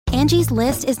Angie's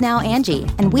List is now Angie,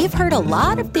 and we've heard a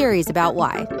lot of theories about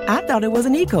why. I thought it was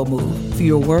an eco move.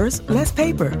 Fewer words, less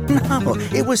paper. No,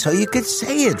 it was so you could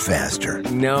say it faster.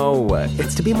 No,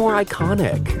 it's to be more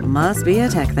iconic. Must be a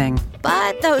tech thing.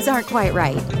 But those aren't quite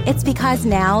right. It's because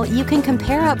now you can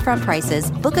compare upfront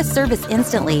prices, book a service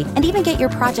instantly, and even get your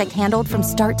project handled from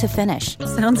start to finish.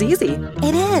 Sounds easy.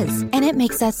 It is, and it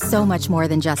makes us so much more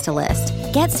than just a list.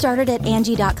 Get started at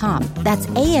Angie.com. That's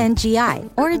ANGI,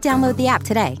 or download the app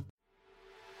today.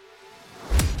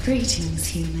 Greetings,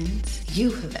 humans. You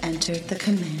have entered the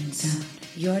Command Zone,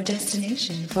 your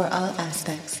destination for all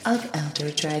aspects of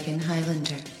Elder Dragon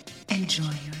Highlander. Enjoy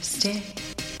your stay.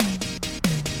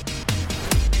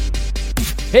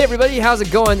 Hey everybody, how's it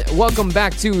going? Welcome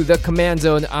back to the Command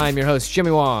Zone. I'm your host,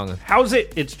 Jimmy Wong. How's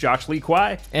it? It's Josh Lee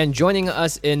Kwai. And joining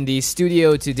us in the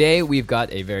studio today, we've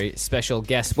got a very special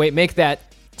guest. Wait, make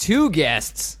that two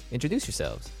guests. Introduce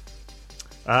yourselves.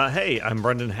 Hey, I'm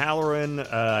Brendan Halloran.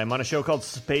 I'm on a show called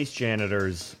Space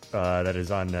Janitors that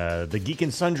is on the Geek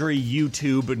and Sundry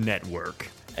YouTube network.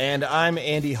 And I'm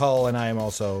Andy Hull, and I am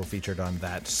also featured on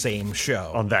that same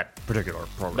show. On that particular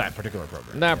program.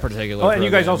 Oh, and you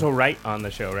guys also write on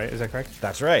the show, right? Is that correct?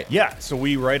 That's right. Yeah, so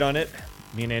we write on it.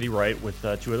 Me and Andy write with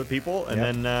two other people, and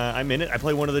then I'm in it. I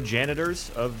play one of the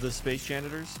janitors of the Space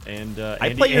Janitors, and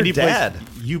I play your dad.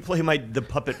 You play the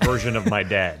puppet version of my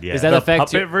dad. Yeah, Does that the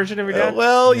affect puppet version of your dad?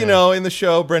 Well, you know, in the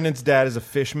show, Brendan's dad is a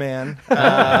fish man.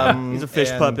 He's a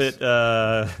fish puppet.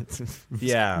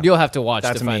 Yeah, You'll have to watch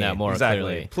that's to find me. out more Exactly.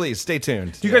 clearly. Please stay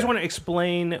tuned. Do you guys want to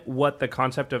explain what the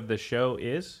concept of the show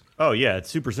is? Oh, yeah, it's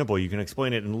super simple. You can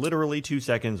explain it in literally 2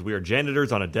 seconds. We are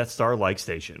janitors on a Death Star-like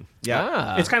station.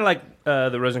 Yeah. It's kind of like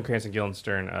the Rosencrantz and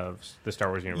Guildenstern of the Star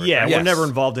Wars universe. Yeah, right? we're never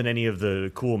involved in any of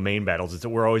the cool main battles. It's that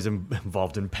we're always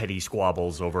involved in petty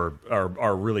squabbles over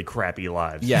our really crappy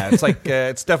lives. Yeah, it's like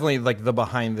it's definitely like the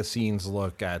behind-the-scenes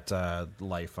look at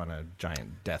life on a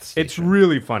giant death station. It's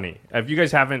really funny. If you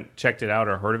guys haven't checked it out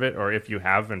or heard of it, or if you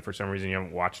have and for some reason you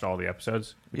haven't watched all the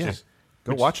episodes,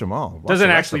 Go watch them all.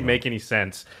 Doesn't actually make any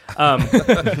sense.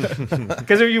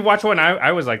 Because if you watch one,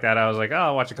 I was like that. I was like, oh,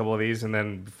 I'll watch a couple of these. And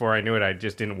then before I knew it, I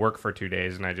just didn't work for 2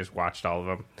 days, and I just watched all of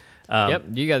them. Yep,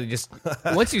 you got to just...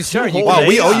 Once you start... Wow,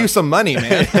 we owe you some money,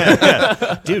 man.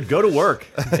 Dude, go to work.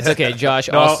 It's okay, Josh.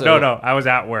 No, I was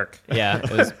at work. Yeah,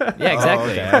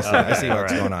 exactly. Okay. I see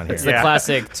what's going on here. It's the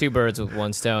classic 2 birds with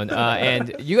 1 stone.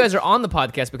 And you guys are on the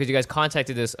podcast because you guys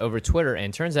contacted us over Twitter,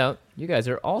 and turns out you guys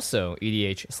are also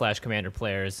EDH/Commander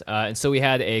players. And so we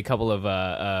had a couple of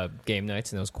game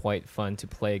nights, and it was quite fun to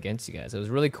play against you guys. It was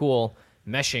really cool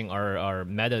meshing our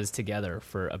metas together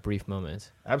for a brief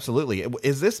moment. Absolutely.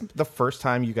 Is this the first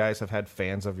time you guys have had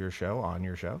fans of your show on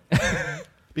your show?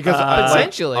 Because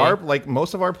essentially,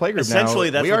 most of our playgroup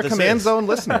essentially, now, that's we what are this Command is. Zone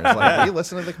listeners. Like, we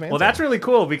listen to the Command Well, Zone. that's really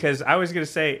cool because I was going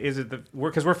to say, is it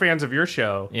because we're fans of your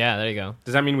show? Yeah, there you go.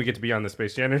 Does that mean we get to be on the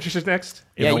Space Janitors next?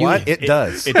 You know what? It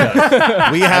does. It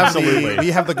does. We have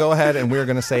the go ahead, and we're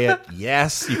going to say it.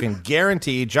 Yes, you can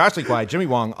guarantee Josh Lee Kwai, Jimmy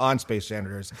Wong on Space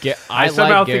Janitors. I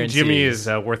somehow think Jimmy is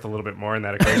worth a little bit more in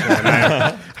that equation than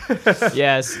I am.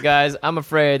 Yes, guys, I'm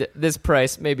afraid this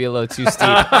price may be a little too steep.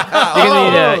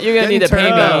 You're gonna need to pay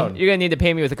me. You're gonna need to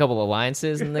pay me with a couple of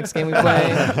alliances in the next game we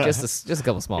play. just a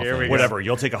couple small things. Whatever.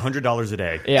 You'll take $100 a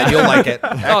day. Yeah, You'll like it.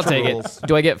 I'll take it.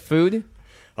 Do I get food?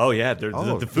 Oh yeah,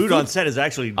 the food on set is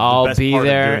actually the I'll best be part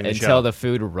there of doing the until show. the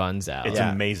food runs out. It's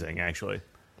amazing, actually.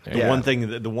 The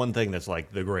one thing that's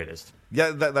like the greatest.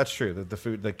 Yeah, that's true. The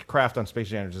food, the craft on Space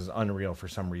Janitors is unreal for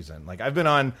some reason. Like, I've been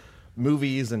on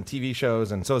movies and TV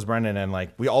shows, and so is Brendan, and like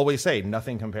we always say,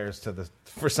 nothing compares to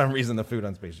for some reason, the food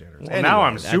on Space Janitors. Well, now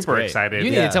I'm super excited.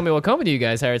 You need to tell me what company you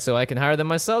guys hired so I can hire them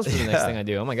myself for the next thing I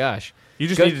do. Oh my gosh. You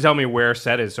just need to tell me where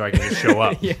set is so I can just show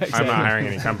up. Yeah, exactly. I'm not hiring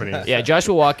any companies. Yeah, Josh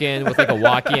will walk in with like a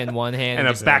walkie in one hand. And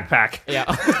a backpack.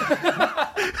 Yeah.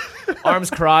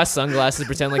 Arms crossed, sunglasses,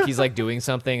 pretend like he's like doing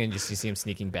something, and just you see him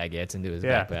sneaking baguettes into his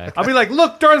backpack. I'll be like,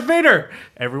 look, Darth Vader!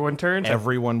 Everyone turns.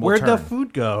 Everyone will Where'd turn. the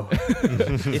food go?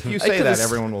 If you say that,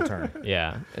 everyone will turn.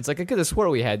 Yeah. It's like I could have swore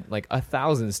we had like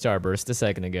 1,000 starbursts a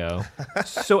second ago.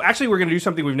 So actually, we're going to do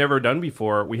something we've never done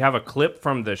before. We have a clip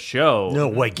from the show. No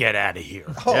way, get out of here.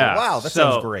 Oh, wow, that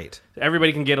sounds great.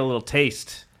 Everybody can get a little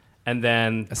taste. And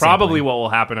then probably what will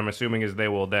happen, I'm assuming, is they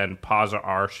will then pause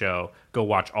our show, go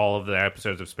watch all of the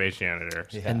episodes of Space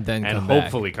Janitors, and then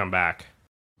hopefully come back.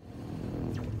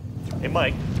 Hey,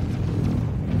 Mike.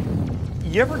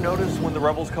 You ever notice when the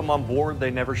rebels come on board, they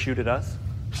never shoot at us?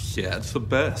 Yeah, it's the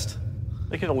best.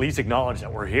 They can at least acknowledge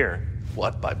that we're here.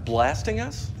 What, by blasting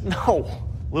us? No.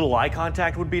 Little eye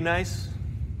contact would be nice.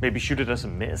 Maybe shoot at us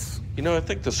and miss. You know, I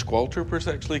think the Squall Troopers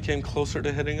actually came closer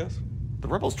to hitting us. The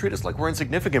rebels treat us like we're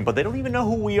insignificant, but they don't even know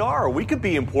who we are. We could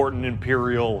be important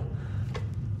Imperial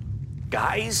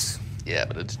guys. Yeah,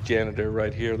 but it's janitor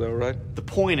right here, though, right? The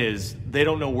point is, they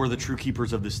don't know we're the true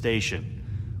keepers of the station.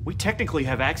 We technically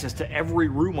have access to every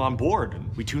room on board.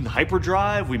 We tune the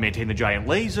hyperdrive, we maintain the giant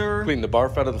laser. Clean the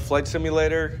barf out of the flight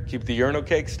simulator, keep the urinal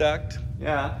cake stocked.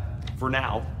 Yeah, for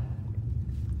now.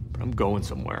 But I'm going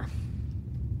somewhere.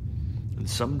 And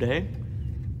someday,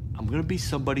 I'm gonna be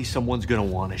somebody someone's gonna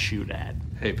want to shoot at.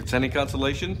 Hey, if it's any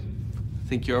consolation, I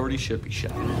think you already should be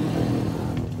shot.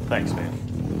 Thanks, man.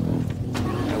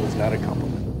 That was not a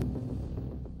compliment.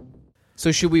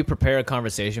 So should we prepare a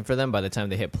conversation for them by the time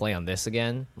they hit play on this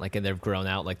again? Like, and they've grown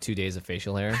out like 2 days of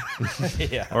facial hair?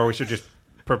 Yeah. Or we should just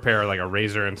prepare like a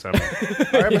razor and some.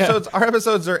 Our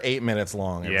episodes are 8 minutes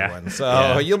long, everyone.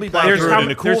 So you'll be back There's through how, it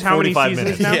in a cool there's how many 45 seasons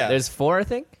minutes. now? Yeah. There's 4, I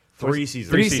think? 3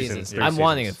 seasons. Three seasons. I'm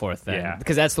wanting a 4th then. Yeah.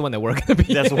 Because that's the one that we're going to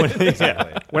be That's in. the one.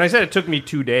 Yeah. When I said it took me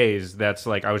 2 days, that's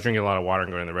like I was drinking a lot of water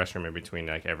and going to the restroom in between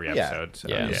like every Yeah. episode. So,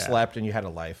 Yeah. You slept and you had a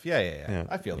life. Yeah.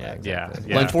 I feel that. Yeah.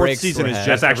 Lunch Fourth breaks season were is had.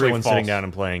 just That's actually everyone false. sitting down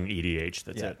and playing EDH.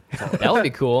 That's it. That would be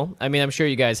cool. I mean, I'm sure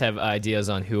you guys have ideas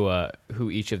on who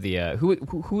each of the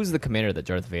who's the commander that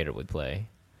Darth Vader would play.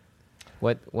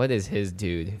 What is his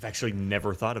dude? I've actually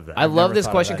never thought of that. I love never this thought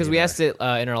of question that because we either. asked it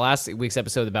in our last week's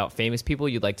episode about famous people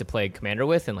you'd like to play commander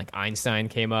with, and like Einstein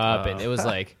came up, and it was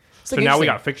like. So now we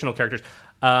got fictional characters.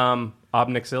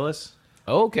 Obnixilis,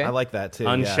 Oh, okay. I like that too.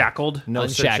 Unshackled. Yeah. No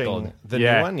Unshackled. searching. The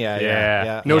new one?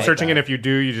 Yeah. No I like searching, that. and if you do,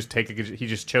 you just take he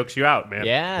just chokes you out, man.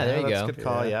 Yeah, there you that's go. a good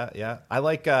call. Yeah. I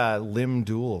like Lim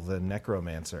Duel, the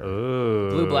necromancer.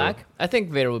 Blue black. I think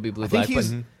Vader would be blue I think black.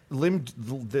 he's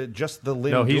but just the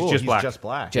Lim No, he's Duel. just black. Just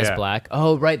black. just Yeah. black.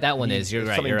 Oh, right, that one He- is. You're if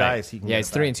right. something You're right. dies, he can Yeah, get it's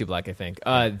it 3 back. and 2 black. I think.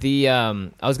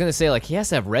 I was gonna say like he has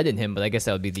to have red in him, but I guess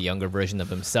that would be the younger version of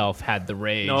himself. Had the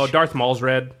rage. No, Darth Maul's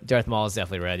red. Darth Maul is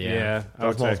definitely red. Yeah. Yeah, I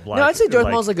Darth would Maul's say. black. No, I'd say Darth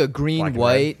like, Maul's like a green, black and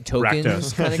white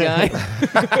tokens Rakdos. kind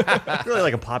of guy. really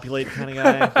like a populate kind of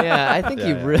guy. Yeah, I think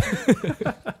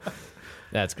you.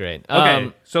 That's great.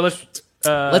 Okay, so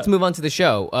Let's move on to the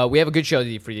show. We have a good show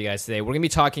for you guys today. We're going to be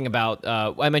talking about,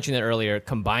 I mentioned it earlier,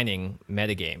 combining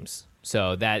metagames.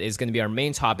 So that is going to be our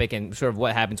main topic and sort of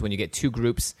what happens when you get two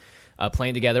groups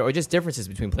playing together, or just differences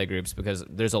between playgroups, because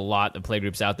there's a lot of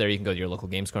playgroups out there. You can go to your local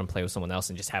game store and play with someone else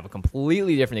and just have a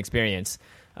completely different experience.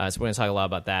 So we're going to talk a lot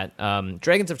about that.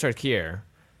 Dragons of Tarkir,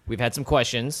 we've had some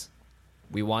questions.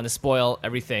 We want to spoil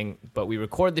everything, but we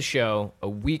record the show a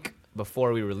week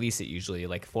before we release it, usually,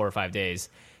 like 4 or 5 days.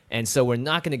 And so we're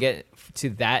not going to get to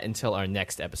that until our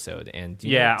next episode. And do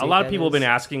you know yeah, what a date lot of that people have is? been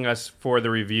asking us for the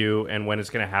review and when it's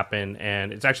going to happen,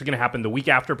 and it's actually going to happen the week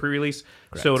after pre-release,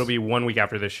 so it'll be 1 week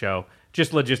after this show.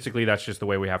 Just logistically, that's just the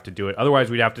way we have to do it. Otherwise,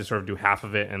 we'd have to sort of do half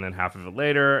of it and then half of it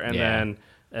later, and then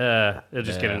it'll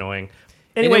just get annoying. it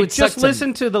Anyway, would suck just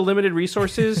listen to the limited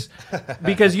resources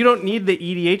because you don't need the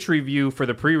EDH review for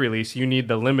the pre-release. You need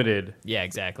the limited Yeah,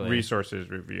 exactly. resources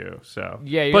review. So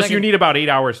Yeah, you're plus not you gonna- need about 8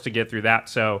 hours to get through that.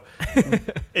 So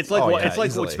It's like Oh, yeah, it's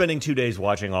like easily. spending 2 days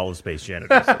watching all of Space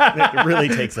Janitors. It really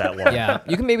takes that long. Yeah,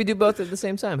 you can maybe do both at the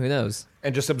same time. Who knows?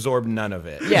 And just absorb none of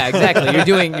it. Yeah, exactly.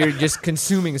 You're just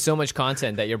consuming so much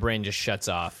content that your brain just shuts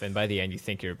off, and by the end, you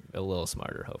think you're a little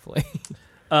smarter. Hopefully.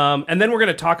 and then we're going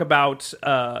to talk about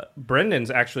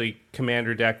Brendan's actually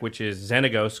commander deck, which is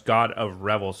Xenagos, God of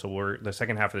Revel. So the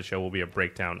second half of the show will be a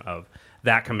breakdown of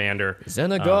that commander.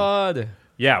 Xenagod.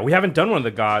 Yeah, we haven't done one of the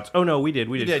gods. Oh no, we did.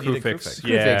 We did did, you did Crewfix. Crewfix.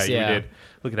 Yeah, Crewfix, yeah. you did.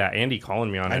 Look at that, Andy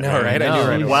calling me on it. I know, right? I knew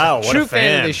right away. Wow, what True a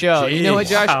fan of the show. You know what,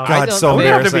 Josh? Wow. I God, don't so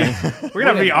think- embarrassing. We're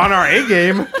gonna be on our A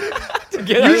game.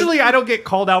 Usually, I don't get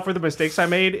called out for the mistakes I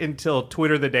made until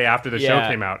Twitter the day after the show Yeah.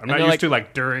 came out. I'm And not they're used like- to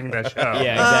like during the show.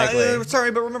 Yeah, exactly.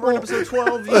 Sorry, but remember in episode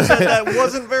 12 you said that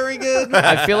wasn't very good?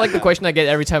 I feel like the question I get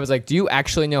every time is like, "Do you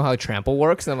actually know how trample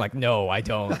works?" And I'm like, "No, I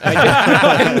don't."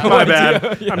 I My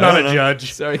bad. I'm not a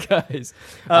judge. Sorry, guys.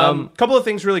 Couple of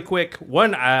things really quick.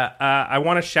 One, I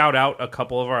want to shout out a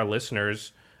couple of our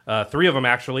listeners. 3 of them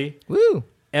actually. Woo!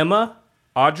 Emma,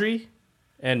 Audrey,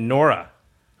 and Nora,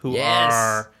 who Yes.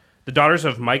 are the daughters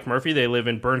of Mike Murphy. They live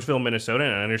in Burnsville, Minnesota,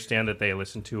 and I understand that they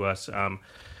listen to us on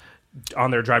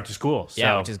their drive to school. So,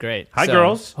 Yeah, which is great. Hi, So,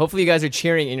 girls. Hopefully, you guys are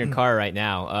cheering in your car right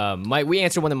now. Mike, we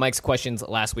answered one of Mike's questions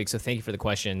last week, so thank you for the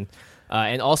question.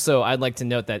 And also, I'd like to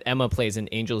note that Emma plays an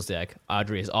Angels deck.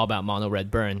 Audrey is all about mono red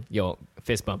burn. Yo,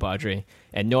 fist bump, Audrey.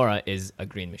 And Nora is a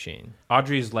green machine.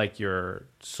 Audrey's like your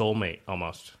soulmate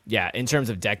almost. Yeah, in terms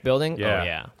of deck building, Yeah. oh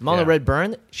yeah. Mono Yeah. red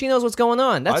burn, she knows what's going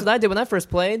on. That's what I did when I first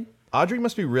played. Audrey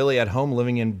must be really at home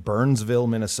living in Burnsville,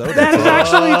 Minnesota. That is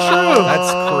actually true.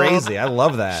 That's crazy. I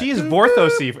love that. She is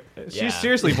Vorthosy. She's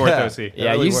seriously Porthosy.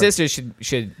 Yeah, you sisters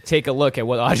should take a look at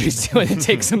what Audrey's doing and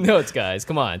take some notes, guys.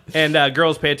 Come on. And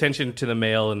girls, pay attention to the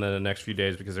mail in the next few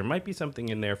days because there might be something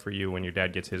in there for you when your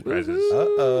dad gets his prizes.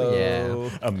 Uh-oh. Yeah.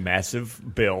 A massive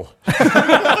bill.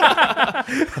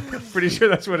 Pretty sure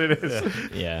that's what it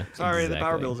is. Yeah. Sorry, the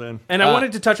power bill's in. And I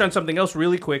wanted to touch on something else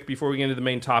really quick before we get into the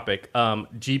main topic.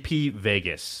 GP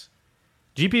Vegas.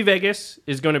 GP Vegas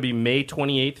is going to be May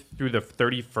 28th through the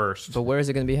 31st. But where is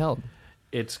it going to be held?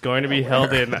 It's going to be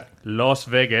held in Las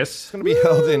Vegas. It's going to be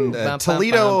held in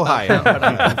Toledo, Ohio. I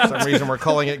don't know. For some reason, we're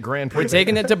calling it Grand Prix. We're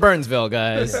taking it to Burnsville,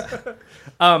 guys.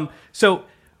 So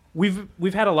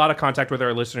we've had a lot of contact with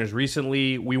our listeners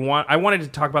recently. I wanted to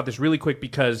talk about this really quick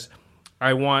because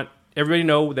I want everybody to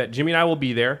know that Jimmy and I will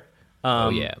be there.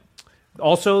 Yeah.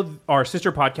 Also, our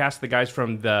sister podcast, the guys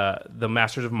from the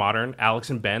Masters of Modern, Alex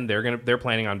and Ben, they're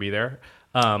planning on be there.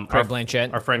 Craig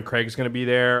Blanchett. Our friend Craig's going to be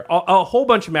there. A whole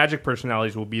bunch of Magic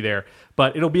personalities will be there,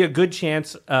 but it'll be a good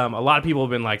chance. A lot of people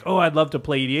have been like, "Oh, I'd love to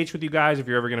play EDH with you guys if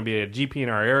you're ever going to be at a GP in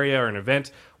our area or an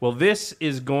event." Well, this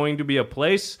is going to be a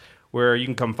place where you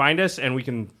can come find us and we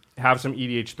can have some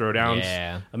EDH throwdowns.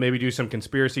 Yeah. Maybe do some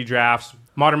conspiracy drafts.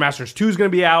 Modern Masters 2 is going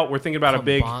to be out. We're thinking about a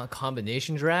big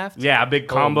combination draft. Yeah, a big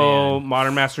combo. Man.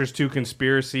 Modern Masters 2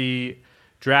 conspiracy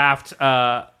draft.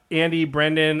 Andy,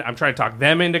 Brendan, I'm trying to talk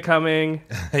them into coming.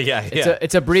 yeah.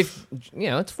 It's a brief,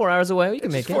 it's 4 hours away. You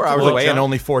can make it. 4 hours away and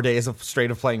only 4 days of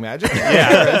straight of playing Magic.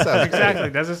 Yeah, exactly.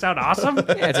 Does it sound awesome?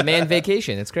 Yeah, it's a man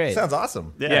vacation. It's great. Sounds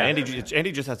awesome. Yeah,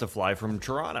 Andy just has to fly from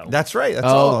Toronto. That's right. That's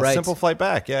all. Right. Simple flight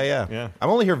back. Yeah. I'm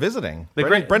only here visiting.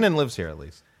 Great- Brendan lives here at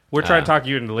least. We're trying to talk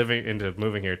you into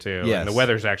moving here too. Yes. And the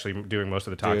weather's actually doing most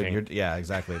of the talking. Dude, yeah,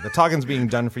 exactly. The talking's being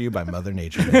done for you by Mother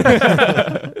Nature.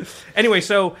 Anyway,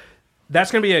 so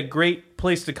that's going to be a great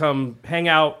place to come hang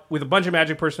out with a bunch of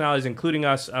Magic personalities, including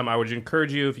us. I would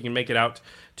encourage you, if you can make it out,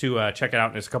 to check it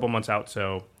out. And it's a couple months out,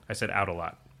 so I said out a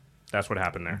lot. That's what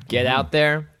happened there. Get out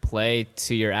there, play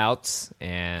to your outs,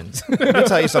 and Let me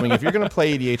tell you something. If you're going to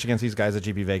play EDH against these guys at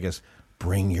GP Vegas,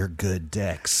 bring your good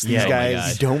decks. These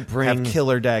guys don't have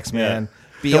killer decks, man.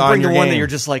 Be Don't on bring your the one game. that you're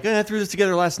just like, I threw this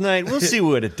together last night. We'll see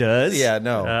what it does. Yeah,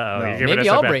 no. maybe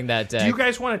I'll bring that deck. Do you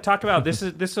guys want to talk about this?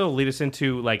 This will lead us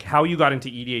into like how you got into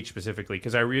EDH specifically,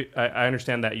 because I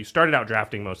understand that you started out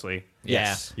drafting mostly.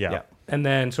 Yes. Yeah. And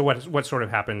then, so what sort of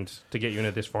happened to get you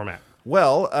into this format?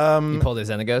 Well, You pulled a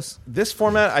Xenagos? this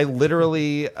format, I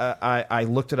literally I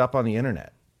looked it up on the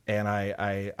internet, and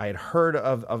I had heard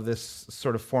of this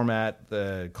sort of format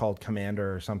called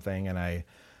Commander or something, and I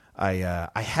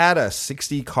had a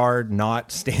 60 card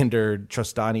not standard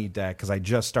Trostani deck because I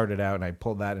just started out, and I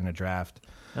pulled that in a draft.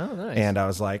 Oh, nice. And I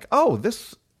was like, oh,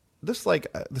 this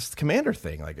Commander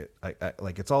thing,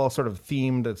 like it's all sort of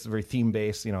themed. It's very theme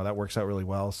based. That works out really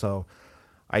well. So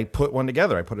I put one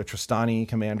together. I put a Trostani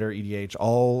Commander EDH,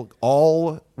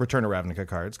 all Return to Ravnica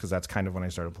cards, because that's kind of when I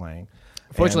started playing.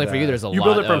 Fortunately And, for you, there's a you lot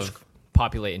build it from of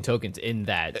populating tokens in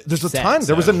that. there's a set, ton.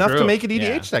 There was so- enough True. to make an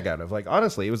EDH Yeah. deck out of. Like,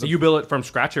 honestly, it was You build it from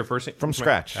scratch or first? from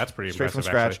scratch. That's pretty straight impressive, from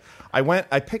scratch. actually.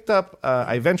 I picked up.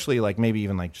 I eventually, like maybe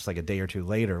even like just like a day or two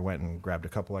later, went and grabbed a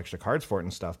couple extra cards for it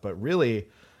and stuff. But really,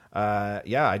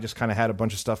 I just kind of had a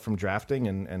bunch of stuff from drafting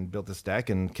and built this deck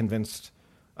and convinced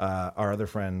our other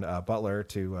friend Butler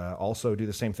to also do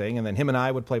the same thing. And then him and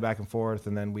I would play back and forth,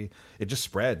 and then it just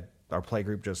spread. Our play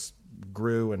group just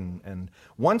grew, and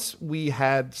once we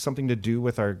had something to do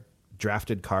with our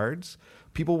drafted cards,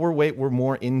 people were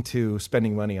more into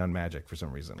spending money on Magic for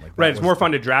some reason. Like, that Right, it's was- more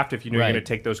fun to draft if you know Right. you're going to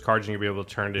take those cards and you'll be able to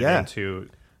turn it Yeah. into...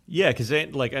 Yeah, because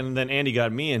and then Andy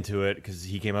got me into it because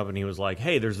he came up and he was like,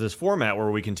 "Hey, there's this format where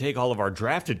we can take all of our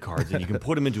drafted cards and you can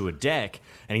put them into a deck."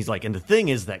 And he's like, "And the thing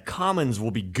is that commons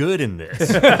will be good in this."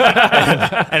 and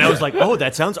I was like, "Oh,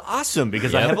 that sounds awesome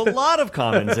because I have a lot of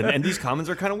commons and these commons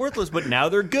are kind of worthless, but now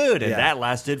they're good." And that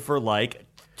lasted for like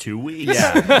 2 weeks.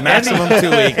 Yeah, maximum 2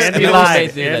 weeks. Andy People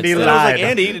lied. say that Andy stuff. And I was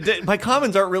lied. like, "Andy, my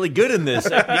commons aren't really good in this.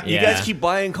 You Yeah. guys keep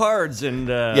buying cards and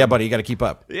Yeah, buddy, you got to keep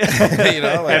up. yeah,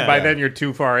 And by then you're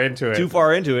too far into it. too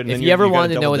far into it." And If then you ever gotta wanted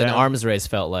to know double what an down. arms race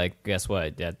felt like, guess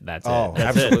what? That's Oh, it.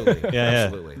 absolutely.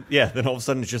 Absolutely. Yeah, then all of a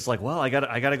sudden it's just like, well, I got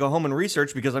to go home and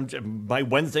research because my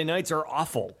Wednesday nights are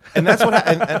awful. And that's what.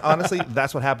 And honestly,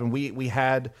 that's what happened. We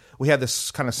had this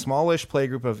kind of smallish play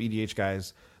group of EDH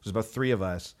guys. There's about 3 of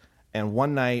us. And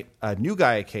one night, a new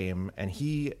guy came, and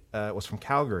he was from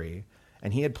Calgary,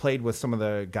 and he had played with some of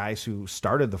the guys who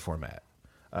started the format,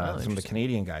 some of the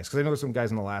Canadian guys, because I know there's some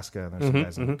guys in Alaska and there's some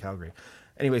guys in Calgary.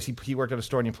 Anyways, he worked at a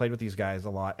store and he played with these guys a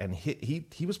lot, and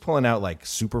he was pulling out like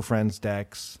Super Friends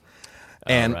decks,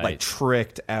 and right. like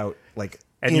tricked out like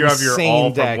And you have your insane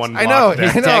all decks. from one I block know.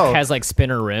 deck. His deck has like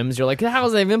spinner rims. You're like, how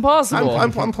is that even possible?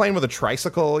 I'm playing with a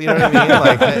tricycle. You know what I mean?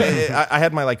 Like I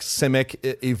had my like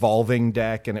Simic evolving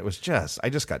deck, and it was I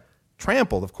just got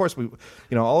trampled. Of course,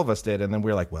 all of us did, and then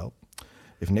we were like, well,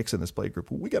 if Nick's in this play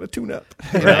group, we got to tune up.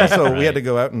 So we had to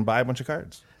go out and buy a bunch of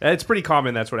cards. It's pretty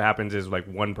common. That's what happens is like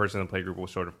one person in the play group will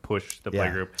sort of push the play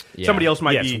group. Yeah. Somebody else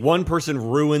might Yes, be. one person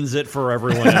ruins it for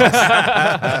everyone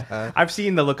else. I've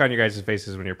seen the look on your guys'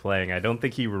 faces when you're playing. I don't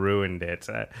think he ruined it.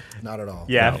 Not at all.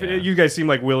 Yeah, you guys seem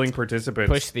like willing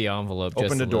participants. Push the envelope. Just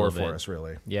Opened a a door little bit. for us,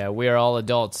 really. Yeah, we are all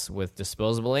adults with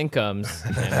disposable incomes.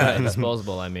 And by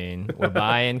disposable, I mean we're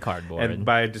buying cardboard. And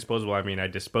by disposable, I mean I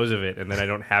dispose of it and then I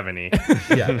don't have any.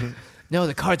 Yeah. No,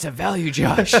 the cards have value,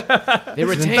 Josh. They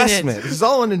retain Investment. it. This is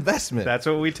all an investment. That's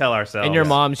what we tell ourselves. And your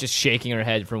mom's just shaking her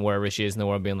head from wherever she is in the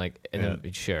world, being like,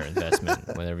 sure, investment,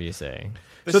 whatever you say.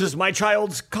 This is my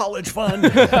child's college fund.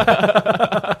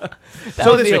 That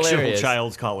So would this be fictional hilarious.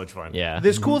 child's college fund. Yeah.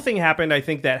 This cool thing happened. I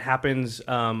think that happens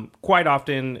quite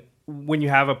often when you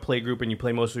have a play group and you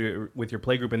play mostly with your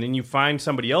play group, and then you find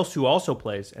somebody else who also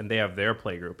plays and they have their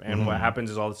play group. And what happens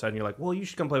is all of a sudden you're like, well, you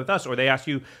should come play with us. Or they ask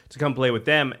you to come play with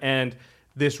them. And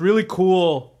this really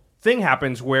cool thing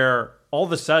happens where all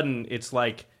of a sudden it's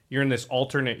like you're in this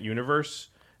alternate universe.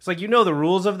 It's like you know the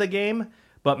rules of the game,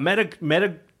 but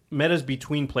metas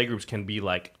between playgroups can be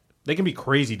like, they can be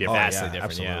crazy different. Vastly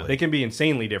different, yeah. They can be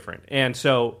insanely different. And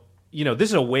so, this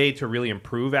is a way to really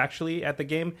improve actually at the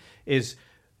game is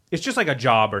it's just like a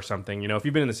job or something. If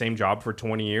you've been in the same job for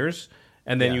 20 years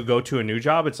and then you go to a new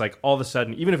job, it's like all of a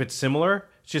sudden, even if it's similar,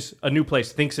 it's just a new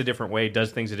place thinks a different way,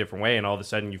 does things a different way, and all of a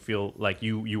sudden you feel like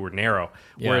you were narrow.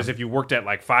 Yeah. Whereas if you worked at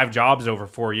like 5 jobs over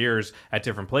 4 years at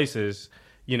different places,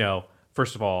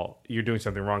 first of all, you're doing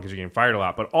something wrong because you're getting fired a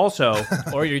lot, but also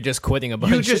Or you're just quitting a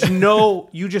bunch. you just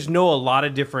know a lot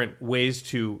of different ways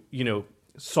to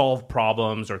solve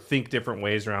problems or think different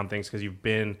ways around things because you've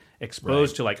been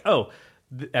exposed to like,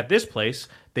 at this place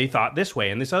they thought this way,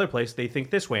 and this other place they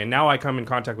think this way, and now I come in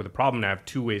contact with a problem and I have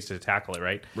 2 ways to tackle it,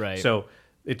 right? So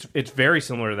it's very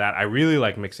similar to that. I really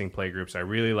like mixing play groups. I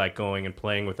really like going and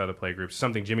playing with other play groups,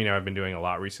 something Jimmy and I have been doing a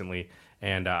lot recently,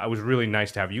 and it was really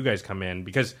nice to have you guys come in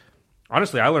because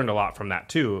honestly I learned a lot from that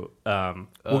too.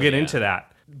 We'll get into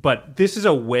that. But this is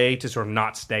a way to sort of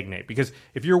not stagnate, because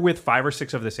if you're with 5 or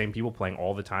 6 of the same people playing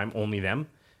all the time, only them,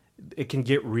 it can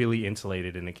get really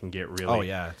insulated and it can get really... Oh,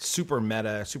 yeah. Super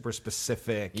meta, super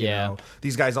specific. Yeah. You know?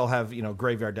 These guys all have,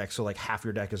 graveyard decks, so like half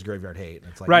your deck is graveyard hate.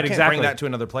 And it's like, Right, you can't exactly. bring that to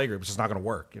another playgroup. It's just not going to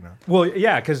work, Well,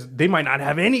 yeah, because they might not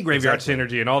have any graveyard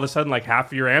synergy, and all of a sudden, like, half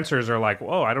of your answers are like,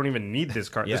 whoa, I don't even need this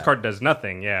card. Yeah. This card does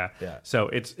nothing, yeah. So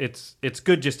it's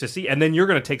good just to see. And then you're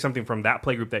going to take something from that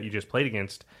playgroup that you just played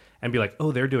against and be like,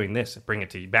 oh, they're doing this. Bring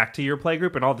it back to your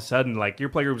playgroup, and all of a sudden, like, your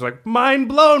playgroup's like, mind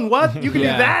blown, what? You can do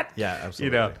that? Yeah,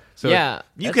 absolutely. So yeah,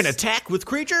 You can attack with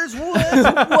creatures?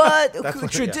 What?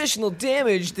 what? Traditional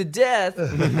damage to death.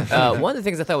 One of the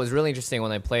things I thought was really interesting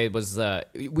when I played was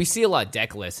we see a lot of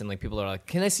deck lists, and like people are like,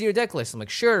 "Can I see your deck list?" I'm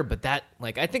like, "Sure," but that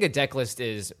I think a deck list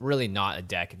is really not a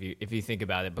deck if you think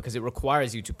about it, because it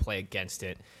requires you to play against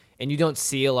it. And you don't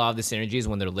see a lot of the synergies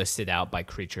when they're listed out by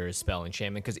creatures, spell,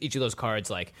 enchantment, because each of those cards,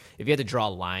 like, if you had to draw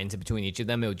lines between each of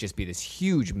them, it would just be this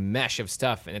huge mesh of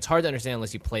stuff, and it's hard to understand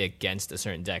unless you play against a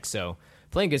certain deck. So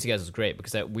playing against you guys was great,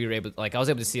 because I was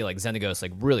able to see, like, Xenagos,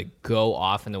 like, really go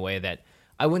off in the way that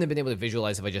I wouldn't have been able to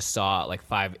visualize if I just saw, like,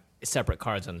 5 separate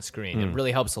cards on the screen. It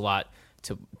really helps a lot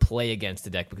to play against the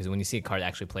deck, because when you see a card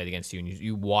actually played against you and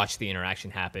you watch the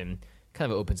interaction happen, it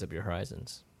kind of opens up your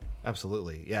horizons.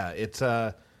 Absolutely. Yeah, it's...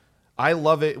 I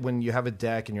love it when you have a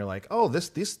deck and you're like, oh,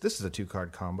 this is a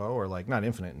 2-card combo, or like not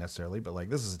infinite necessarily, but like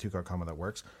this is a 2-card combo that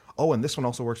works. Oh, and this one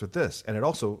also works with this, and it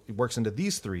also works into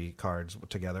these 3 cards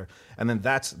together. And then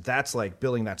that's like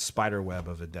building that spider web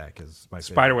of a deck is my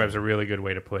favorite. Spider web's a really good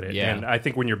way to put it. Yeah. And I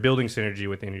think when you're building synergy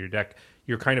within your deck,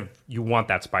 you want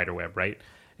that spider web, right?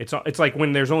 It's like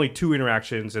when there's only 2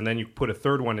 interactions and then you put a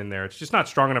third one in there, it's just not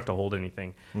strong enough to hold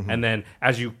anything. Mm-hmm. And then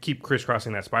as you keep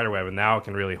crisscrossing that spider web, and now it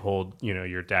can really hold,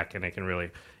 your deck, and it can really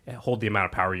hold the amount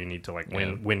of power you need to like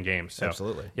win games. So,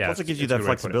 absolutely. Yeah. Plus, it gives you that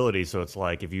flexibility. So it's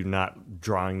like if you're not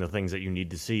drawing the things that you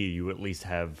need to see, you at least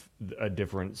have a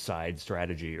different side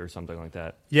strategy or something like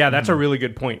that. Yeah, that's a really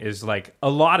good point. Is like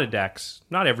a lot of decks,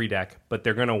 not every deck, but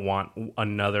they're going to want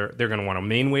They're going to want a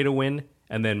main way to win,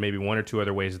 and then maybe 1 or 2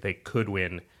 other ways that they could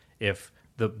win if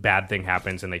the bad thing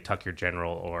happens and they tuck your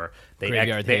general, or they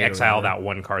exile that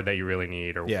one card that you really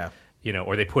need, or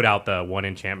or they put out the 1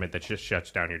 enchantment that just shuts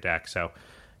down your deck. So,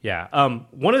 yeah.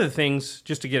 One of the things,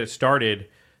 just to get it started,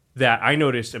 that I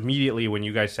noticed immediately when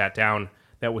you guys sat down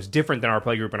that was different than our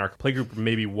playgroup, and our playgroup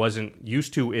maybe wasn't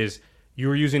used to, is you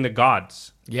were using the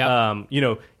gods. Yeah. You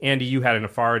know, Andy, you had an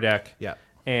Afara deck. Yeah.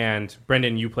 And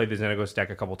Brendan, you played the Xenagos deck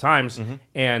a couple times.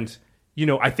 And, you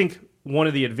know, I think one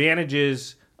of the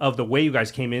advantages of the way you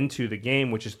guys came into the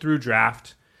game, which is through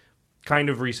draft, kind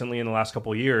of recently in the last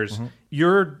couple of years,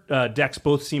 your decks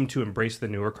both seem to embrace the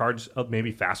newer cards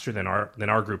maybe faster than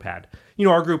our group had. You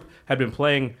know, our group had been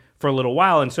playing for a little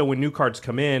while, and so when new cards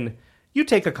come in, you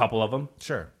take a couple of them.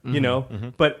 Sure. You know,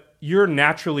 but you're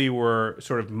naturally were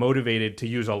sort of motivated to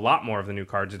use a lot more of the new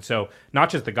cards. And so not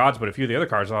just the gods, but a few of the other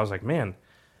cards, I was like, man,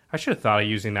 I should have thought of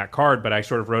using that card, but I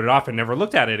sort of wrote it off and never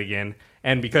looked at it again.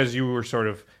 And because you were sort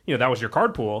of, you know, that was your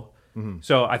card pool.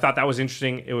 So I thought that was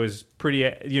interesting. It was pretty,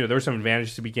 you know, there were some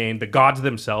advantages to be gained. The gods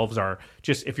themselves are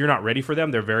just, if you're not ready for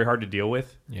them, they're very hard to deal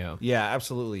with. Yeah. Yeah,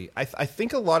 absolutely. I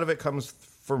think a lot of it comes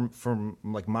from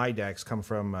like my decks come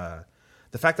from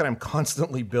the fact that I'm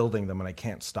constantly building them and I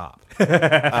can't stop.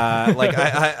 Like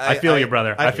I feel you,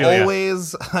 brother. I feel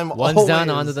always, I'm One's always done,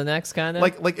 on to the next, kind of.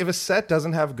 like if a set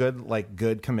doesn't have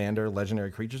good commander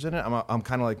legendary creatures in it, I'm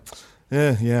kind of like,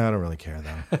 yeah, I don't really care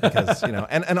though, because you know,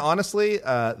 and honestly,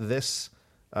 this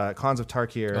Khans of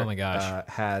Tarkir, oh my gosh,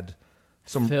 had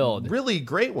some Filled. really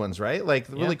great ones, right? Like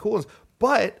really cool ones.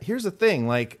 But here's the thing,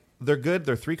 like they're good,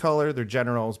 they're 3-color, they're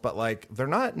generals, but like they're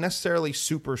not necessarily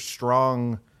super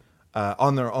strong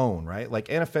on their own, right? Like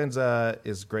Anafenza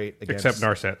is great against... Except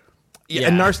Narset. Yeah,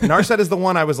 and Narset is the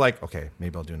one I was like, okay,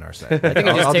 maybe I'll do Narset. I think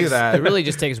I'll takes, do that. It really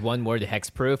just takes one more to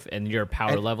hexproof, and your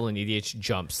power level in EDH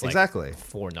jumps like exactly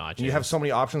 4 notches. And you have so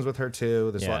many options with her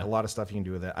too. There's a lot of stuff you can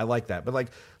do with it. I like that. But like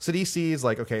Sidisi is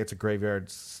like, okay, it's a graveyard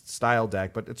style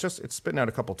deck, but it's spitting out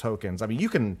a couple tokens. I mean, you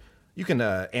can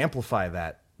amplify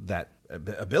that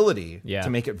ability to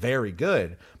make it very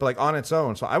good, but like on its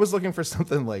own. So I was looking for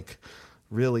something like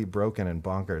really broken and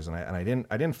bonkers, and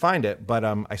I didn't find it, but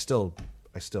I still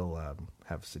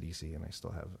have Sidisi, and I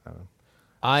still have.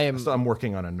 I'm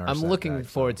working on a Narset. I'm looking deck,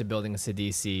 forward to building a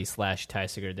Sidisi /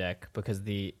 Tysiger deck because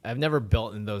I've never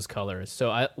built in those colors.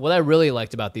 So what I really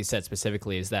liked about these sets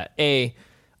specifically is that I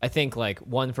think like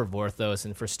one for Vorthos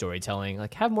and for storytelling,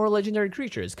 like have more legendary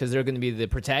creatures because they're going to be the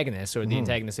protagonists or the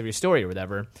antagonists of your story or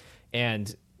whatever.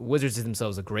 And Wizards is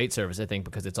themselves a great service, I think,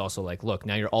 because it's also like, look,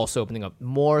 now you're also opening up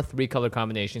more 3-color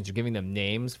combinations. You're giving them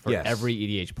names for every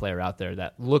EDH player out there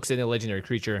that looks at a legendary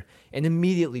creature and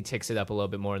immediately ticks it up a little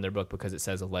bit more in their book because it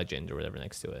says a legend or whatever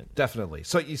next to it. Definitely.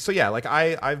 So yeah, like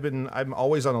I'm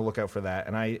always on the lookout for that,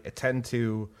 and I tend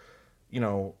to, you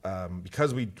know,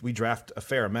 because we draft a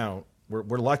fair amount.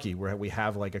 We're lucky. We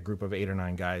have like a group of 8 or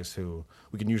 9 guys who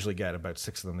we can usually get about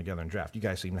 6 of them together and draft. You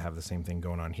guys seem to have the same thing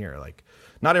going on here. Like,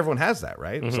 not everyone has that,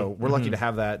 right? So we're lucky to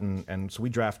have that, and so we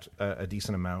draft a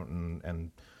decent amount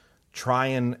and try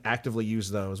and actively use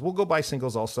those. We'll go buy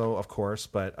singles also, of course,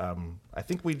 but I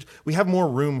think we have more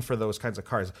room for those kinds of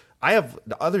cards. I have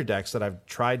the other decks that I've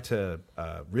tried to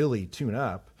really tune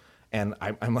up, and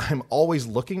I'm always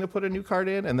looking to put a new card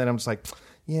in, and then I'm just like,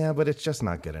 yeah, but it's just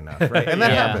not good enough, right? And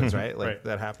that happens, right? Like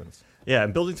that happens. Yeah,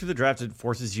 and building through the draft, it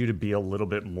forces you to be a little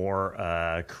bit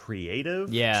more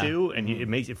creative, too, and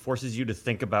it forces you to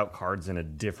think about cards in a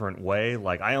different way.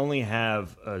 Like, I only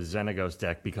have a Xenagos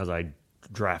deck because I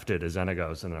drafted a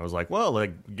Xenagos, and I was like, well, I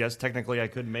guess technically I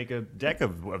could make a deck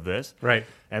of this, right?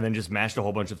 And then just mashed a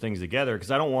whole bunch of things together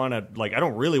because I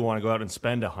don't really want to go out and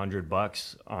spend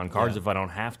 $100 on cards if I don't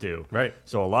have to, right?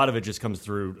 So a lot of it just comes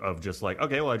through of just like,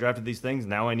 okay, well, I drafted these things,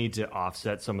 now I need to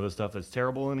offset some of the stuff that's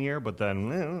terrible in here, but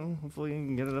then hopefully you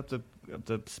can get it up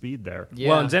to speed there. Yeah.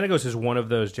 Well, and Xenagos is one of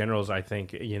those generals, I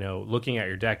think, you know, looking at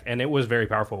your deck, and it was very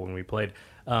powerful when we played.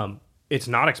 It's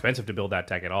not expensive to build that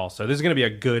deck at all. So this is going to be a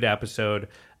good episode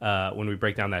when we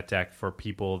break down that deck for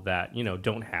people that, you know,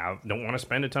 don't want to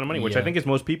spend a ton of money, which I think is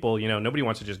most people. You know, nobody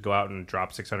wants to just go out and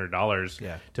drop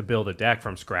 $600 to build a deck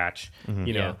from scratch.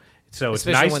 You know, so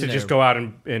Especially it's nice to just go out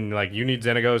and like you need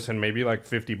Xenagos and maybe like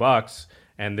 $50,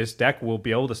 and this deck will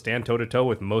be able to stand toe to toe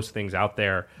with most things out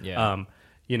there. Yeah.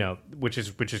 You know, which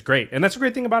is great. And that's a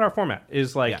great thing about our format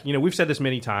is like, you know, we've said this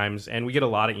many times, and we get a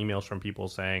lot of emails from people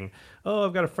saying, oh,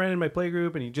 I've got a friend in my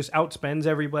playgroup and he just outspends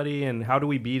everybody, and how do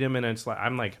we beat him? And it's like,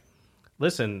 I'm like,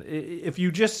 listen, if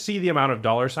you just see the amount of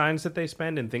dollar signs that they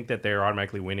spend and think that they're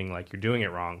automatically winning, like, you're doing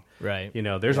it wrong. Right. You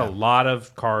know, there's a lot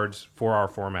of cards for our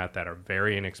format that are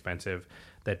very inexpensive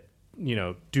that, you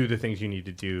know, do the things you need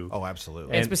to do. Oh,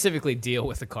 absolutely. And specifically deal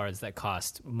with the cards that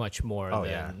cost much more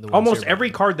than the ones almost you're every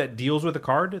buying. card that deals with a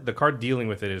card, the card dealing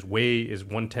with it is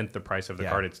 1/10 the price of the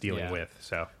card it's dealing with.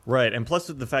 So right, and plus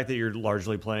the fact that you're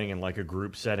largely playing in like a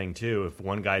group setting too. If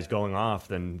one guy's going off,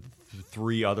 then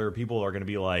 3 other people are going to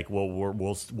be like, well,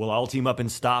 we'll all team up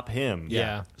and stop him.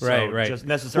 Yeah. So Right. Just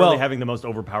necessarily Well- having the most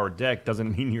overpowered deck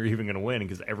doesn't mean you're even going to win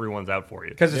because everyone's out for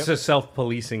you. Because it's a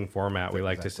self-policing format, we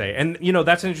like to say. And, you know,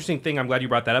 that's an interesting thing. I'm glad you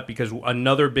brought that up because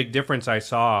another big difference I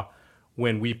saw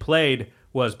when we played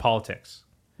was politics.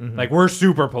 Like, we're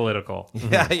super political.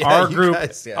 Yeah, Our you group,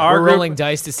 guys, yeah. our We're group, rolling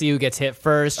dice to see who gets hit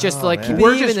first, just to like keep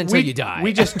we're it even just until we, you die.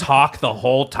 we just talk the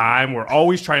whole time. We're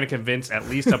always trying to convince at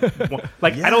least I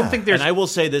don't think there's And I will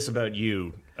say this about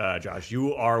you, Josh.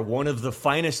 You are one of the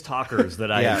finest talkers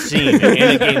that I have seen in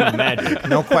a game of Magic.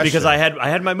 No question. Because I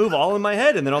had my move all in my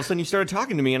head, and then all of a sudden you started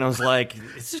talking to me, and I was like,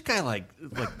 "Is this guy like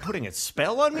putting a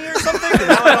spell on me or something?" And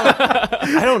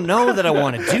now I don't know that I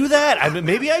want to do that.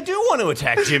 Maybe I do want to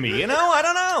attack Jimmy. You know, I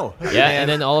don't know. Yeah, and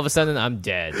then all of a sudden I'm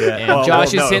dead. Yeah. And Well,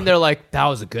 Josh no. is sitting there like, that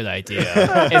was a good idea.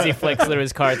 As he flicks through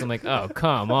his cards, I'm like, oh,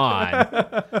 come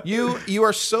on. You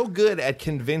are so good at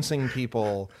convincing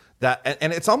people that,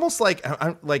 and it's almost like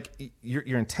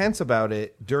you're intense about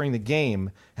it during the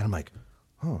game, and I'm like,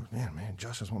 oh man,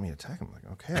 Josh doesn't want me to attack him. I'm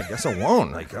like, okay, I guess I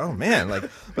won't. Like, oh man, like,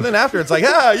 but then after it's like,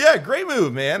 yeah, great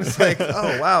move, man. It's like,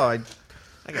 oh wow, I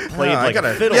got played like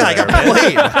a fiddle. Yeah, I there, got man.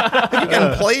 played. You're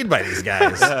getting played by these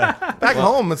guys. Back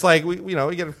home, it's like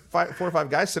we get 4 or 5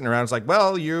 guys sitting around. It's like,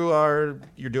 well, you're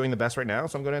doing the best right now,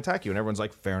 so I'm going to attack you. And everyone's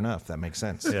like, fair enough, that makes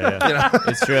sense. Yeah.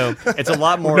 It's true. It's a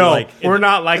lot more no, like we're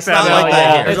not like that not at like all.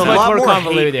 that here. There's It's a much lot more more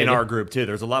convoluted. hate in our group too.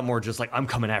 There's a lot more just like I'm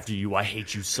coming after you. I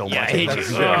hate you so much. I hate you.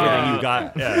 that's Everything you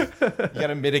got. Yeah. You got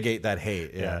to mitigate that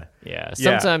hate. Yeah. Yeah,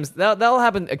 sometimes that'll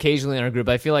happen occasionally in our group.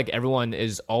 I feel like everyone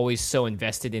is always so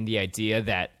invested in the idea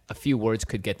that a few words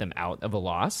could get them out of a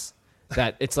loss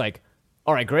that it's like,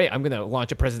 all right, great, I'm going to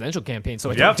launch a presidential campaign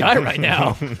so I don't die right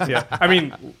now. Yeah, I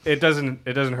mean, it doesn't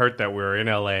hurt that we're in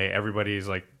LA. Everybody's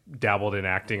like dabbled in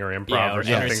acting or improv Yeah, or or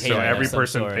something, so entertainment of every some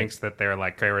person sort. thinks that they're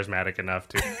like charismatic enough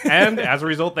to, and as a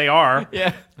result, they are.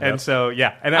 Yeah. and so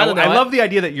yeah, and I don't know, I love the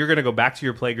idea that you're going to go back to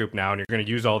your playgroup now and you're going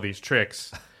to use all these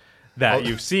tricks that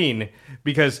you've seen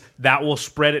because that will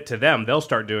spread it to them. They'll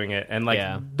start doing it, and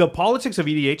like the politics of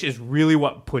EDH is really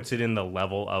what puts it in the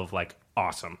level of like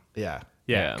awesome. Yeah.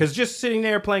 Yeah, because just sitting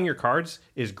there playing your cards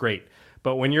is great.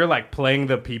 But when you're like playing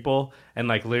the people and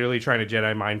like literally trying to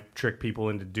Jedi mind trick people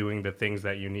into doing the things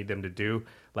that you need them to do,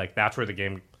 like that's where the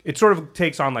game, it sort of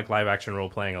takes on like live action role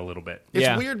playing a little bit.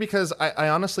 It's weird because I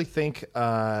honestly think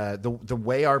the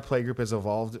way our playgroup has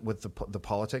evolved with the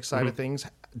politics side of things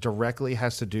directly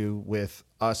has to do with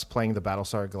us playing the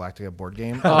Battlestar Galactica board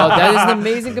game. Oh, that is an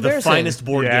amazing The comparison. finest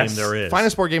board game there is.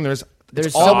 Finest board game there is. There's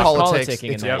It's so all much politics. politicking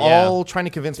in It's there, all trying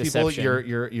to convince Deception. people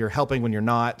you're helping when you're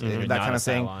not. That not kind a of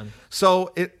thing. Cylon.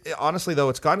 So honestly though,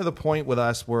 it's gotten to the point with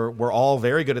us where we're all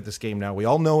very good at this game now. We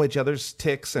all know each other's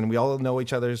ticks and we all know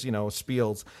each other's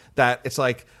spiels. That it's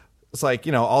like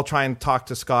I'll try and talk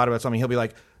to Scott about something. He'll be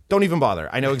like, don't even bother.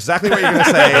 I know exactly what you're going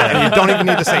to say, and you don't even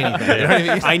need to say anything. You know what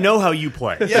I mean? I know how you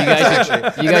play.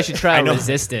 Yeah, You guys should try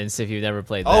Resistance if you've never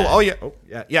played that. Oh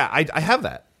yeah. I have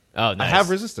that. Oh, nice. I have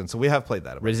Resistance, so we have played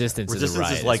that. Resistance is a Resistance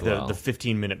riot is like as well. the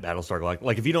 15-minute Battlestar Galactica.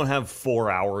 Like if you don't have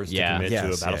 4 hours to commit to a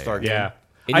Yes, Battlestar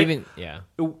game. Yeah.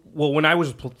 Well, when I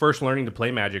was first learning to play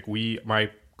Magic,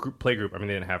 my playgroup, I mean,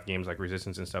 they didn't have games like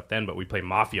Resistance and stuff then, but we play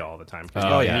Mafia all the time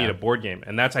because you need a board game.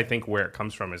 And that's, I think, where it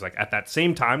comes from is like at that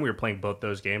same time, we were playing both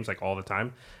those games like all the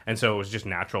time. And so it was just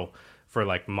natural for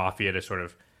like Mafia to sort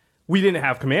of, we didn't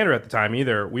have Commander at the time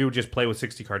either. We would just play with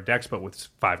 60-card decks, but with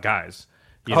 5 guys.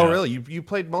 You know? Really? You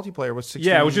played multiplayer with 60?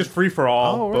 Yeah, it was just free for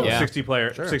all. Oh, really? Both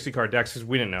Yeah. 60 card decks because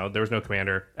we didn't know there was no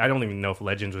Commander. I don't even know if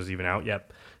Legends was even out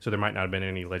yet, so there might not have been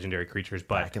any legendary creatures.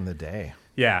 But Back in the day.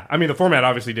 yeah, I mean the format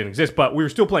obviously didn't exist, but we were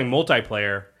still playing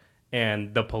multiplayer,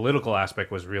 and the political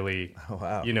aspect was really,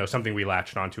 something we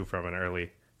latched onto from an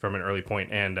early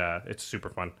point, and it's super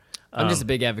fun. I'm just a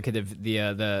big advocate of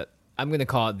the I'm going to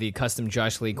call it the custom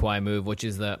Josh Lee Kwai move, which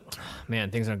is man,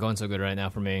 things aren't going so good right now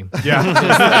for me. Yeah,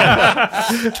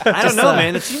 I don't know,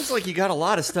 man. It seems like you got a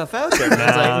lot of stuff out there. It's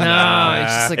like, no,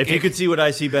 it's just like, If you could see what I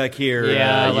see back here,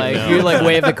 you like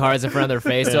wave the cards in front of their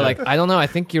face. They're like, I don't know. I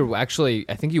think you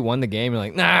won the game. You're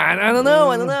like, nah, I don't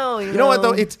know. You know what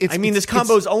though? This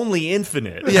combo's only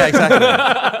infinite. Yeah,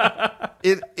 exactly.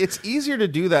 It's easier to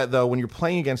do that though when you're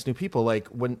playing against new people. Like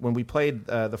when we played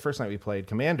the first night we played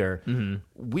Commander,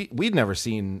 we'd never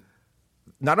seen.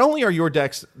 Not only are your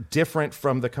decks different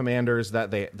from the commanders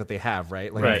that they have,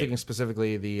 right? Like I'm thinking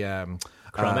specifically the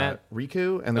Chromat?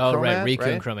 Riku and the Oh, Chromat, right, Riku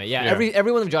right? and Chromat. Yeah,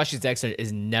 every one of Josh's decks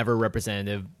is never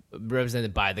represented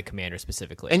by the commander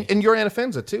specifically. And you're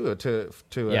Anafenza too,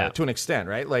 to an extent,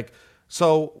 right? Like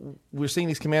So we're seeing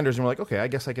these commanders, and we're like, okay, I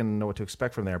guess I can know what to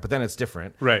expect from there. But then it's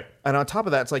different, Right. And on top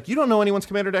of that, it's like you don't know anyone's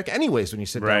commander deck anyways when you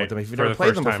sit down Right. with them if you've For never the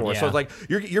played them first time, before. yeah. So it's like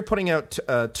you're putting out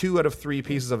 2 out of 3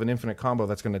 pieces of an infinite combo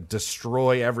that's going to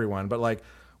destroy everyone. But like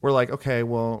we're like, okay,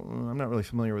 well, I'm not really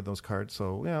familiar with those cards,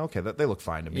 so yeah, okay, they look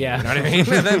fine to me. Yeah. You know what I mean?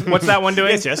 And then, What's that one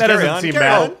doing? Yes, that carry doesn't on, seem carry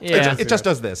bad. on. Yeah. it just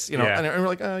does this, you know. Yeah. And we're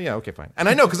like, oh yeah, okay, fine. And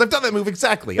I know because I've done that move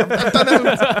exactly. I've done that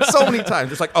move so many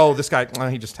times. It's like, oh, this guy,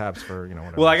 he just taps for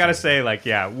whatever. Well, I gotta say, like,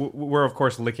 yeah, we're of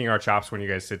course licking our chops when you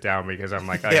guys sit down because I'm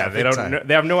like, oh, Yeah, yeah, they big don't, time.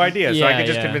 they have no idea, so I Yeah, can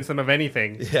just yeah. convince them of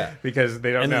anything, Yeah. because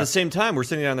they don't And know. at the same time, we're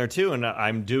sitting down there too, and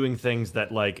I'm doing things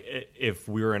that, like, if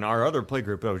we were in our other play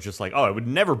group, I was just like, oh, I would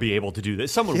never be able to do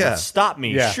this. Someone Yeah. would stop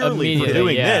me, Yeah. surely, for Immediately,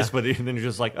 doing yeah. this. But then you're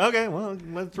just like, okay, well,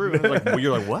 went through. And it's like,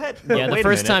 you're like, what? Yeah, the Wait a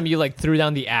first minute. time you like threw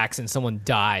down the axe and someone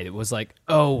died, it was like,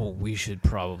 oh, we should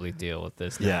probably deal with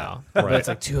this now. But it's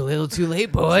like too little, too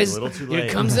late, boys. little too Here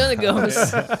late. comes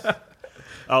Xenagos.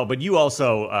 Oh, but you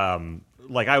also,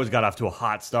 like, I got off to a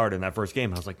hot start in that first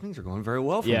game. I was like, things are going very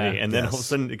well for Yeah. me. And then all of a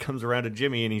sudden it comes around to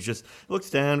Jimmy, and he just looks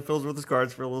down, fills with his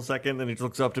cards for a little second, then he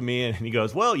looks up to me, and he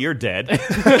goes, well, you're dead.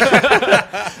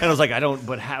 And I was like, I don't,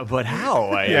 but how?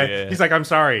 yeah, he's like, I'm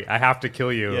sorry, I have to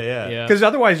kill you. Yeah. Yeah. Because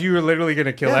otherwise, you were literally going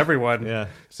to kill everyone. Yeah.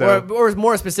 So or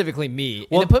more specifically me.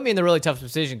 And it put me in a really tough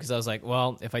position because I was like,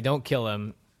 well, if I don't kill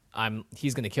him,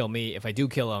 he's going to kill me. If I do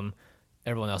kill him,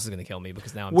 everyone else is going to kill me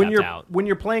because now I'm tapped out. when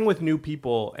you're playing with new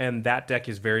people and that deck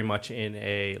is very much in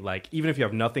a, like, even if you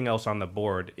have nothing else on the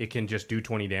board, it can just do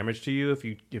 20 damage to you if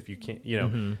you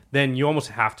can't, then you almost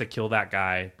have to kill that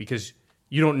guy because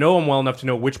you don't know him well enough to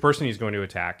know which person he's going to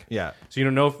attack. Yeah. So you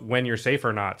don't know when you're safe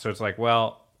or not. So it's like,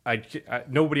 well, I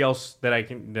nobody else that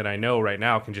I know right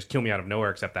now can just kill me out of nowhere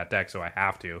except that deck, so I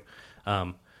have to.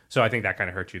 So I think that kind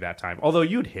of hurt you that time. Although I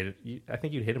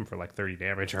think you'd hit him for like 30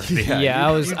 damage already. Yeah,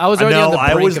 I was already on No, the brink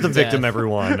I was of the victim, death.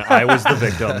 everyone. I was the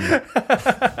victim.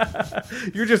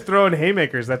 You're just throwing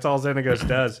haymakers. That's all Xenagos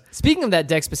does. Speaking of that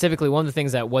deck specifically, one of the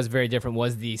things that was very different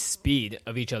was the speed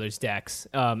of each other's decks.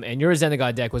 And your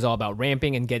Xenagos deck was all about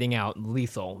ramping and getting out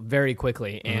lethal very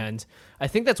quickly. And I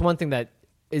think that's one thing that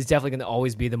is definitely going to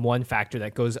always be the one factor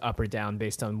that goes up or down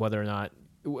based on whether or not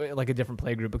like a different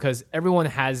play group, because everyone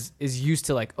is used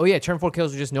to like, oh yeah, turn 4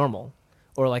 kills are just normal,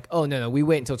 or like, oh no, we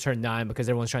wait until turn 9 because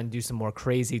everyone's trying to do some more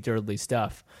crazy dirtly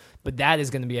stuff. But that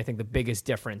is going to be, I think, the biggest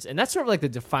difference, and that's sort of like the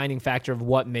defining factor of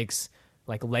what makes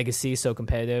like Legacy so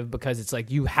competitive, because it's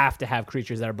like you have to have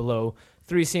creatures that are below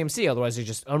 3 CMC, otherwise they're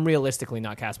just unrealistically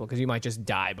not castable because you might just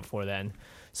die before then.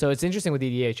 So it's interesting with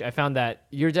EDH. I found that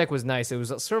your deck was nice. It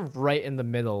was sort of right in the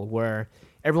middle where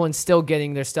everyone's still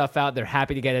getting their stuff out. They're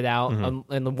happy to get it out.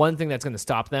 And the one thing that's going to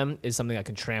stop them is something that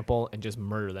can trample and just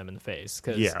murder them in the face.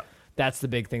 Because that's the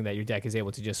big thing that your deck is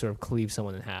able to just sort of cleave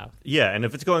someone in half. Yeah, and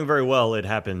if it's going very well, it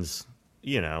happens,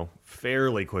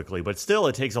 fairly quickly. But still,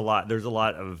 it takes a lot. There's a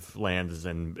lot of lands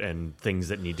and things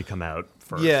that need to come out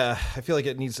first. Yeah, I feel like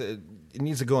it needs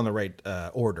to go in the right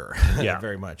order. Yeah.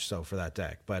 Very much so for that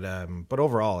deck. But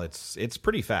overall, it's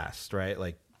pretty fast, right?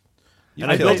 Like,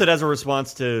 And I built it as a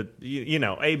response to,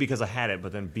 A, because I had it,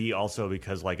 but then B, also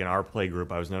because, like, in our play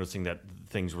group, I was noticing that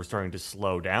things were starting to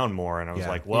slow down more, and I was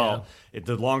like, well,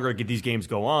 the longer these games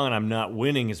go on, I'm not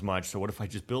winning as much, so what if I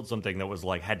just built something that was,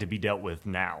 like, had to be dealt with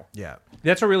now? Yeah.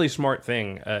 That's a really smart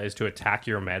thing, is to attack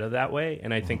your meta that way,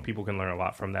 and I think people can learn a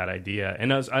lot from that idea.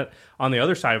 And on the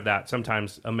other side of that,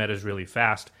 sometimes a meta is really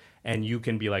fast, and you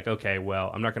can be like, okay,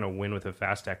 well, I'm not going to win with a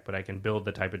fast deck, but I can build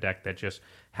the type of deck that just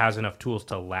has enough tools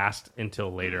to last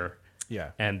until later.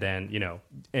 Yeah. And then,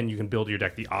 and you can build your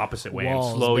deck the opposite way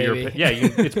Walls, and slow baby.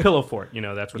 it's pillow fort,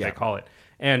 that's what they call it.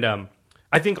 And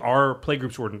I think our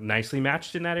playgroups were nicely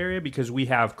matched in that area because we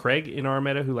have Craig in our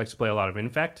meta who likes to play a lot of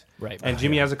Infect. Right. And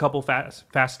Jimmy has a couple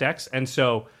fast decks. And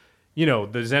so, the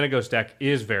Xenagos deck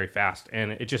is very fast.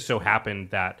 And it just so happened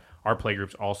that our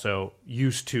playgroups also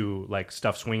used to like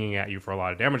stuff swinging at you for a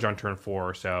lot of damage on turn 4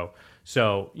 or so.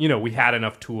 So, we had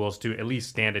enough tools to at least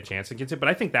stand a chance against it. But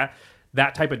I think that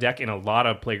type of deck in a lot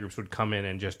of playgroups would come in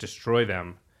and just destroy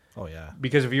them. Oh, yeah.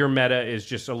 Because if your meta is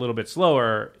just a little bit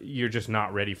slower, you're just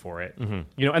not ready for it.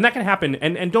 Mm-hmm. And that can happen.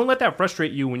 And don't let that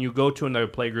frustrate you when you go to another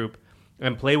playgroup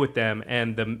and play with them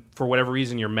and for whatever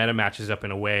reason your meta matches up in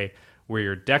a way where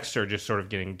your decks are just sort of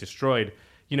getting destroyed.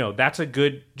 That's a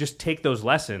good, just take those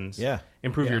lessons,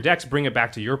 improve your decks, bring it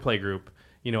back to your playgroup.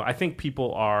 I think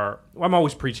I'm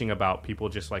always preaching about people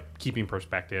just like keeping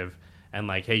perspective and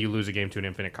like, hey, you lose a game to an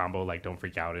infinite combo, like don't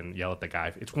freak out and yell at the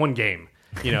guy. It's one game,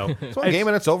 It's one game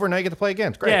and it's over, and now you get to play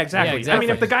again. It's great. Yeah, exactly. Yeah, exactly. I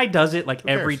mean, if the guy does it like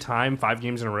cares? every time, 5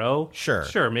 games in a row,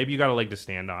 Sure. maybe you got a leg to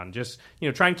stand on. Just,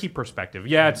 try and keep perspective.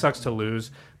 Yeah, it sucks to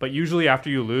lose, but usually after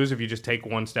you lose, if you just take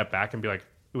one step back and be like,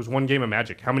 It was one game of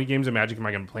Magic. How many games of Magic am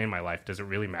I going to play in my life? Does it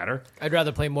really matter? I'd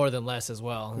rather play more than less as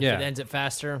well. Yeah. If it ends it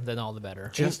faster, then all the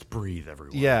better. Just breathe,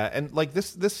 everyone. Yeah, and like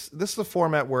this is a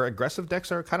format where aggressive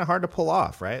decks are kind of hard to pull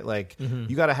off, right? Like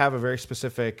you got to have a very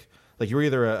specific, like you're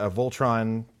either a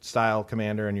Voltron style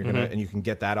commander and you're gonna and you can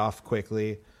get that off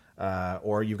quickly,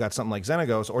 or you've got something like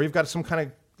Xenagos, or you've got some kind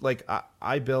of like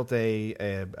I built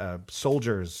a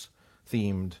soldiers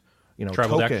themed.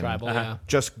 Tribal deck. token. Tribal, yeah.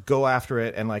 Just go after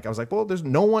it, and like I was like, well, there's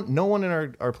no one in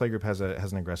our playgroup has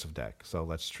an aggressive deck, so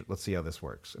let's see how this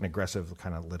works. An aggressive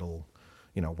kind of little,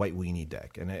 white weenie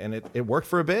deck, and it worked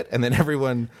for a bit, and then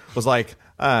everyone was like,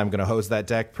 I'm gonna hose that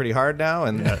deck pretty hard now,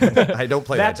 and I don't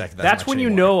play that deck. That's much when anymore.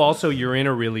 you know also you're in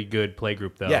a really good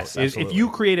playgroup though. Yes, is if absolutely.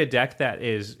 you create a deck that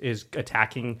is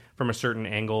attacking from a certain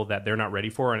angle that they're not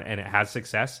ready for, and it has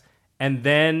success, and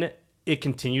then it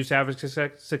continues to have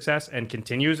success and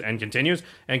continues and continues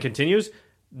and continues,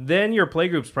 then your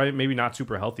playgroup's probably maybe not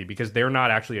super healthy because they're not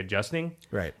actually adjusting.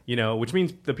 Right. Which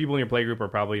means the people in your playgroup are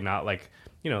probably not like,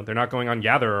 they're not going on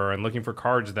Gatherer and looking for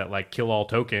cards that like kill all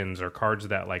tokens or cards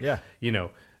that like,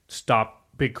 stop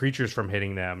big creatures from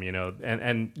hitting them,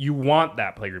 and you want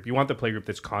that playgroup. You want the playgroup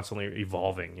that's constantly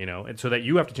evolving, and so that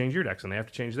you have to change your decks and they have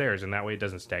to change theirs, and that way it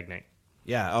doesn't stagnate.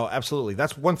 Yeah, oh, absolutely.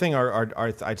 That's one thing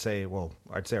I'd say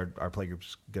our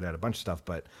playgroup's good at a bunch of stuff,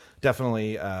 but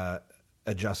definitely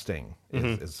adjusting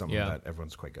is something that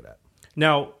everyone's quite good at.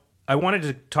 Now, I wanted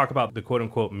to talk about the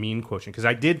quote-unquote mean quotient, because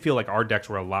I did feel like our decks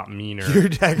were a lot meaner. Your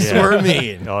decks were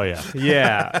mean. Oh, yeah.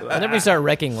 Yeah. Whenever you start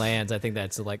wrecking lands, I think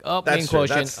that's like, mean true.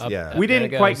 quotient. Up, we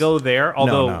didn't quite go there,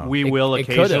 although No. we will it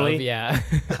occasionally. could've, yeah.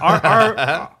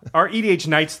 Our EDH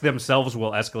Knights themselves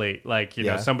will escalate. Like,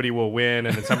 somebody will win,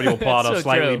 and then somebody will pull out a So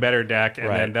slightly true. better deck, and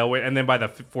Right. then they'll win. And then by the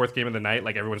fourth game of the night,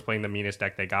 like, everyone's playing the meanest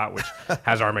deck they got, which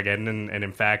has Armageddon and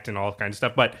Infect and all kinds of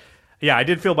stuff. But, yeah, I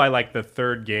did feel by, like, the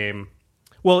third game...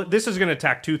 Well, this is going to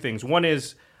attack two things. One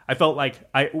is, I felt like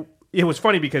it was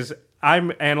funny because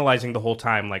I'm analyzing the whole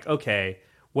time, like, okay,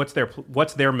 what's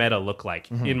their meta look like?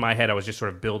 In my head, I was just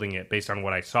sort of building it based on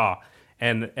what I saw.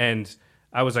 And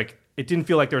I was like, it didn't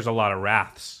feel like there was a lot of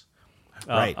Wraths.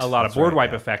 Right. A lot of That's board right, wipe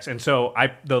yeah. effects. And so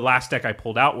the last deck I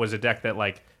pulled out was a deck that,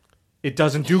 like, it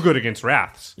doesn't do good against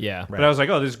Wraths. Yeah. But I was like,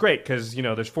 oh, this is great because,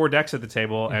 there's 4 decks at the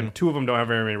table and 2 of them don't have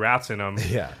very many Wraths in them.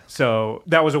 Yeah. So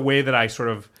that was a way that I sort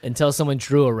of... Until someone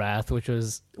drew a Wrath, which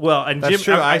was... Well, and That's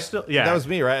Jim, true. I still... Yeah. That was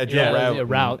me, right? I drew Yeah, a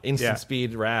route. Instant Yeah.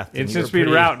 speed wrath. and you Instant were speed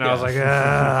pretty- route, and I was like,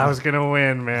 I was going to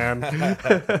win, man.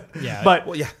 Yeah. But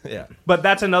well, yeah. But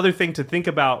that's another thing to think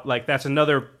about. Like, that's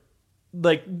another...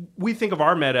 Like, we think of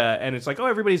our meta, and it's like, oh,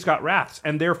 everybody's got Wraths,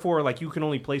 and therefore, like, you can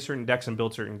only play certain decks and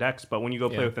build certain decks, but when you go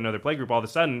play with another playgroup, all of a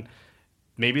sudden,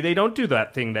 maybe they don't do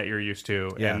that thing that you're used to,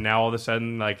 and now all of a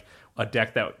sudden, like, a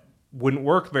deck that wouldn't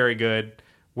work very good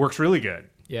works really good.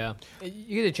 Yeah,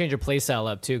 you get to change your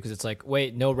playstyle up too, because it's like,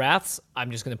 wait, no Wraths.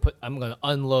 I'm just gonna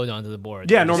unload onto the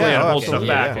board. Yeah, normally Yeah, I hold okay, stuff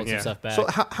yeah, back. hold some stuff back. So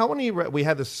how many? We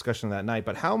had this discussion that night,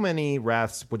 but how many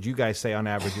wraths would you guys say on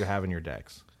average you have in your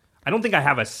decks? I don't think I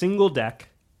have a single deck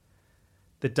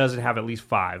that doesn't have at least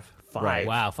 5. Right.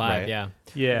 Wow, 5. Right. Yeah.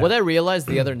 Yeah. What I realized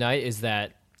the other night is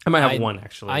that I might have one,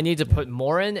 actually. I need to put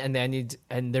more in, and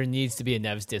there needs to be a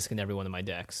Nev's disc in every one of my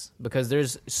decks, because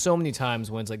there's so many times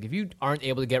when it's like, if you aren't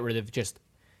able to get rid of just,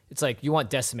 it's like you want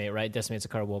Decimate, right? Decimate's a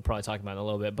card we'll probably talk about in a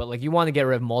little bit, but like you want to get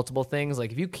rid of multiple things.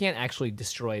 Like if you can't actually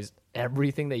destroy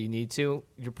everything that you need to,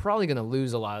 you're probably going to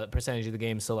lose a lot of percentage of the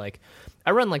game. So like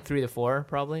I run like 3 to 4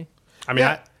 probably. I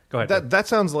mean, go ahead. That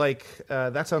sounds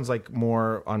like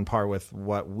more on par with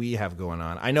what we have going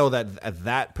on. I know that at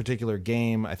that particular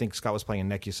game, I think Scott was playing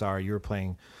Nekusar. You were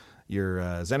playing your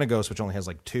Xenagos, which only has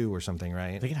like 2 or something,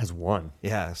 right? I think it has 1.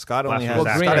 Yeah, Scott only has. Well,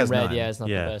 Green Scott and has red, 9. yeah, it's not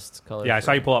Yeah. the best color. Yeah, I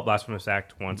saw you pull up Blasphemous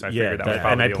Act once. I figured that was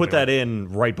probably and I the put only that in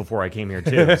right before I came here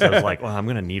too. So I was like, well, I'm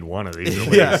gonna need one of these. At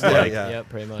least. Yeah,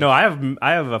 pretty much. No, I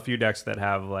have a few decks that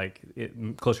have like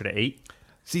closer to 8.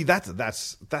 See,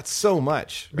 that's so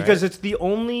much, right? Because it's the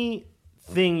only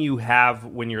thing you have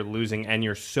when you're losing, and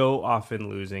you're so often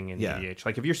losing in EDH.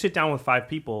 Like if you sit down with 5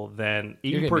 people, then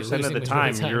 80% of the losing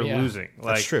time majority of the you're time, yeah. losing.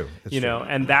 Like, That's true. That's you know, true.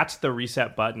 and that's the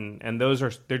reset button, and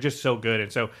they're just so good.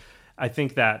 And so I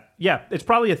think that it's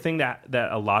probably a thing that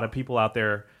a lot of people out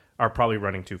there are probably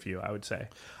running too few, I would say.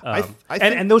 I think-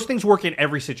 And those things work in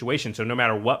every situation. So no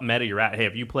matter what meta you're at, hey,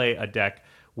 if you play a deck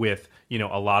with, you know,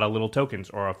 a lot of little tokens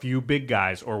or a few big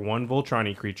guys or one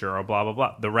Voltron-y creature or blah, blah,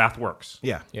 blah, the Wrath works.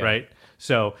 Yeah. Right?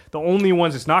 So the only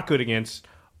ones it's not good against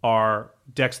are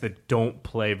decks that don't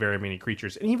play very many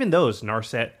creatures. And even those,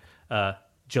 Narset,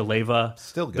 Jaleva,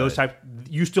 Still good. those type.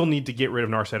 You still need to get rid of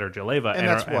Narset or Jaleva, And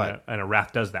that's what- and a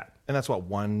Wrath does that. And that's what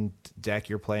one deck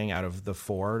you're playing out of the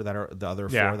four that are the other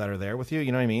four Yeah. that are there with you.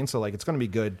 You know what I mean? So like it's going to be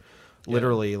good.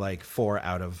 Literally like 4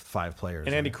 out of 5 players.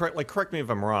 And Andy, correct me if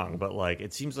I'm wrong, but like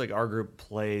it seems like our group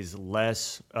plays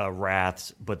less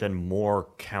wraths, but then more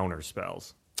counter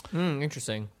spells.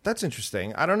 Interesting. That's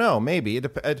interesting. I don't know. Maybe it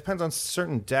depends on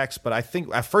certain decks, but I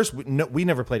think at first we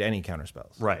never played any counter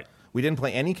spells. Right. We didn't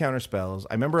play any counter spells.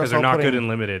 I remember Because they're not good in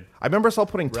limited. I remember us all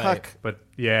putting tuck But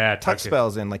yeah, tuck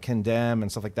spells in, like condemn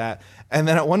and stuff like that. And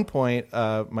then at one point,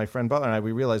 my friend Butler and I,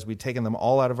 we realized we'd taken them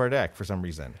all out of our deck for some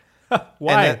reason.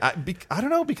 Why? And then I don't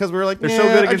know, because we were like, They're so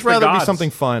good I'd against the rather be gods. something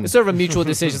fun. It's sort of a mutual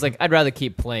decision. It's like, I'd rather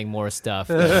keep playing more stuff.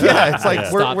 Yeah, it's like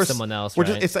Stop we're someone else. We're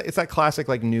right? just it's that classic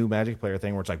like new Magic player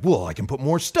thing where it's like, well, I can put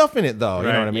more stuff in it though. You know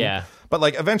Right. what I mean? Yeah. But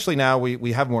like eventually now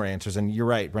we have more answers, and you're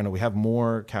right, Brenda. We have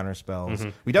more counter spells.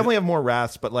 We definitely have more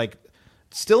wraths, but like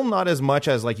still not as much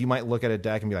as like you might look at a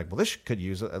deck and be like, well, this could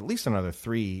use at least another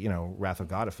 3, Wrath of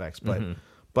God effects.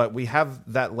 But we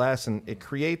have that less, and it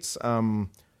creates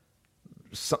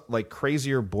like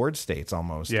crazier board states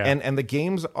almost. Yeah. And the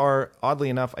games are oddly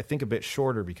enough, I think, a bit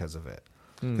shorter because of it.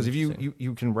 Because if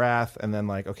you can wrath and then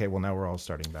like, okay, well now we're all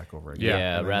starting back over again.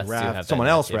 Yeah, And then wraths do have that someone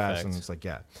else nasty wraths, and effect. it's like,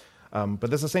 yeah. But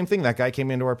that's the same thing. That guy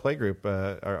came into our playgroup,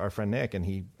 our friend Nick, and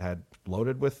he had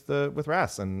loaded with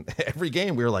wraths. And every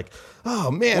game we were like,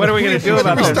 oh man, What are we gonna do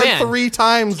about we this? start Man. 3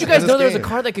 times. Did you guys in know this there was a game.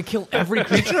 card that could kill every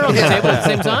creature on the table at the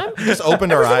same time? We just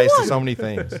opened our eyes to so many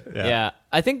things. Yeah.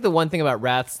 I think the one thing about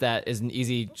wraths that is an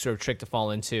easy sort of trick to fall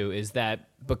into is that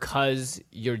because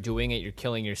you're doing it, you're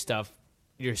killing your stuff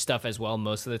as well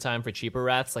most of the time for cheaper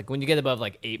wraths. Like when you get above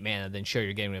like 8 mana, then sure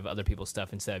you're getting rid of other people's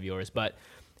stuff instead of yours. But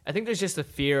I think there's just a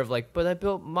fear of like, but I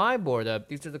built my board up.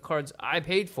 These are the cards I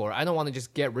paid for. I don't want to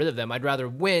just get rid of them. I'd rather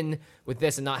win with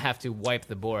this and not have to wipe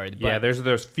the board. But Yeah,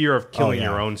 there's fear of killing yeah.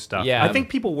 your own stuff. Yeah. I think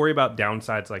people worry about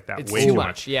downsides like that it's way too too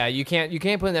much. Yeah, you can't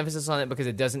put an emphasis on it because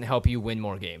it doesn't help you win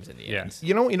more games in the Yeah. end.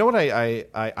 You know what?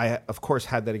 I of course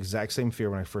had that exact same fear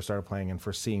when I first started playing and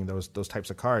first seeing those types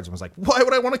of cards, and was like, why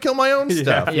would I want to kill my own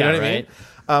stuff? You Yeah, know what right.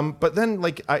 I mean? But then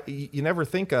like you never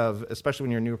think of, especially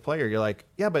when you're a new player, you're like,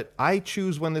 yeah, but I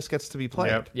choose when this gets to be played.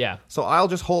 Yep. Yeah. So I'll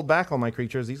just hold back all my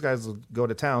creatures. These guys will go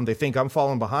to town. They think I'm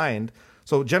falling behind.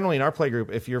 So generally in our play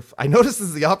group, I notice this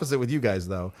is the opposite with you guys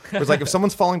though. It's like if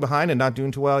someone's falling behind and not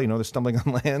doing too well, they're stumbling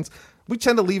on lands, we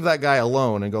tend to leave that guy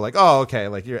alone and go like, oh, okay,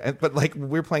 like but like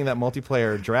we're playing that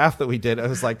multiplayer draft that we did. I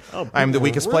was like, I'm the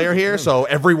weakest player here, so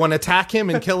everyone attack him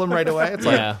and kill him right away. It's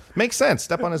like makes sense.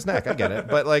 Step on his neck. I get it.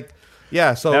 But like,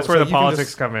 yeah, so That's where so the you can politics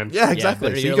just- come in. Yeah, exactly.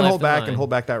 better so you your can life hold than back mine. and hold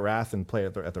back that wrath and play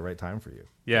it at the right time for you.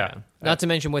 Yeah. Not to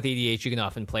mention with EDH, you can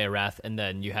often play a Wrath and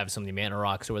then you have so many mana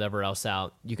rocks or whatever else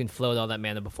out. You can float all that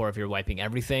mana before if you're wiping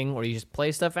everything, or you just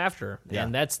play stuff after. Yeah.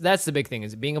 And that's the big thing,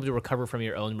 is being able to recover from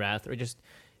your own Wrath, or just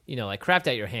like craft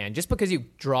out your hand. Just because you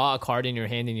draw a card in your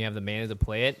hand and you have the mana to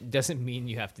play it doesn't mean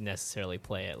you have to necessarily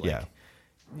play it. Like, Yeah.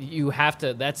 you have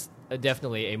to. That's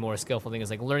definitely a more skillful thing, is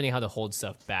like learning how to hold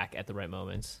stuff back at the right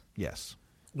moments. Yes.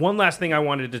 One last thing I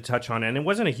wanted to touch on, and it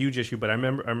wasn't a huge issue, but I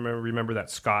remember that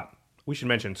Scott. We should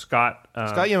mention Scott.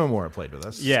 Scott Yamamura played with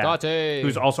us. Yeah, Scotty.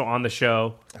 who's also on the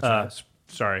show.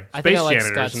 Sorry, I think Space I like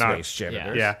Janitors, Scott's not Space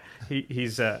Janitors. Yeah,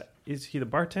 he's is he the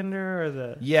bartender or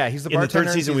the? Yeah, he's the In the bartender.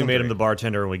 third season, we season made him 3. the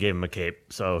bartender and we gave him a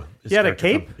cape. So his He had a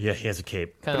character cape? Yeah, he has a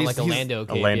cape. Kind But of like a he's Lando A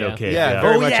cape. Lando yeah. cape. Yeah, Yeah,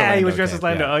 very Oh much a yeah, he Lando was dressed as cape,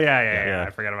 Lando. yeah. Oh yeah, Yeah. I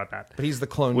forgot about that. But he's the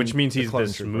clone, Which means he's the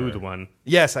trooper. smooth one.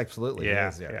 Yes, absolutely. he Yeah,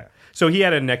 is, yeah. So he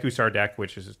had a Nekusar deck,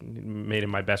 which made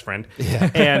him my best friend. Yeah.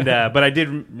 And but I did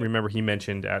remember he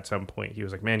mentioned at some point, he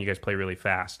was like, "Man, you guys play really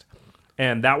fast,"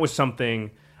 and that was something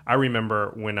I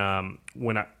remember when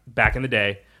I back in the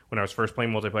day when I was first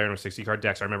playing multiplayer and with 60 card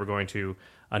decks. I remember going to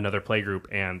another play group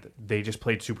and they just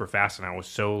played super fast, and I was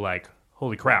so like,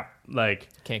 "Holy crap!" Like,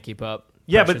 Can't keep up.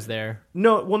 Yeah, Pressure's but there.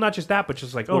 no, well, not just that, but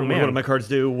just like, oh What man, do my cards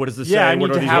do? What does this yeah, I say? need What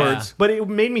are to these have. words? But it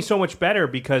made me so much better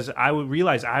because I would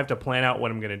realize I have to plan out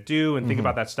what I'm going to do and think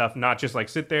about that stuff, not just like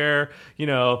sit there,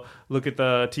 look at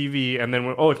the TV and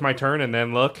then it's my turn and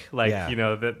then look like Yeah.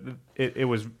 It's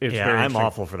Yeah, very I'm interesting.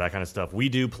 awful for that kind of stuff. We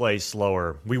do play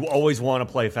slower. We always want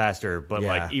to play faster, but Yeah.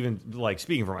 like even like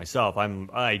speaking for myself,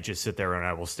 I just sit there and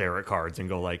I will stare at cards and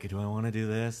go like, do I want to do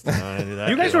this? Do I want to do that?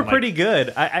 You guys And were I'm like- pretty good.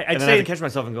 I'd and then I say have to catch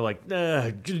myself and go like,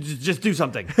 just do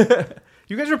something.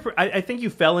 you guys were. I think you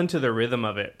fell into the rhythm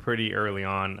of it pretty early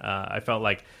on. I felt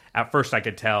like at first I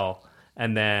could tell,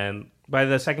 and then by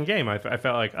the second game, I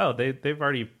felt like they've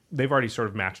already sort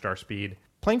of matched our speed.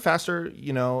 playing faster,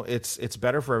 it's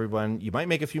better for everyone. You might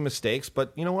make a few mistakes,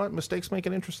 but you know what? Mistakes make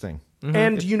it interesting. Mm-hmm.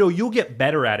 And you'll get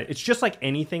better at it. It's just like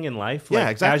anything in life. Like,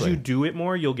 exactly. As you do it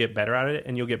more, you'll get better at it,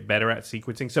 and you'll get better at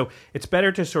sequencing. So it's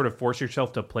better to sort of force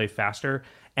yourself to play faster.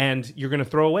 And you're going to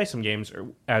throw away some games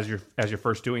as you're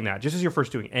first doing that, just as you're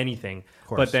first doing anything.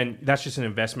 But then that's just an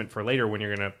investment for later when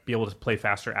you're going to be able to play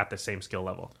faster at the same skill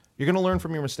level. You're going to learn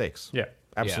from your mistakes. Yeah,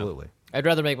 absolutely. Yeah. I'd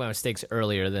rather make my mistakes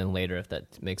earlier than later, if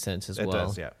that makes sense as well. It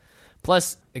does, yeah.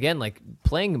 Plus, again, like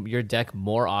playing your deck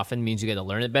more often means you get to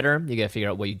learn it better. You got to figure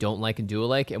out what you don't like and do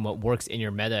like, and what works in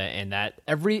your meta. And that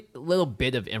every little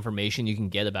bit of information you can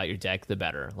get about your deck, the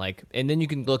better. Like, and then you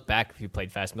can look back if you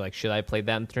played fast and be like, should I have played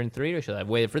that in turn 3 or should I have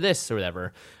waited for this or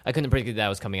whatever? I couldn't predict that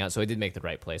was coming out, so I did make the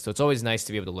right play. So it's always nice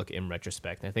to be able to look in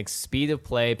retrospect. And I think speed of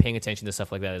play, paying attention to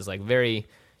stuff like that is like very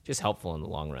just helpful in the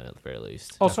long run, at the very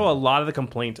least. Also, a lot of the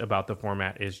complaint about the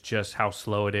format is just how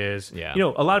slow it is. Yeah.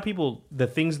 A lot of people, the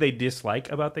things they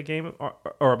dislike about the game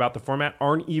or about the format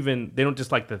aren't even, they don't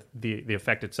dislike the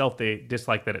effect itself. They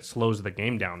dislike that it slows the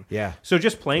game down. Yeah. So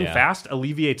just playing fast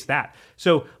alleviates that.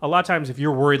 So a lot of times if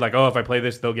you're worried like, oh, if I play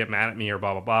this, they'll get mad at me or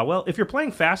blah, blah, blah. Well, if you're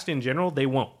playing fast in general, they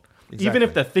won't. Exactly. Even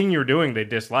if the thing you're doing they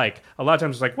dislike, a lot of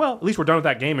times it's like, well, at least we're done with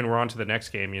that game and we're on to the next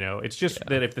game. It's just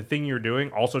that if the thing you're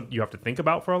doing also you have to think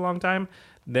about for a long time,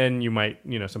 then you might,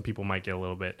 some people might get a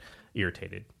little bit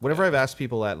irritated. Whenever I've asked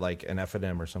people at like an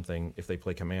F&M or something if they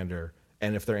play Commander,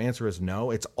 and if their answer is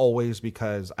no, it's always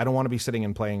because I don't want to be sitting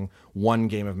and playing one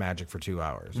game of Magic for 2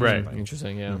 hours. Right.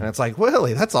 Interesting, yeah. And it's like,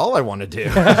 Willie, that's all I want to do.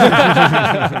 Like,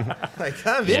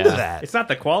 I'm into that. It's not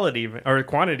the quality or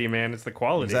quantity, man. It's the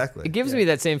quality. Exactly. It gives me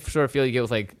that same sort of feel you get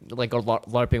with like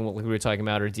LARPing, what we were talking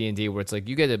about, or D&D, where it's like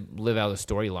you get to live out a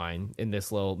storyline in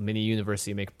this little mini universe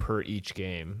you make per each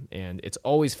game, and it's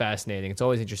always fascinating. It's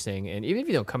always interesting, and even if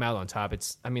you don't come out on top,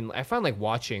 I find like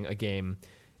watching a game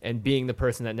and being the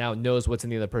person that now knows what's in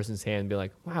the other person's hand and be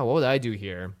like, wow, what would I do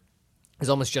here? Is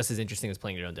almost just as interesting as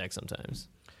playing your own deck sometimes.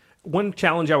 One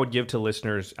challenge I would give to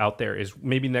listeners out there is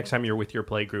maybe next time you're with your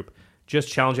play group, just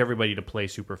challenge everybody to play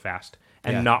super fast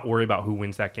and not worry about who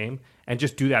wins that game. And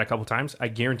just do that a couple times. I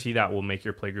guarantee that will make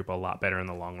your playgroup a lot better in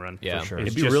the long run. Yeah, for sure.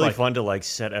 It'd be really fun to like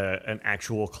set an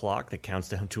actual clock that counts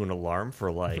down to an alarm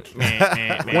for like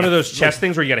one of those chess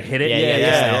things where you got to hit it.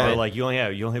 Yeah. Or like you only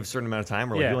have a certain amount of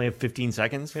time, or like you only have 15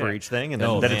 seconds for each thing, and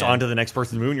then it's on to the next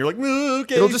person's move. And you're like,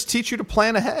 okay. It'll just teach you to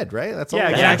plan ahead, right? That's all. Yeah,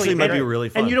 That exactly. actually might be really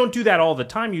fun. And you don't do that all the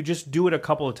time. You just do it a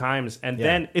couple of times, and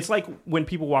then it's like when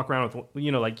people walk around with,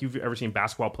 like you've ever seen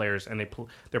basketball players, and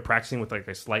they're practicing with like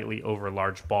a slightly over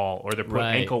large ball, or they're putting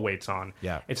ankle weights on.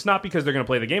 Yeah. It's not because they're going to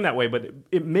play the game that way, but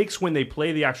it makes when they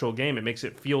play the actual game, it makes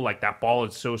it feel like that ball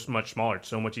is so much smaller, it's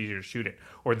so much easier to shoot it,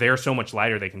 or they're so much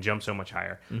lighter, they can jump so much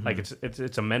higher. Mm-hmm. Like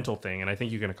it's a mental thing, and I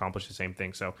think you can accomplish the same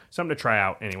thing. So something to try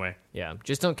out anyway. Yeah,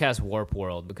 just don't cast Warp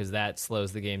World because that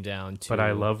slows the game down to. But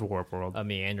I love Warp World. A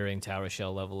meandering tower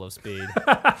shell level of speed.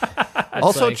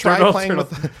 Also, like, try playing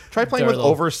with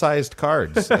oversized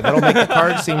cards. That'll make the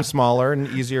cards seem smaller and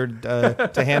easier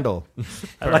to handle.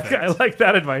 I like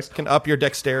that advice. Can up your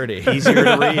dexterity. Easier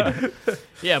to read.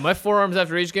 Yeah, my forearms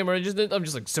after each game I'm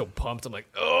just like so pumped. I'm like,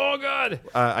 oh god.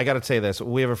 I got to say this: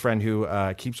 we have a friend who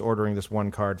keeps ordering this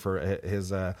one card for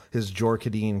his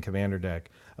Jorkadine Commander deck.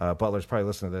 Butler's probably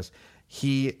listening to this.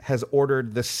 He has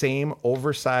ordered the same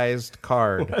oversized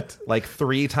card like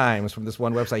 3 times from this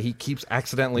one website. He keeps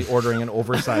accidentally ordering an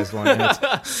oversized one, and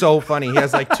it's so funny. He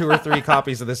has like 2 or 3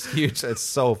 copies of this huge. It's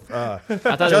so.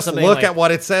 Just look at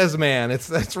what it says, man.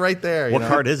 It's right there. What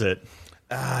card is it?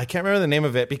 I can't remember the name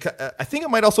of it because I think it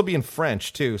might also be in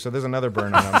French too. So there's another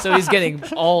burn on him. So he's getting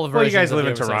all the versions. You guys of live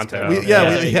the in Toronto.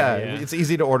 Yeah. It's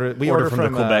easy to order. We order from the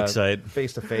Quebec site,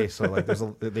 face to face. So like,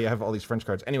 they have all these French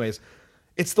cards. Anyways.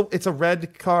 It's a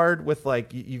red card with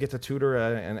like you get to tutor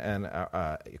and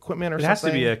equipment or something. It has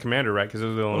to be a commander, right? Because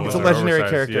it's a legendary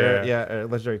character, a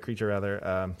legendary creature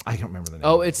rather. I don't remember the name.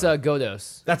 Oh, it's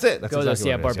Godos. That's it. That's Godos,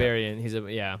 exactly what it is, barbarian. He's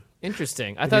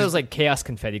interesting. I thought it was like chaos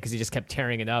confetti because he just kept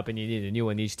tearing it up and you needed a new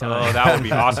one each time. Oh, that would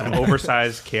be awesome.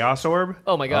 Oversized chaos orb.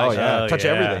 Oh my gosh. Touch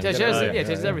everything.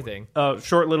 Touches everything.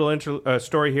 Short little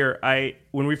story here.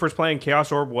 When we first playing,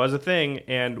 chaos orb was a thing,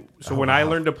 and so I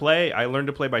learned to play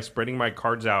by spreading my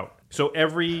cards out. So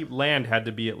every land had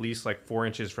to be at least like 4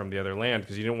 inches from the other land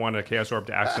because you didn't want a chaos orb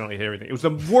to accidentally hit everything. It was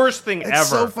the worst thing ever. It's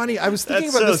so funny. I was thinking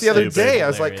about this the other day. I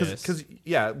was like, because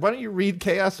why don't you read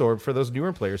chaos orb for those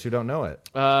newer players who don't know it?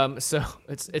 So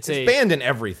it's banned in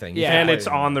everything. Yeah, and it's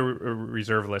on the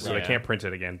reserve list, so they can't print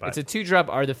it again. But it's a 2-drop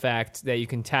artifact that you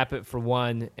can tap it for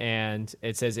 1, and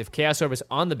it says if chaos orb is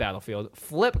on the battlefield,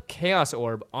 flip chaos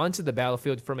orb onto the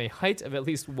battlefield from a height of at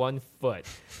least 1 foot.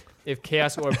 If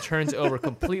Chaos Orb turns over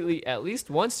completely at least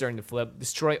once during the flip,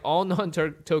 destroy all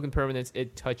non-token permanents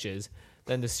it touches,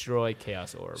 then destroy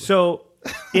Chaos Orb. So,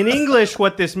 in English,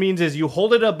 what this means is you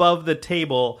hold it above the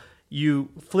table, you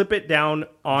flip it down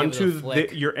onto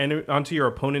onto your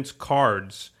opponent's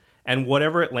cards, and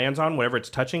whatever it lands on, whatever it's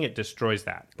touching, it destroys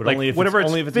that. But like only if whatever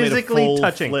it's physically made a full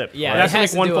touching. flip. Yeah, it has to it make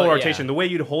has one to full do it, rotation. yeah. The way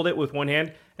you'd hold it with one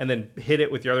hand and then hit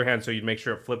it with your other hand, so you'd make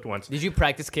sure it flipped once. Did you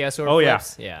practice Chaos Orb Oh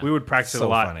flips? yeah, we would practice it a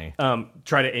lot. Funny.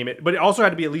 Try to aim it, but it also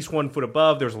had to be at least 1 foot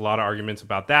above. There's a lot of arguments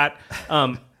about that.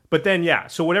 But then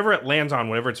so whatever it lands on,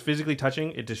 whatever it's physically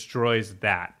touching, it destroys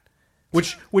that.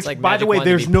 Which like by the Magic way, wanted to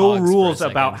there's be no Pogs for a rules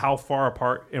about second. how far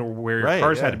apart and where your Right,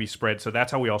 cars yeah. had to be spread. So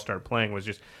that's how we all started playing. Was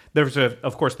just there's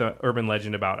of course the urban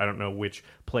legend about I don't know which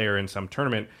player in some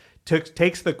tournament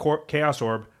takes the Chaos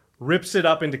Orb, rips it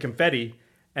up into confetti,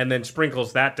 and then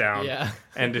sprinkles that down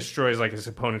and destroys like his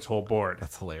opponent's whole board.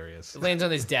 That's hilarious. It lands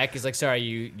on his deck. He's like, sorry,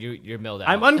 you're milled out.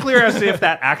 I'm unclear as to if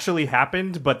that actually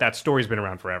happened, but that story's been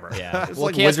around forever. Yeah. It's Well,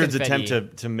 like Chaos Wizards' Confetti-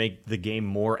 attempt to make the game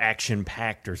more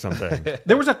action-packed or something.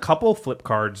 There was a couple flip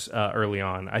cards early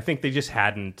on. I think they just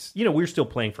hadn't. We were still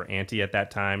playing for ante at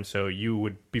that time, so you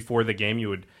would before the game you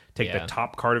would take the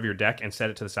top card of your deck and set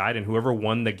it to the side, and whoever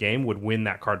won the game would win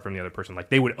that card from the other person. Like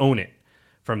they would own it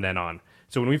from then on.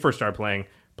 So when we first started playing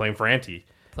for ante,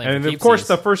 and of course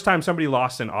the first time somebody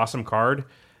lost an awesome card,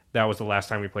 that was the last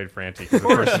time we played for ante because the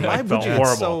person felt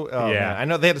horrible. Man. I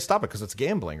know they had to stop it because it's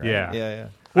gambling, right? Yeah.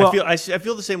 Well, I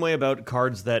feel the same way about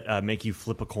cards that make you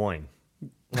flip a coin.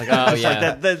 Like,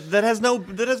 that has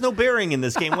no bearing in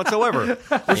this game whatsoever.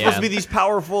 They're supposed to be these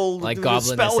powerful like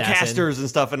goblin spellcasters and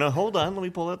stuff. And hold on, let me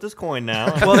pull out this coin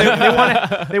now. Well,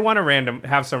 they want to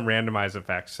have some randomized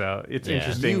effects, so it's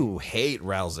interesting. You hate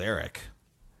Ralzeric.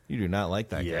 You do not like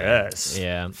that guy. Yes.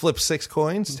 Yeah. Flip 6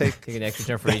 coins. Take Take an extra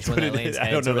turn for each one that lands. I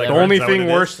don't know The that only Is that what thing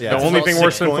it worse, is? the only thing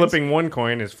worse than coins? flipping one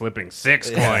coin is flipping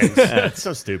 6 coins. That's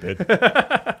so stupid.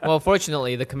 Well,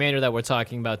 fortunately, the commander that we're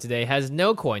talking about today has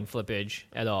no coin flippage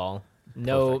at all.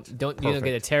 No, you don't get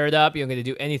to tear it up. You don't get to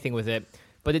do anything with it.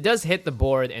 But it does hit the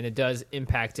board, and it does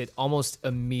impact it almost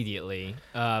immediately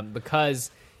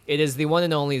because it is the one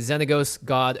and only Xenagos,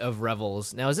 God of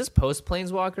Revels. Now, is this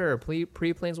post-Planeswalker or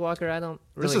pre-Planeswalker? I don't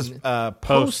really... This is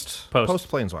Post. post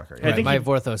Planeswalker. I think my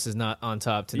Vorthos is not on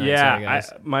top tonight. Sorry, yeah,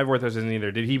 guys. my Vorthos isn't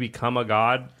either. Did he become a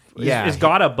god? Yeah. Is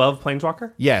God above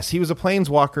Planeswalker? Yes, he was a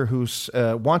Planeswalker who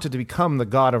wanted to become the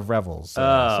God of Revels.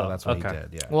 So that's what he did.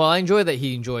 Yeah. Well, I enjoy that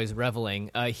he enjoys reveling.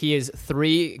 He is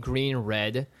 3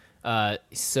 green-red.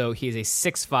 So he is a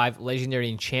 6/5 legendary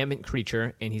enchantment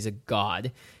creature, and he's a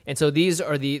god. And so this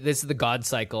is the god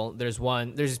cycle. There's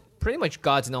pretty much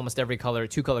gods in almost every color,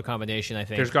 2-color combination, I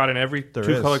think. There's God in every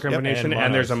 2-color combination, And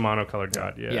and there's a monocolored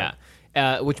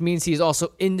God. Which means he's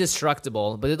also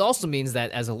indestructible, but it also means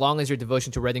that as long as your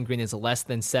devotion to red and green is less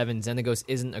than 7, Xenagos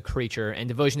isn't a creature, and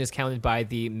devotion is counted by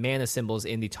the mana symbols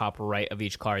in the top right of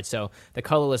each card. So the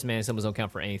colorless mana symbols don't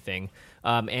count for anything.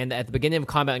 And at the beginning of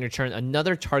combat on your turn,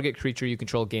 another target creature you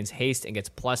control gains haste and gets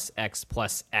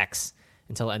 +X/+X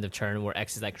until end of turn, where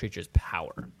X is that creature's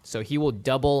power. So he will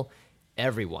double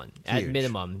everyone at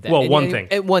minimum. One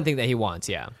thing that he wants,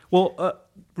 yeah. Well,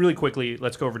 really quickly,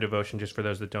 let's go over devotion just for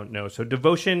those that don't know. So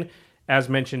devotion, as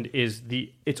mentioned, is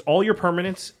it's all your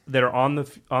permanents that are on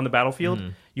the battlefield.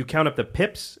 You count up the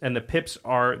pips, and the pips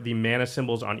are the mana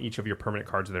symbols on each of your permanent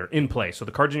cards that are in play. So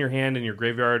the cards in your hand, in your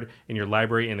graveyard, in your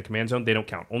library, in the command zone, they don't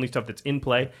count. Only stuff that's in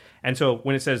play. And so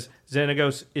when it says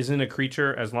Xenagos isn't a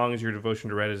creature as long as your devotion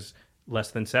to red is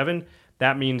less than 7,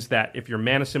 that means that if your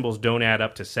mana symbols don't add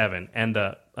up to 7 and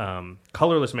the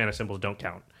colorless mana symbols don't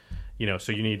count,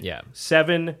 so you need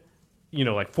 7,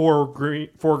 like 4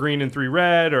 green and 3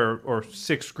 red, or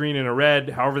 6 green and a red,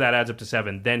 however that adds up to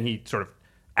 7, then he sort of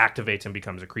activates and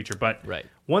becomes a creature. But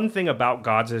one thing about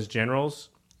gods as generals,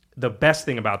 the best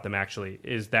thing about them actually,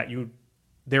 is that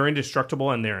they're indestructible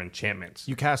and they're enchantments.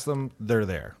 You cast them, they're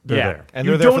there. They're there. And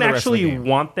you they're there don't for the rest of the actually game.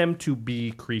 want them to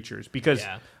be creatures because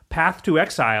Path to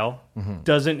Exile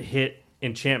doesn't hit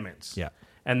enchantments. Yeah.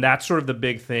 And that's sort of the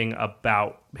big thing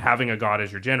about having a god as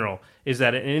your general, is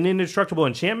that an indestructible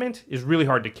enchantment is really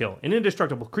hard to kill. An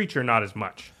indestructible creature, not as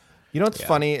much. You know what's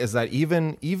funny is that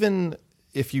even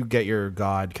if you get your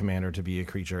god commander to be a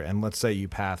creature, and let's say you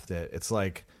pathed it,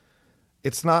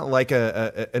 it's not like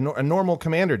a normal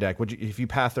commander deck. If you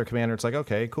path their commander, it's like,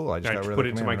 okay, cool, I just got rid of put the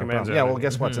it into commander, my no command problem. zone. Yeah, well,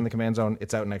 guess what's in the command zone?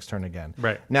 It's out next turn again.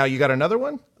 Right. Now you got another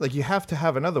one? Like, you have to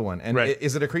have another one. And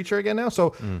is it a creature again now?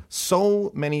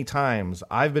 So many times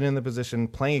I've been in the position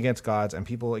playing against gods and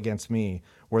people against me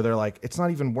where they're like, it's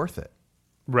not even worth it.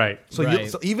 Right. So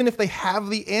even if they have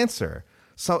the answer,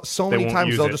 so They many won't times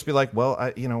use they'll it. just be like,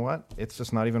 well, you know what? It's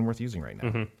just not even worth using right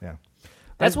now. Yeah.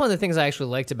 That's one of the things I actually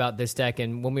liked about this deck,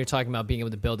 and when we were talking about being able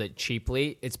to build it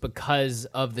cheaply, it's because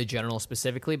of the general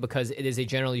specifically, because it is a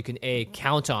general you can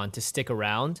count on to stick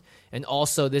around, and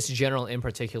also this general in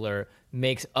particular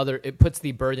it puts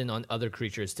the burden on other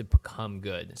creatures to become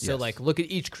good. So like, look at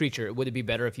each creature. Would it be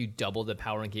better if you doubled the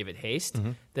power and gave it haste?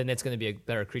 Then it's going to be a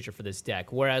better creature for this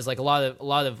deck. Whereas like a lot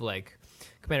of like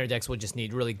commander decks will just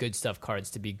need really good stuff cards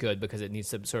to be good because it needs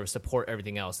to sort of support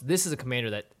everything else. This is a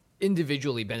commander that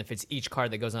individually benefits each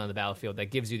card that goes on the battlefield, that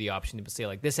gives you the option to say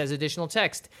like, this has additional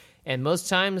text, and most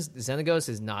times Xenagos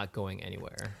is not going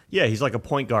anywhere. Yeah, he's like a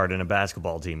point guard in a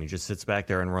basketball team. He just sits back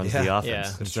there and runs the offense.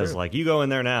 Yeah, and says like, you go in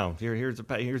there now. Here's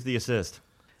the assist.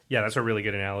 Yeah, that's a really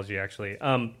good analogy, actually.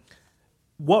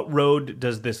 What road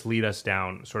does this lead us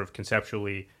down, sort of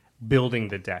conceptually, building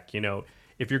the deck? You know,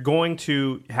 if you're going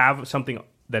to have something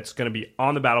that's going to be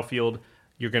on the battlefield,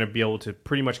 you're going to be able to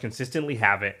pretty much consistently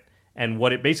have it. And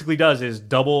what it basically does is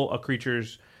double a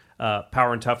creature's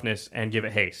power and toughness and give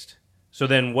it haste. So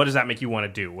then what does that make you want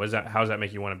to do? How does that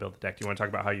make you want to build the deck? Do you want to talk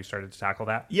about how you started to tackle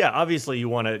that? Yeah, obviously you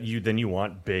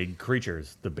want big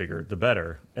creatures. The bigger, the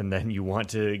better. And then you want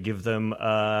to give them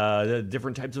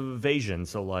different types of evasion.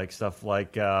 So like stuff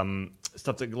like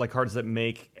cards that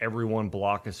make everyone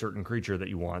block a certain creature that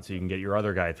you want, so you can get your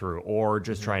other guy through, or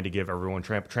just trying to give everyone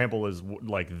trample. Trample is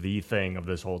like the thing of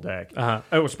this whole deck.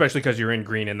 Oh, especially because you're in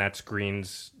green, and that's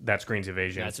green's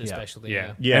evasion. That's especially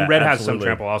yeah. And red has some absolutely.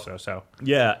 trample also. So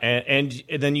yeah, and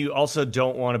then you also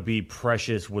don't want to be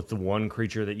precious with the one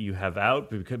creature that you have out,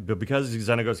 because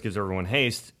Xenagos gives everyone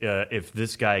haste. If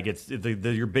this guy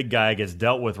your big guy gets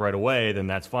dealt with right away, then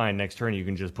that's fine. Next turn you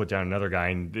can just put down another guy,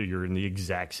 and you're in the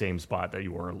exact same spot that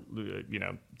you were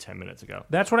 10 minutes ago.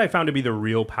 that's what I found to be the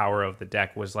real power of the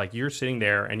deck, was like, you're sitting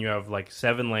there and you have like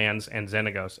 7 lands and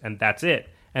Xenagos, and that's it.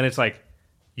 And it's like,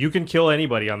 you can kill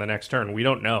anybody on the next turn. We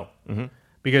don't know.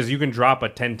 Because you can drop a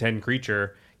 10/10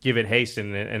 creature, give it haste,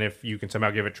 and if you can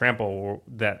somehow give it trample, or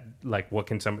that, like, what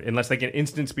can unless they can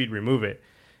instant speed remove it,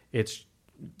 it's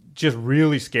just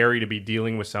really scary to be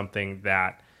dealing with something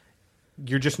that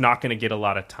you're just not going to get a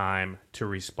lot of time to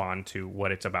respond to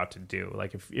what it's about to do.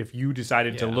 Like, if you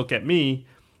decided to look at me,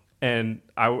 and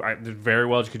I very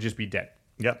well could just be dead.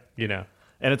 Yep. You know?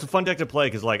 And it's a fun deck to play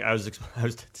because, like, I was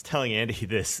telling Andy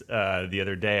this the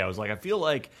other day. I was like, I feel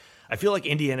like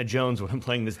Indiana Jones when I'm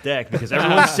playing this deck, because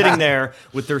everyone's sitting there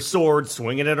with their sword,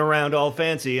 swinging it around all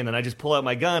fancy, and then I just pull out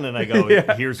my gun and I go,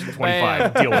 here's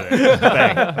 25, deal with it.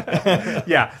 Bang.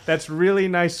 Yeah, that's really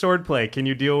nice swordplay. Can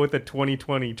you deal with a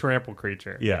 20/20 trample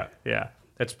creature? Yeah. Yeah,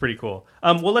 that's pretty cool.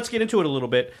 Well, let's get into it a little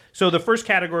bit. So the first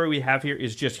category we have here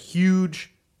is just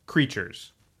huge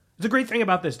creatures. It's a great thing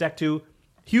about this deck, too.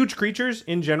 Huge creatures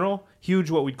in general,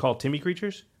 huge what we'd call Timmy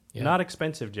creatures, not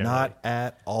expensive generally. Not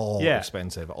at all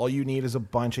expensive. All you need is a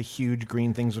bunch of huge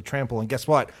green things with trample, and guess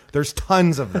what? There's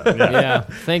tons of them. Yeah,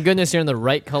 thank goodness you're in the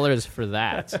right colors for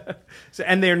that.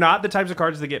 And they're not the types of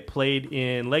cards that get played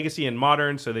in Legacy and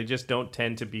Modern, so they just don't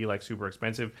tend to be like super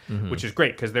expensive, which is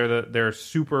great because they're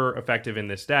super effective in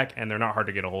this deck, and they're not hard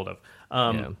to get a hold of.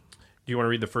 Do you want to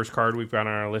read the first card we've got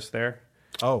on our list there?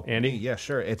 Oh, Andy? Yeah,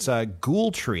 sure. It's a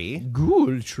Ghoul Tree.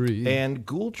 Ghoul Tree. And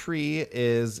Ghoul Tree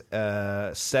is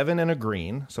 7 and a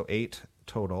green, so 8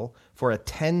 total, for a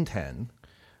 10/10.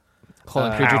 Hold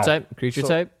on, creature type? Creature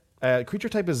type? Creature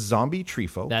type is Zombie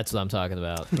Treefo. That's what I'm talking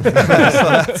about.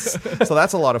 So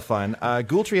that's a lot of fun.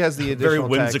 Ghoul Tree has the additional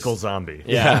Very whimsical text. zombie.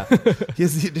 Yeah. He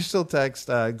has the additional text.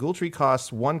 Ghoul Tree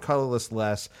costs 1 colorless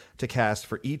less to cast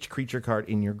for each creature card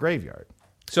in your graveyard.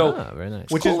 So, very nice.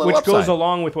 which Cool little goes upside.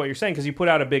 along with what you're saying, because you put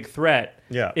out a big threat,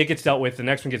 Yeah. it gets dealt with, the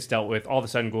next one gets dealt with, all of a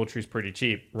sudden Ghoul Tree's pretty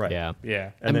cheap. Right. Yeah.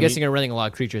 Yeah. And I'm then guessing you're running a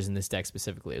lot of creatures in this deck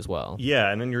specifically as well.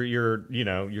 Yeah, and then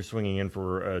you're swinging in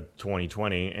for a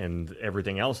 20/20, and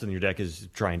everything else in your deck is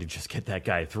trying to just get that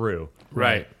guy through.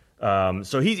 Right.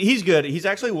 So he's good. He's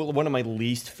actually one of my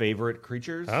least favorite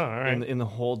creatures all right. in the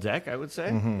whole deck, I would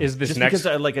say. Is this Just next...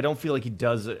 because I don't feel like he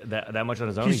does that much on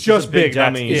his own. He's just a big,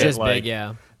 dummy. He's that, just big,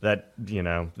 yeah. That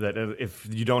if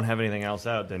you don't have anything else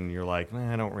out, then you're like,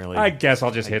 I don't really. I guess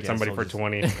I'll just hit guess somebody I'll for just-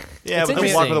 20. Yeah, It's but then block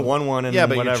interesting. with a 1/1 and Yeah,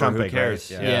 but you're whatever. Who chumping,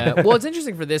 cares? right? Yeah. Well, it's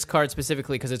interesting for this card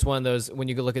specifically because it's one of those, when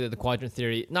you look at it, the quadrant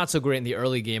theory, not so great in the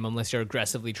early game unless you're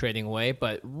aggressively trading away,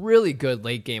 but really good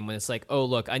late game when it's like, oh,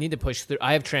 look, I need to push through.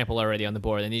 I have trample already on the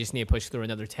board, and you just need to push through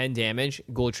another 10 damage.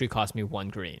 Ghoul Tree cost me 1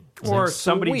 green. Or Like,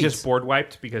 somebody sweet. just board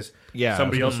wiped because Yeah,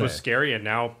 somebody I was else gonna was say. scary, and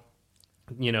now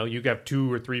you have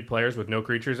 2 or 3 players with no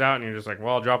creatures out, and you're just like,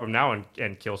 well, I'll drop them now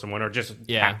and kill someone, or just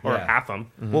Yeah. half them.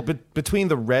 Well, between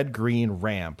the red-green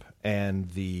ramp and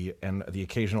the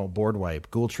occasional board wipe,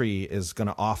 Ghoul Tree is going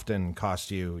to often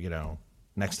cost you,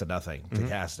 next to nothing to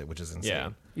cast it, which is insane. Yeah,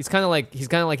 he's kind of like he's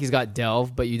got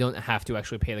Delve, but you don't have to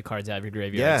actually pay the cards out of your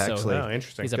graveyard. Yeah, so actually. Oh,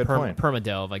 interesting. He's a Good point. perma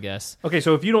Delve, I guess. Okay,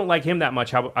 so if you don't like him that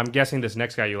much, I'm guessing this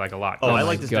next guy you like a lot. Oh, I my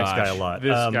like this next gosh. guy a lot.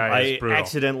 This guy is I brutal.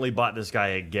 accidentally bought this guy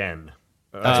again.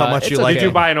 That's how much it's you okay. like Did you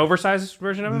it. buy an oversized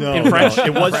version of him? No, In French? no,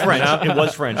 it was French. It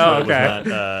was French. Oh, but it okay.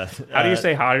 was not, How do you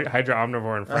say Hydra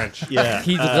Omnivore in French? Yeah.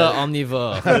 Hydra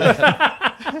omnivore.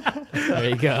 There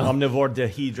you go. Omnivore de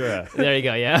Hydra. There you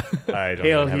go. Yeah. I don't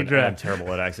Hail know. Hydra. I'm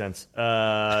terrible at accents.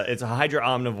 It's a Hydra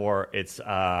Omnivore. It's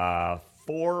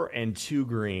 4 and 2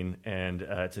 green, and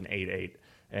it's an 8/8.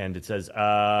 And it says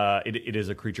it is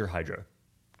a creature Hydra.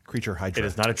 Creature Hydra. It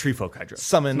is not a tree folk Hydra.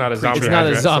 Summon. Not a zombie It's not a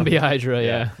Hydra. zombie Hydra.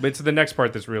 Yeah. But it's the next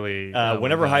part that's really...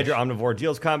 Whenever gosh. Hydra Omnivore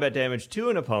deals combat damage to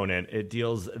an opponent, it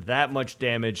deals that much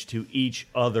damage to each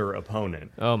other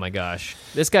opponent. Oh my gosh,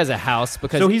 this guy's a house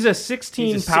because So he's a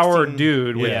 16 He's a power 16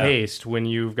 dude with yeah. haste when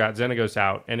you've got Xenagos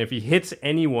out. And if he hits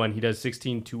anyone, he does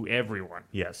 16 to everyone.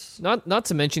 Yes. not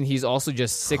to mention he's also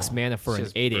just 6 mana for an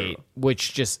just 8/8, brutal.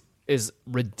 which just is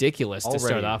ridiculous to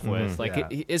start Already. off with. Like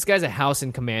Yeah. this guy's a house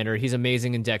in Commander. He's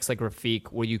amazing in decks like Rafiq,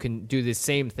 where you can do the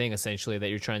same thing essentially that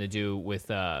you're trying to do with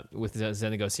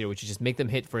Xenagos here, which is just make them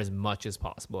hit for as much as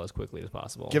possible, as quickly as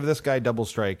possible. Give this guy double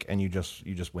strike, and you just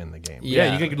win the game.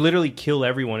 Yeah, you could literally kill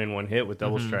everyone in one hit with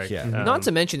double strike. Yeah. Not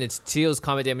to mention it deals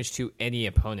combat damage to any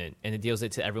opponent, and it deals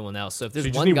it to everyone else. So if there's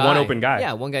you just one need guy, one open guy.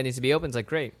 yeah, one guy needs to be open. It's like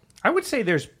great. I would say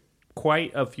there's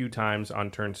quite a few times on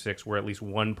turn 6 where at least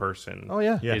one person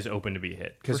Yeah. is open to be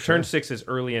hit. Because turn 6 is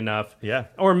early enough. Yeah.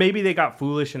 Or maybe they got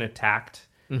foolish and attacked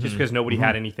just because nobody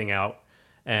had anything out.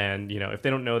 And, if they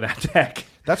don't know that deck...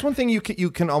 That's one thing you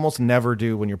can almost never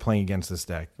do when you're playing against this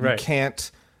deck. Right.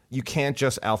 You can't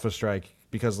just Alpha Strike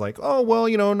because no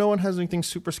one has anything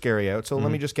super scary out, so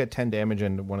let me just get 10 damage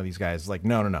into one of these guys. Like,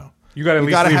 no. You got to at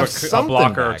least gotta leave have a something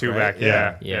blocker or back, two right?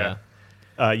 back. Yeah.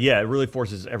 It really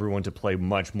forces everyone to play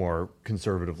much more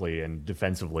conservatively and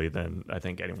defensively than I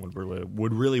think anyone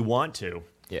would really want to.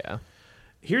 Yeah.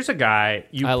 Here's a guy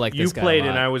I like you this guy a played lot.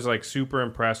 and I was like super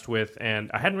impressed with,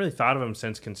 and I hadn't really thought of him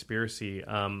since Conspiracy.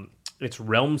 It's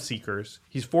Realm Seekers.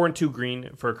 He's 4 and 2 green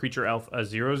for a creature elf, a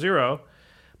 0/0.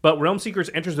 But Realm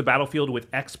Seekers enters the battlefield with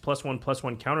X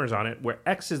 +1/+1 counters on it, where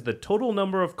X is the total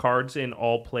number of cards in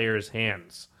all players'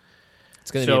 hands. It's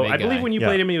going to So be a big I believe guy. when you Yeah.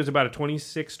 played him, he was about a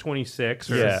 26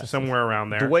 or Yeah. somewhere around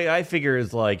there. The way I figure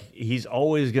is like he's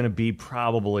always going to be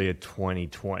probably a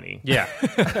 20/20. yeah. and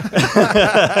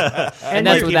Like,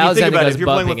 that's if without you think about it, Xenagos if you're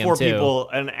playing bumping with him 4 too. people,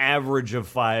 an average of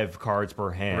 5 cards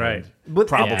per hand. Right. But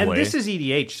probably. And this is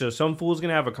EDH, so some fool's going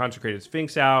to have a Consecrated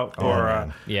Sphinx out or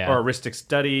man. Yeah. or a Rhystic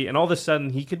Study, and all of a sudden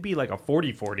he could be like a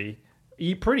 40/40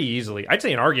 pretty easily. I'd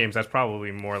say in our games that's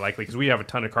probably more likely because we have a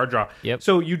ton of card draw. Yep.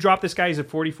 So you drop this guy, he's a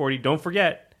 40/40. Don't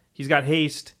forget, he's got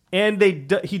haste, and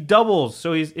he doubles.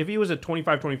 So if he was a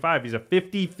 25/25, he's a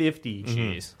 50/50.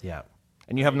 Jeez. Yeah.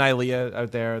 And you have Nylea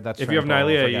out there. That's If you have trample,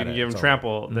 Nylea, forget you can it. give him It's over.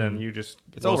 trample, then you just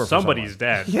over for somebody's someone.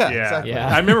 dead. Yeah, exactly.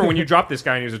 Yeah. I remember when you dropped this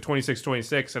guy and he was a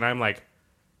 26/26, and I'm like,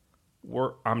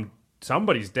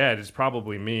 somebody's dead. It's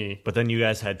probably me. But then you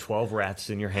guys had 12 rats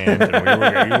in your hand,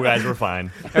 and you guys were fine.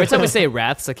 Every time we say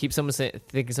rats, I keep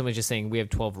thinking someone's just saying we have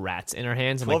 12 rats in our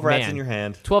hands. I'm 12 like, rats man, in your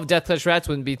hand. 12 Death Touch rats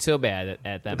wouldn't be so bad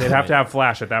at that They'd point. have to have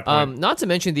flash at that point. Not to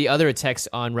mention the other text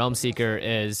on Realm Seeker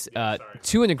is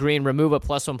 2 and a green, remove a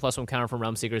 +1/+1 counter from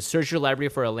Realm Seeker, search your library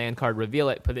for a land card, reveal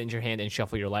it, put it into your hand, and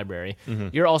shuffle your library.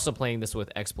 You're also playing this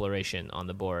with Exploration on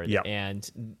the board, Yep.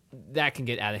 and that can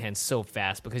get out of hand so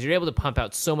fast because you're able to pump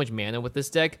out so much mana with this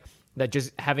deck that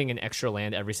just having an extra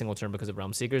land every single turn because of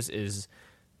Realm Seekers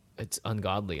it's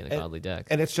ungodly in a godly deck.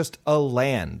 And it's just a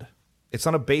land. It's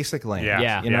not a basic land.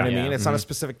 Yeah. You know what I Yeah. mean? It's not a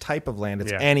specific type of land.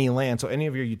 It's Yeah. any land. So any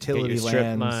of your utility Get your strip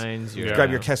lands. mines, your-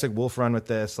 Grab your Kessig Wolf Run with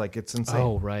this. Like, it's insane.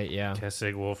 Oh, right, yeah.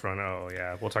 Kessig Wolf Run. Oh,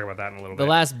 yeah. We'll talk about that in a little The bit.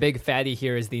 last big fatty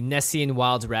here is the Nessian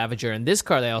Wilds Ravager, and this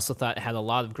card I also thought had a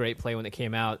lot of great play when it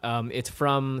came out. It's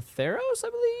from Theros, I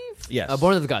believe? Yes.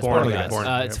 Born of the Gods. Born Born of of the the Gods.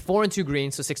 Gods. It's 4 and 2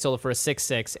 green, so 6 total for a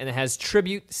 6/6, and it has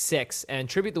Tribute 6. And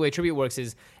Tribute, the way Tribute works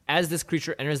is, as this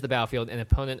creature enters the battlefield, an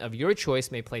opponent of your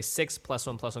choice may play 6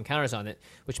 +1/+1 counters on it,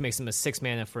 which makes him a 6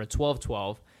 mana for a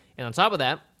 12/12. And on top of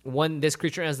that, when this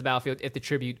creature enters the battlefield, if the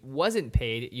tribute wasn't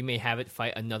paid, you may have it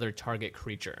fight another target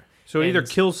creature. So it either And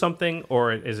kills something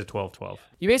or it is a 12/12.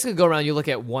 you basically go around, you look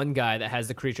at one guy that has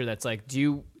the creature that's like,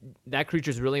 that creature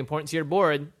is really important to your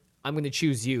board, I'm going to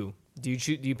choose you. Do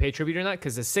you pay tribute or not?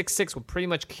 Because the 6/6 will pretty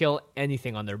much kill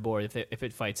anything on their board if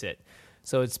it fights it.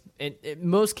 So it's in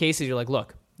most cases, you're like,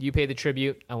 look, you pay the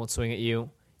tribute, I won't swing at you.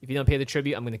 If you don't pay the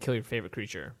tribute, I'm going to kill your favorite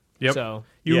creature. Yep. So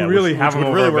you really have which him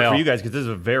would really over work Bale. for you guys because this is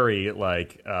a very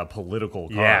political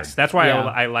card. Yes, that's why Yeah.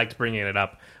 I liked bringing it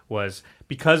up, was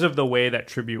because of the way that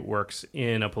tribute works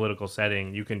in a political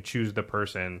setting. You can choose the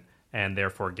person and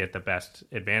therefore get the best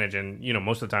advantage. And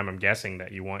most of the time, I'm guessing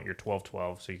that you want your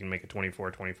 12-12, so you can make a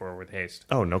 24-24 with haste.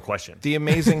 Oh, no question. The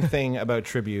amazing thing about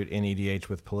tribute in EDH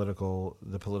with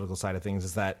the political side of things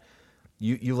is that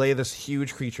you lay this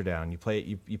huge creature down. You play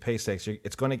it. You pay 6.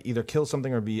 It's going to either kill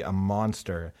something or be a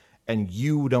monster, and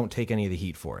you don't take any of the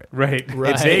heat for it. Right.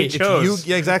 Right. They It's chose.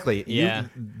 yeah, exactly. Yeah.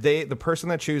 The person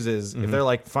that chooses, if they're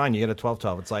like, fine, you get a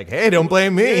 12-12. It's like, hey, don't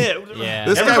blame me. Yeah.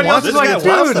 This guy Everybody wants else to is get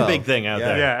like, a dude, 12-12. a big thing out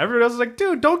there. Yeah, everyone else is like,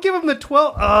 dude, don't give him the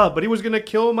 12. But he was going to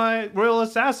kill my royal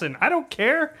assassin. I don't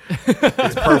care.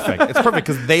 It's perfect. It's perfect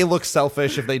because they look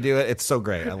selfish if they do it. It's so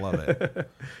great. I love it.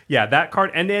 Yeah, that card.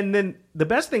 And then the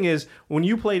best thing is when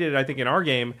you played it, I think in our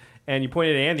game, and you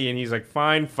pointed at Andy, and he's like,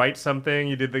 "Fine, fight something."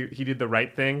 He did the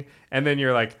right thing, and then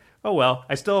you're like, "Oh well,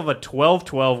 I still have a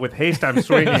 12-12 with haste. I'm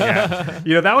swinging at."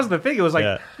 That was the thing. It was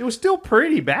like it was still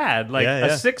pretty bad. Like a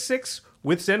 6/6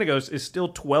 with Xenagos is still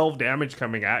 12 damage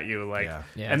coming at you. Like, Yeah,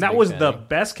 and it's that big was thing. the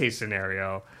best case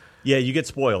scenario. Yeah, you get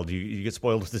spoiled. You get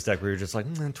spoiled with this deck where you're just like,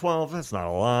 12, that's not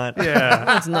a lot. Yeah.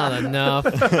 that's not enough.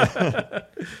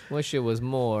 Wish it was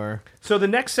more. So the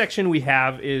next section we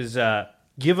have is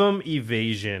give them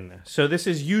evasion. So this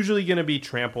is usually going to be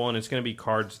trample, and it's going to be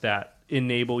cards that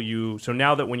enable you. So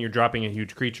now that when you're dropping a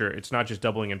huge creature, it's not just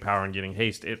doubling in power and getting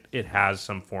haste. It has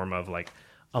some form of like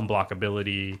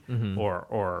unblockability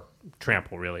or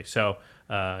trample, really. So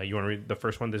you want to read the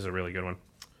first one? This is a really good one.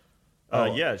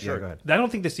 Yeah, sure. go ahead. I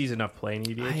don't think this sees enough play in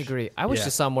EDH. I agree. I wish I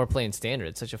saw more play in standard.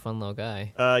 It's such a fun little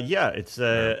guy. Yeah, it's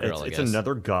girl, I it's guess.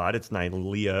 another god. It's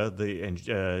Nylea,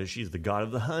 and she's the god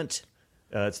of the hunt.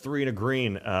 It's 3 and a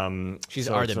green. She's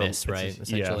so Artemis, it's right?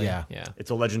 Essentially. Yeah. It's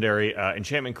a legendary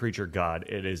enchantment creature god.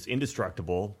 It is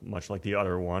indestructible, much like the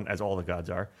other one, as all the gods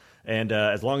are. And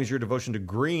as long as your devotion to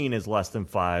green is less than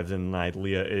 5, then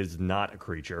Nylea is not a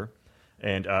creature.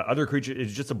 And other creatures,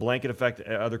 it's just a blanket effect.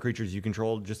 Other creatures you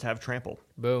control just have trample.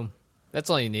 Boom.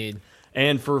 That's all you need.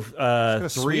 And for got a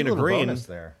 3 sweet and a little green, bonus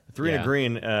there. 3 and Yeah. a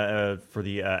green for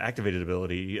the activated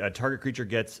ability, a target creature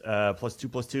gets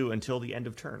 +2/+2 until the end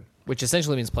of turn. Which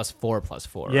essentially means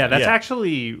 +4/+4. Yeah, right? that's Yeah.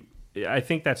 actually. I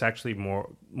think that's actually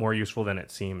more useful than it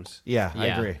seems. Yeah, I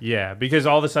Yeah. agree. Yeah, because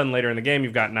all of a sudden later in the game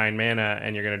you've got 9 mana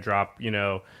and you're going to drop,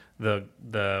 the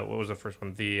what was the first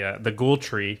one? The Ghoul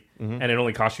Tree, and it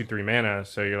only costs you 3 mana.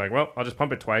 So you're like, well, I'll just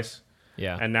pump it twice.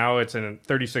 Yeah. And now it's a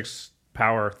 36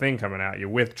 power thing coming at you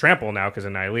with trample now because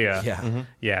of Nylea. Yeah.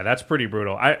 Yeah, that's pretty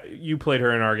brutal. You played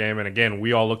her in our game, and again,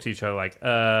 we all looked at each other like, What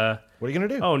are you going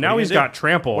to do? oh, now he's got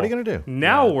trample. What are you gonna do?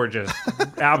 Now we're just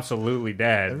absolutely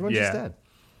dead. Everyone's just dead.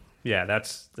 Yeah,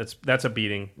 that's a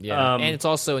beating. Yeah. And it's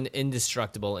also an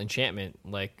indestructible enchantment.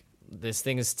 Like, this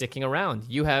thing is sticking around.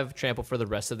 You have trample for the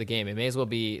rest of the game. It may as well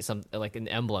be some like an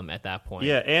emblem at that point.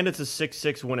 Yeah, and it's a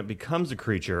 6/6 when it becomes a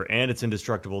creature, and it's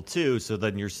indestructible too. So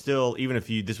then you're still, even if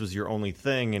this was your only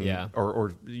thing, and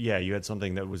you had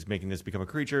something that was making this become a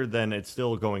creature, then it's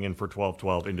still going in for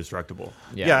 12/12 indestructible.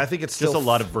 Yeah, I think it's Just still a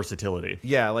lot of versatility.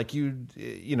 Yeah, like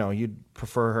you'd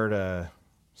prefer her to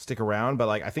stick around, but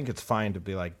like I think it's fine to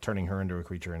be like turning her into a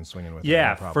creature and swinging with her. Yeah,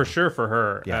 no problem. for sure for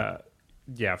her.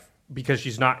 Yeah. Because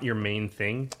she's not your main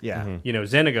thing. Yeah.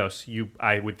 Xenagos,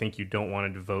 I would think you don't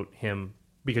want to devote him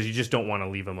because you just don't want to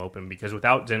leave him open, because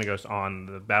without Xenagos on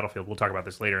the battlefield, we'll talk about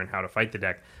this later and how to fight the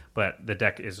deck, but the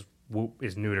deck is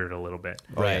neutered a little bit.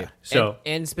 Right. So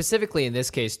and specifically in this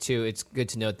case too, it's good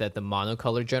to note that the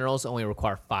monocolor generals only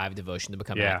require 5 devotion to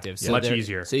become active. So much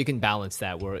easier. So you can balance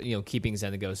that where keeping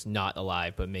Xenagos not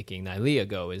alive but making Nylea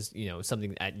go is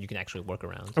something that you can actually work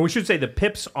around. And we should say the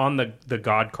pips on the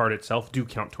god card itself do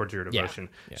count towards your devotion.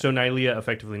 Yeah. So Nylea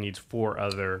effectively needs 4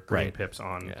 other green Right. pips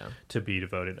on Yeah. to be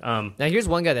devoted. Now here's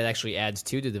one guy that actually adds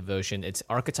 2 to devotion. It's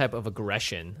Archetype of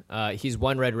Aggression. He's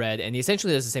 1 red, and he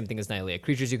essentially does the same thing as Nylea.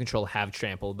 Creatures you control have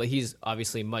trample, but he's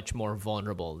obviously much more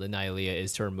vulnerable than Nylea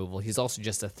is to removal. He's also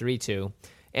just a 3/2.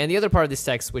 And the other part of this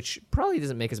text, which probably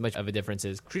doesn't make as much of a difference,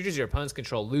 is creatures your opponents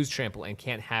control lose trample and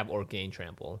can't have or gain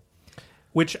trample.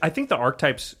 Which I think the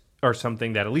archetypes are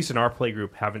something that, at least in our play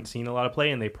group, haven't seen a lot of play,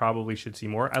 and they probably should see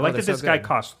more. I like they're that so this guy good.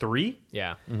 costs 3.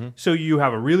 Yeah. So you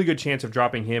have a really good chance of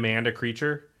dropping him and a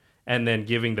creature, and then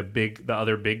giving the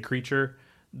other big creature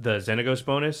the Xenagos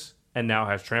bonus, and now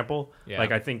has trample. Yeah.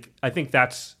 Like I think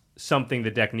that's something the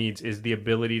deck needs, is the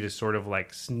ability to sort of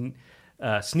like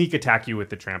sneak attack you with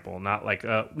the trample. Not like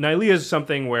Nylea is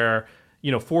something where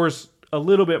 4's a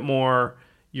little bit more.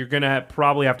 You're gonna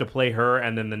probably have to play her,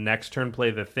 and then the next turn play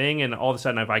the thing, and all of a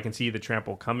sudden, if I can see the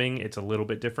trample coming, it's a little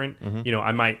bit different.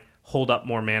 I might hold up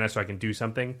more mana so I can do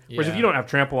something. Whereas if Yeah. you don't have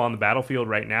trample on the battlefield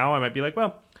right now, I might be like,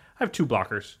 well, I have 2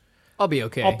 blockers. I'll be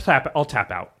okay. I'll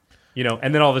tap out.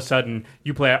 And then all of a sudden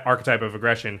you play Archetype of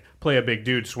Aggression, play a big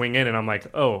dude, swing in, and I'm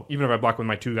like, oh, even if I block with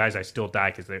my 2 guys, I still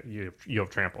die because you have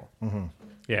trample. Mm-hmm.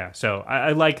 Yeah, so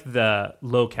I like the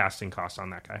low casting cost on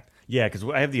that guy. Yeah, because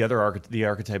I have the other the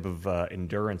archetype of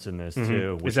endurance in this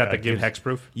too. Is that the give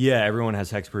hexproof? Yeah, everyone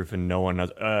has hexproof, and no one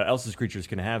else's creatures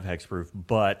can have hexproof.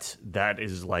 But that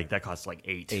costs like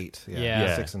 8. 8.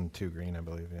 Yeah. 6 and 2 green, I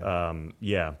believe.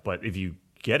 Yeah, but if you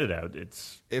get it out,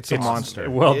 it's a monster.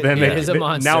 Well, then it is a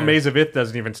monster. Now Maze of Ith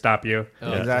doesn't even stop you.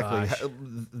 Oh, exactly.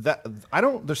 gosh.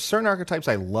 There's certain archetypes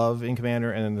I love in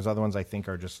Commander, and then there's other ones I think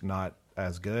are just not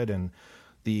as good. And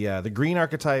the green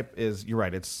archetype is, you're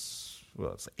right, it's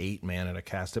 8 mana to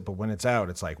cast it, but when it's out,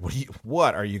 it's like,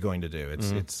 what are you going to do?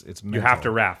 It's mental. You have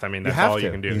to wrath. I mean, that's all you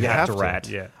can do. You have to rat.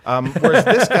 Yeah. Whereas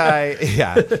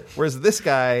this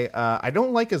guy, I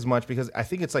don't like as much because I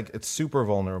think it's super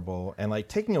vulnerable, and like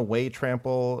taking away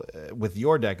trample with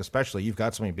your deck, especially, you've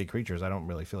got so many big creatures. I don't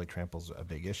really feel like trample's a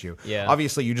big issue. Yeah.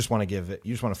 Obviously, you just want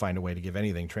to find a way to give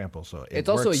anything trample. So It's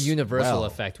also a works universal well.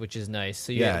 effect, which is nice.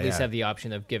 So you at least have the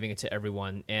option of giving it to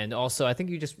everyone. And also, I think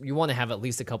you want to have at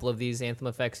least a couple of these Anthem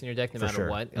effects in your deck, no matter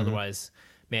what. Otherwise,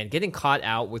 man, getting caught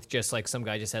out with just like some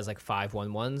guy just has like 5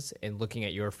 1/1s and looking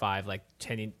at your 5 like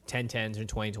 10 10s or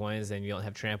 20 20s, and you don't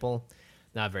have trample,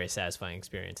 not a very satisfying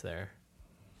experience there.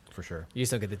 For sure. You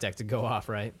just don't get the deck to go off,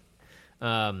 right?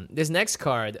 This next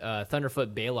card,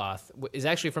 Thunderfoot Baloth, is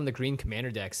actually from the green commander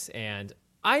decks, and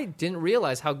I didn't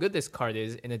realize how good this card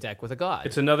is in a deck with a god.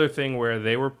 It's another thing where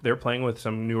they're playing with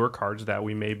some newer cards that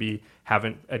we maybe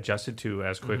haven't adjusted to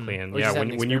as quickly. And Or just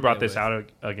haven't when you brought this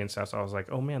experimented out against us, I was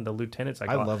like, oh man, the lieutenants!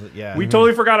 I love it. Yeah, we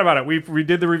totally forgot about it. We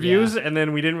did the reviews and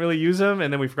then we didn't really use them,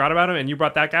 and then we forgot about them. And you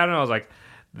brought that guy out, and I was like,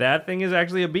 that thing is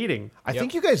actually a beating. I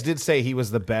think you guys did say he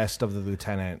was the best of the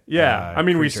lieutenant. Yeah, I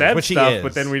mean, we creatures, said which he stuff, is.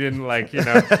 but then we didn't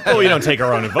well, we don't take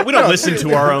our own, but we don't listen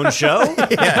to our own show.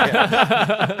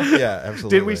 Yeah,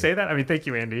 absolutely. Did we say that? I mean, thank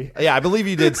you, Andy. Yeah, I believe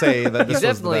you did say that He's this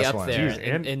was the definitely best up one. there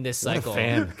Jeez, in this What a cycle.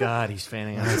 fan. God, he's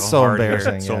fanning out It's so so hard here.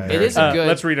 embarrassing, So yeah. embarrassing. It is a good.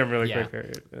 Let's read them really yeah.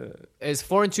 quick. Is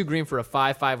 4 and 2 green for a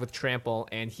 5/5 with trample,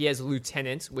 and he has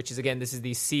Lieutenant, which is again this is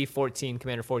the C14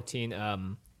 Commander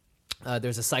 14.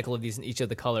 There's a cycle of these in each of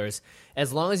the colors.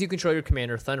 As long as you control your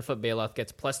commander, Thunderfoot Baloth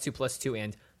gets +2/+2,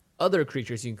 and other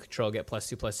creatures you control get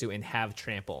 +2/+2 and have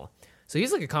trample. So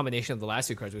he's like a combination of the last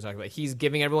 2 cards we talked about. He's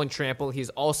giving everyone trample.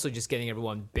 He's also just getting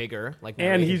everyone bigger.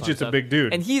 And he's just a big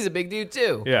dude. And he's a big dude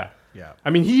too. Yeah. Yeah. I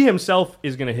mean, he himself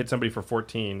is going to hit somebody for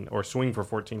 14 or swing for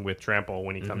 14 with trample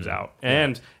when he comes out.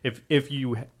 And if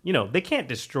you they can't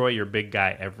destroy your big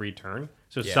guy every turn.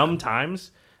 So sometimes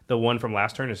the one from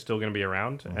last turn is still going to be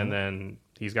around, and then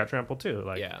he's got trample too.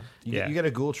 You get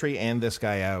a Ghoul Tree and this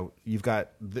guy out. You've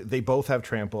got they both have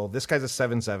trample. This guy's a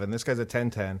 7/7. This guy's a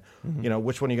 10/10.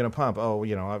 Which one are you going to pump? Oh,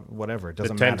 whatever. It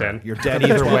doesn't matter. 10/10. You're dead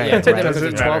either way. Yeah, 10 right? because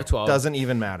it's Doesn't matter. 12/12. Doesn't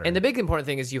even matter. And the big important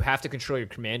thing is you have to control your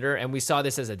commander, and we saw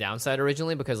this as a downside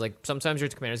originally because like sometimes your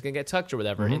commander's gonna get tucked or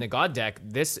whatever. In a god deck,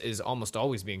 this is almost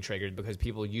always being triggered because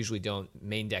people usually don't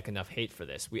main deck enough hate for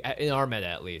this. In our meta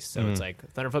at least. So it's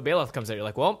like Thunderfoot Baloth comes out, you're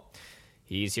like, well,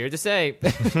 he's here to stay.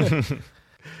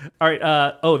 All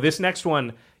right. This next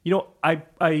one.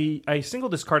 I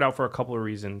singled this card out for a couple of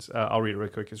reasons. I'll read it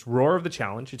really quick. It's Roar of the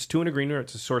Challenge. It's 2 and a greener.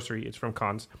 It's a sorcery. It's from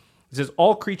Khans. It says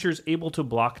all creatures able to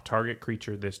block target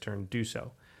creature this turn do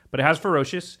so. But it has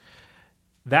Ferocious.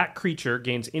 That creature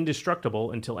gains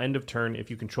indestructible until end of turn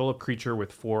if you control a creature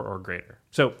with 4 or greater.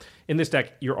 So in this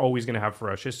deck, you're always going to have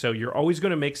Ferocious. So you're always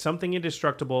going to make something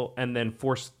indestructible and then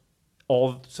force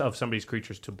all of somebody's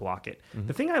creatures to block it.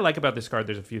 The thing I like about this card,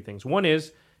 there's a few things. One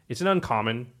is it's an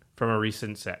uncommon from a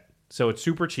recent set. So it's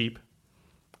super cheap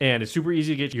and it's super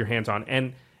easy to get your hands on.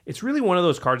 And it's really one of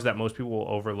those cards that most people will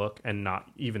overlook and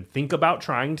not even think about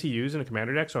trying to use in a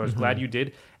commander deck. So I was glad you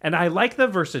did. And I like the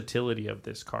versatility of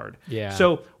this card. Yeah.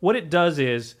 So what it does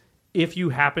is if you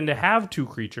happen to have 2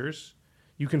 creatures,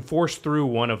 you can force through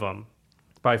one of them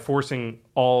by forcing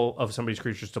all of somebody's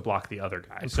creatures to block the other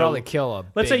guy. And probably kill a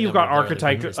Let's say big you've got number of their other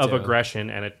Archetype creatures, of too.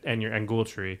 Aggression and Ghoul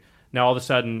Tree. Now all of a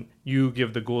sudden you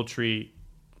give the Ghoul Tree,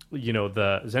 the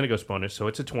Xenagos bonus, so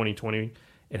it's a 20/20.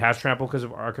 It has trample because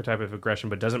of Archetype of Aggression,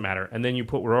 but doesn't matter. And then you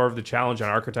put Roar of the Challenge on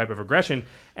Archetype of Aggression,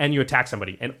 and you attack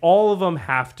somebody. And all of them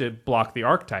have to block the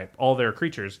archetype, all their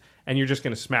creatures, and you're just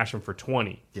going to smash them for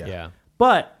 20. Yeah.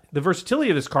 But the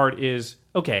versatility of this card is,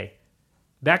 okay,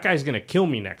 that guy's going to kill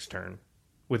me next turn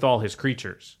with all his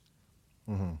creatures.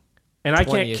 And I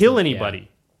 20 can't kill isn't-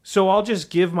 anybody. So I'll just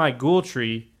give my Ghoul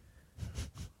Tree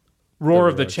Roar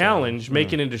of the Challenge,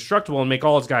 make it indestructible, and make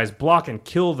all his guys block and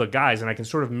kill the guys, and I can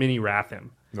sort of mini wrath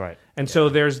him. Right. And so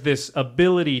there's this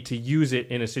ability to use it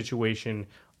in a situation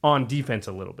on defense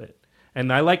a little bit.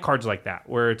 And I like cards like that,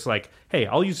 where it's like, hey,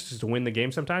 I'll use this to win the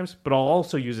game sometimes, but I'll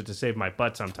also use it to save my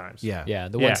butt sometimes. Yeah,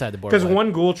 the one side of the board. Because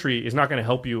one Ghoul Tree is not going to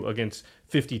help you against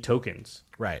 50 tokens.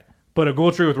 Right. But a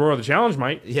Ghoul Tree with Roar of the Challenge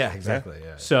might. Yeah, exactly.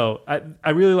 Yeah. So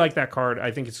I really like that card.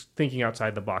 I think it's thinking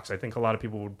outside the box. I think a lot of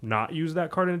people would not use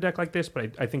that card in a deck like this,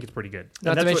 but I think it's pretty good.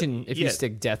 Not to mention, if you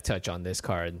stick Death Touch on this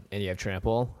card and you have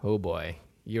Trample, oh boy,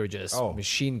 you're just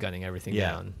machine gunning everything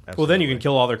down. Absolutely. Well, then you can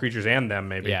kill all their creatures and them,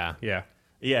 maybe. Yeah.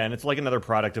 Yeah, and it's like another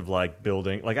product of like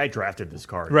building. Like I drafted this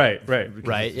card, Right.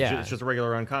 Yeah, it's just a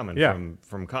regular uncommon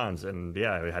from cons, and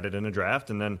I had it in a draft,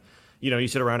 and then you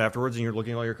sit around afterwards and you're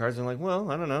looking at all your cards and like, well,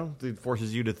 I don't know, it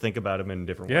forces you to think about them in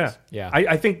different ways. Yeah.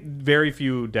 I think very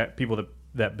few people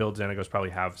that build Xenagos probably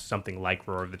have something like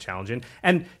Roar of the Challenge in,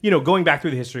 and going back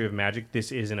through the history of Magic,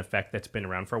 this is an effect that's been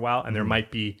around for a while, and there might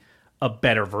be a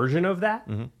better version of that,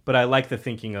 but I like the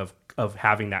thinking of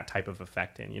having that type of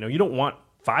effect in. You don't want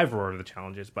 5 Roar of the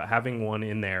Challenges, but having one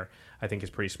in there, I think is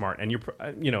pretty smart. And you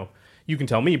can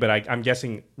tell me, but I'm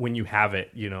guessing when you have it,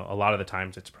 a lot of the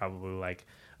times it's probably like,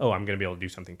 oh, I'm going to be able to do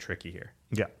something tricky here.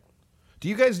 Yeah. Do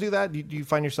you guys do that? Do you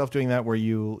find yourself doing that where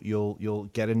you'll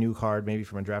get a new card maybe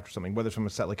from a draft or something, whether it's from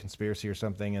a set like Conspiracy or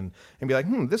something, and be like,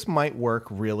 this might work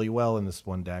really well in this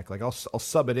one deck. Like I'll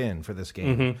sub it in for this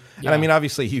game. And I mean,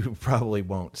 obviously you probably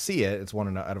won't see it. It's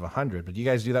 1 out of 100. But do you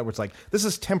guys do that where it's like, this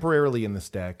is temporarily in this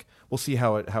deck. We'll see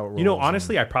how it rolls.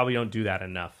 Honestly, I probably don't do that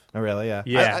enough. Oh, really? Yeah.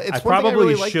 Yeah, it's I one thing probably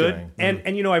really like should. doing.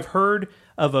 And I've heard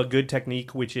of a good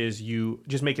technique, which is you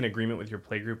just make an agreement with your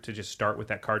playgroup to just start with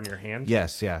that card in your hand.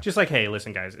 Yes, yeah. Just like, hey,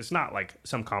 listen, guys, it's not like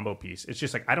some combo piece. It's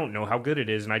just like, I don't know how good it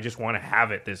is, and I just want to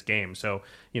have it this game. So,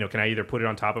 can I either put it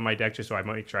on top of my deck just so I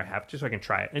make sure I have it, just so I can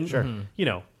try it? And,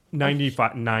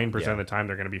 99% of the time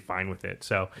they're going to be fine with it.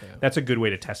 So that's a good way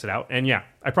to test it out. And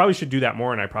I probably should do that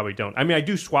more, and I probably don't. I mean, I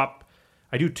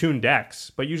do tune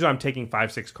decks, but usually I'm taking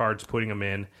 5-6 cards, putting them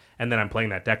in, and then I'm playing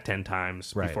that deck 10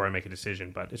 times before I make a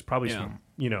decision. But it's probably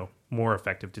more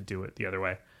effective to do it the other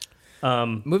way.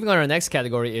 Moving on to our next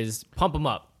category is Pump 'em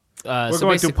Up. We're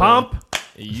going to pump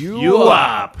you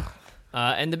up.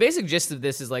 And the basic gist of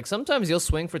this is like sometimes you'll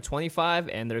swing for 25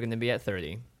 and they're going to be at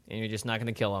 30. And you're just not going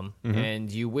to kill them.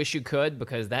 And you wish you could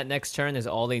because that next turn is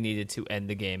all they needed to end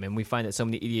the game. And we find that so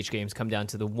many EDH games come down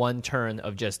to the one turn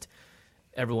of just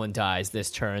everyone dies this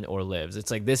turn or lives.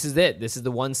 It's like, this is it. This is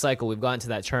the one cycle. We've gotten to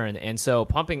that turn. And so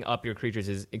pumping up your creatures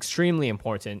is extremely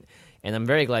important. And I'm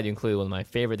very glad you included one of my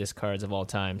favorite discards of all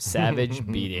time, Savage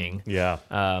Beating. 3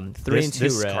 and 2 red.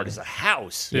 This card is a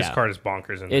house. This card is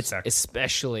bonkers in this deck.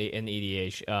 Especially in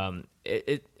EDH.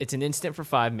 It's an instant for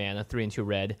 5 mana, 3 and 2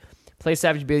 red. Play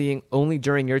Savage Beating only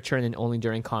during your turn and only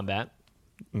during combat.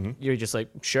 You're just like,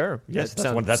 sure. Yes,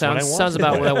 that's what I want. Sounds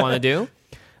about what I want to do.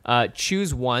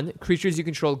 Choose one. Creatures you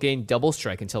control gain double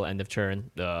strike until end of turn.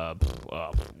 Double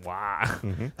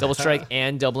strike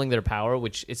and doubling their power,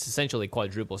 which is essentially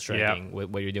quadruple striking with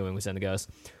what you're doing with Xenagos.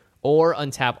 Or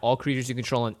untap all creatures you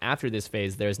control, and after this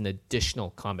phase, there's an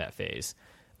additional combat phase.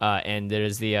 And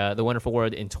there's the wonderful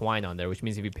word entwine on there, which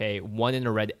means if you pay 1 in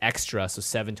a red extra, so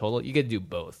 7 total, you get to do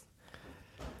both.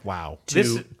 Wow.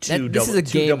 Two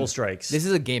double strikes. This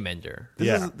is a game ender.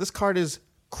 This card is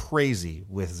crazy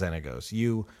with Xenagos.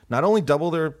 You not only double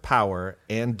their power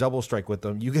and double strike with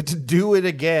them, you get to do it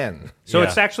again. So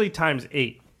it's actually times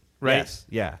 8, right? Yes.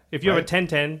 Yeah. If you have a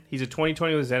 10-10, he's a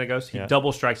 20-20 with Xenagos, he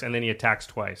double strikes, and then he attacks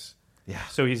twice. Yeah.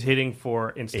 So he's hitting for,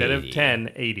 instead 80. of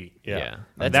 10, 80. Yeah.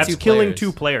 That's killing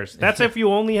 2 players. That's if you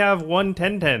only have one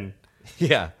 10-10.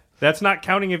 Yeah. That's not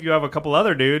counting if you have a couple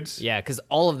other dudes. Yeah, because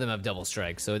all of them have double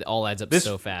strikes, so it all adds up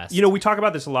so fast. We talk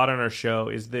about this a lot on our show,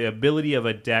 is the ability of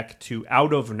a deck to,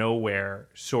 out of nowhere,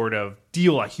 sort of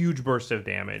deal a huge burst of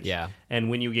damage. Yeah. And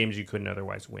win you games you couldn't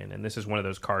otherwise win. And this is one of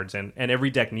those cards. And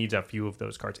every deck needs a few of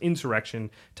those cards.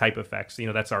 Insurrection type effects.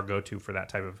 That's our go-to for that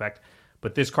type of effect.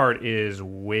 But this card is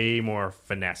way more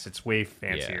finesse. It's way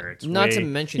fancier. Yeah. It's Not to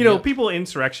mention... people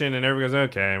Insurrection and everyone goes,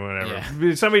 okay, whatever.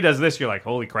 Yeah. If somebody does this, you're like,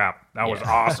 holy crap, that was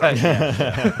awesome.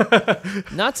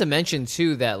 Not to mention,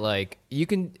 too, that, like,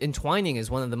 entwining is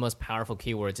one of the most powerful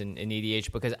keywords in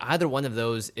EDH because either one of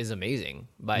those is amazing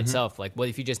by itself. Like, what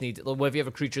if you have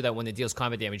a creature that when it deals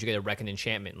combat damage, you get a Reckon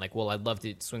enchantment? Like, well, I'd love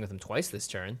to swing with him twice this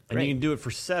turn. And you can do it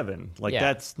for 7. Like,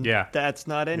 that's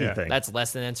not anything. That's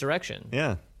less than Insurrection.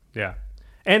 Yeah. Yeah.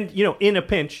 And, in a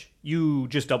pinch, you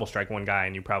just double strike one guy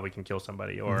and you probably can kill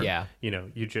somebody. Or,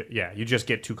 you just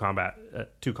get two combats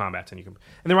and you can.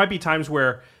 And there might be times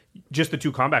where, just the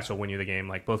 2 combats will win you the game.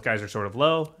 Like both guys are sort of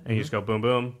low, and you just go boom,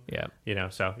 boom. Yeah.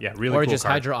 So really or cool just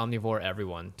card. Hydra Omnivore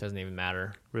everyone. Doesn't even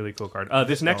matter. Really cool card.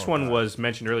 This next one was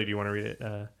mentioned earlier. Do you want to read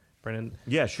it, Brendan?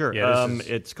 Yeah, sure. Yeah,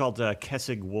 it's called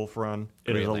Kessig Wolfrun.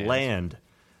 It Great is a lands.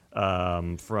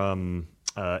 land from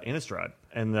Innistrad.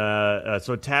 And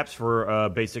so it taps for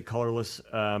basic colorless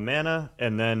mana,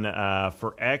 and then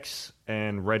for X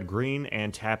and red-green,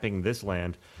 and tapping this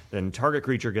land, then target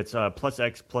creature gets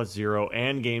 +X/+0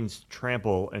 and gains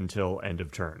trample until end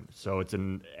of turn. So it's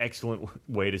an excellent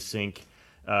way to sink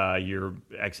your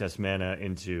excess mana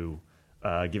into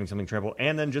giving something trample,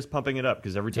 and then just pumping it up,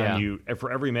 because every time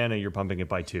for every mana, you're pumping it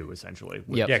by 2, essentially.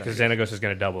 Yep. Yeah, because Xenagos is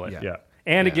going to double it. Yeah.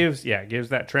 And it gives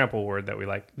that trample word that we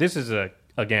like. This is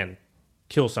again,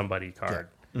 kill somebody card.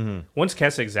 Yeah. Mm-hmm. Once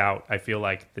Kessig's out, I feel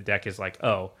like the deck is like,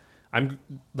 oh, I'm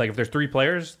like, if there's 3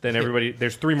 players, then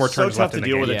there's 3 more turns left in the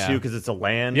game. So tough to deal with it too, because it's a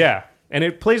land. Yeah, and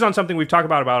it plays on something we've talked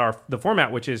about the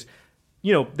format, which is,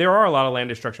 there are a lot of land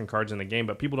destruction cards in the game,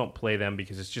 but people don't play them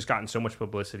because it's just gotten so much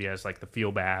publicity as like the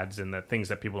feel bads and the things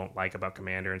that people don't like about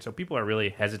Commander, and so people are really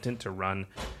hesitant to run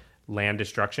land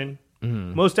destruction.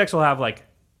 Mm-hmm. Most decks will have like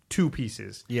 2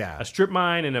 pieces, a strip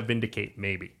mine and a vindicate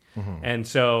maybe, and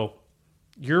so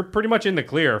you're pretty much in the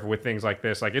clear with things like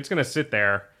this. Like, it's going to sit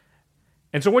there.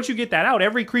 And so once you get that out,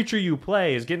 every creature you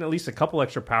play is getting at least a couple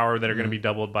extra power that are going to be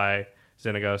doubled by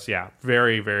Xenagos. Yeah,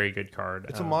 very, very good card.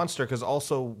 It's a monster, because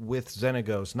also with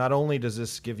Xenagos, not only does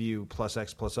this give you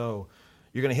 +X/+0,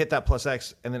 you're going to hit that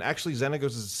 +X, and then actually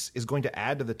Xenagos is going to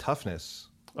add to the toughness.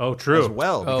 Oh, true. As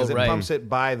well, because it right. pumps it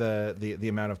by the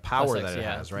amount of power +X, that it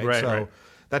yeah. has, right? Right, so right.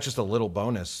 that's just a little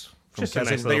bonus from Just a Kessig nice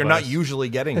that little you're not bonus. usually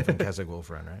getting from Kessig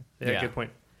Wolfrun, right? Yeah, good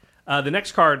point. The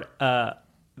next card,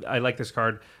 I like this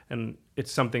card, and it's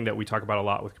something that we talk about a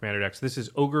lot with Commander decks. This is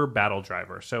Ogre Battle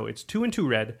Driver. So it's 2 and 2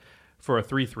 red for a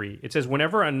 3/3. It says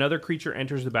whenever another creature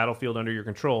enters the battlefield under your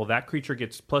control, that creature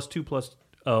gets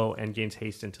 +2/+0 and gains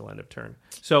haste until end of turn.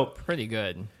 So Pretty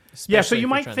good. yeah, so Especially you if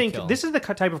might you're trying to think kill. this is the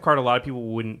type of card a lot of people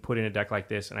wouldn't put in a deck like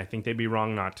this, and I think they'd be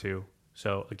wrong not to.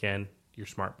 So again, you're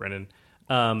smart, Brendan.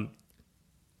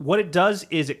 What it does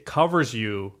is it covers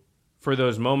you for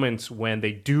those moments when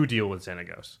they do deal with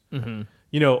Xenagos. Mm-hmm.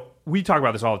 We talk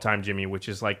about this all the time, Jimmy, which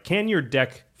is like, can your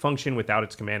deck function without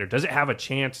its commander? Does it have a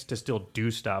chance to still do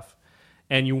stuff?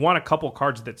 And you want a couple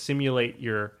cards that simulate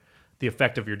the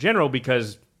effect of your general,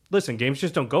 because, listen, games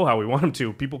just don't go how we want them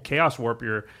to. People chaos warp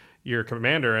your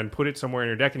commander and put it somewhere in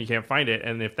your deck and you can't find it.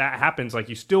 And if that happens, like,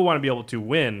 you still want to be able to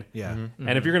win. Yeah. Mm-hmm.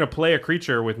 And if you're going to play a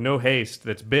creature with no haste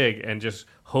that's big and just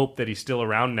hope that he's still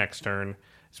around next turn,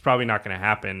 it's probably not going to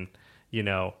happen.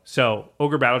 So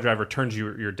Ogre Battle Driver turns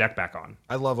your deck back on.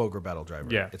 I love Ogre Battle Driver.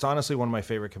 Yeah. It's honestly one of my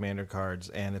favorite Commander cards,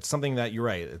 and it's something that, you're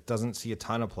right, it doesn't see a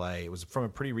ton of play. It was from a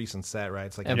pretty recent set, right?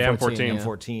 It's like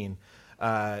M14.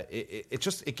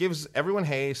 It gives everyone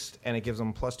haste, and it gives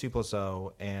them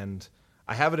 +2/+0, and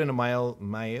I have it in a Mail,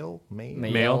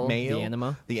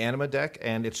 the Anima deck,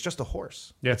 and it's just a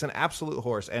horse. Yeah. It's an absolute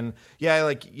horse. And yeah,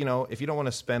 like, if you don't want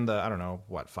to spend the,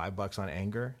 $5 on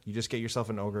anger, you just get yourself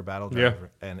an Ogre Battle Driver,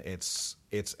 and it's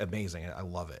amazing. I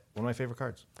love it. One of my favorite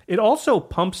cards. It also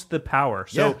pumps the power.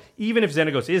 So Yeah. even if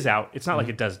Xenagos is out, it's not like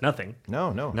it does nothing.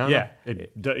 No. Yeah.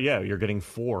 You're getting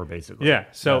 4, basically. Yeah,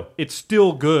 so it's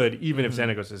still good even if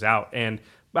Xenagos is out. And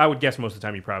I would guess most of the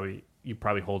time you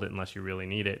probably hold it unless you really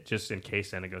need it, just in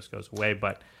case Xenagos goes away.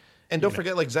 But And don't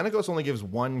forget, like, Xenagos only gives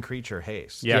one creature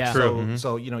haste. Yeah, true.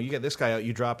 So you get this guy out,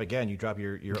 you drop again. You drop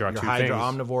your Draw 2 Hydra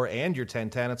things. Omnivore and your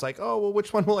 10/10. It's like, oh, well,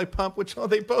 which one will I pump? Which one?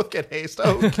 They both get haste.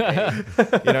 Okay. You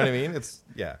know what I mean?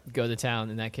 Go to town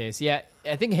in that case. Yeah,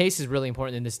 I think haste is really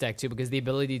important in this deck too, because the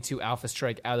ability to alpha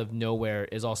strike out of nowhere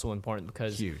is also important,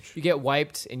 because Huge. you get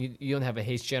wiped and you don't have a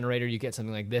haste generator. You get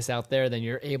something like this out there, then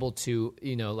you're able to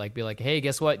be like, hey,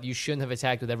 guess what? You shouldn't have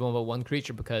attacked with everyone but one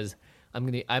creature, because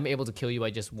I'm able to kill you. I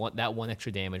just want that one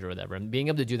extra damage or whatever. And being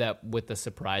able to do that with the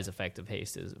surprise effect of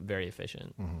haste is very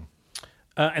efficient. Mm-hmm.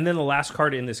 And then the last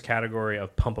card in this category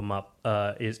of pump 'em up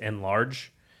is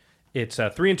Enlarge. It's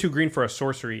 3 and 2 green for a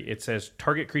sorcery. It says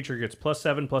target creature gets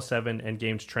 +7/+7 and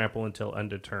gains trample until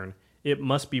end of turn. It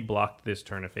must be blocked this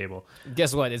turn if able.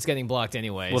 Guess what? It's getting blocked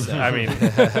anyway. Well, so. I mean,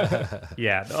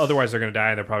 yeah. Otherwise, they're going to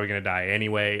die, and they're probably going to die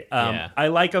anyway. Yeah. I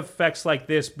like effects like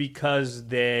this because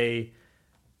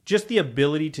just the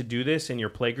ability to do this in your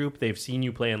play group. They've seen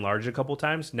you play Enlarge a couple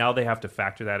times. Now they have to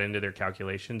factor that into their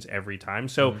calculations every time.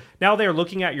 So now they're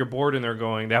looking at your board and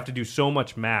they have to do so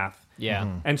much math.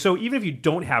 Yeah. And so even if you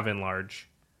don't have Enlarge,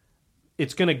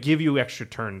 it's going to give you extra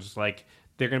turns. Like,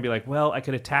 they're going to be like, well, I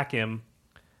could attack him,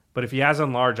 but if he has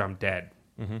Enlarge, I'm dead.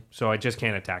 So I just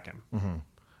can't attack him.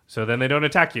 So then they don't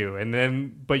attack you,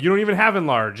 but you don't even have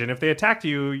enlarge. And if they attack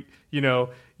you, you're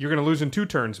going to lose in 2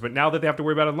 turns. But now that they have to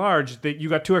worry about enlarge, you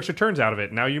got 2 extra turns out of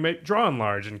it. Now you might draw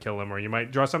enlarge and kill them, or you might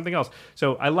draw something else.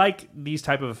 So I like these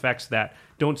type of effects that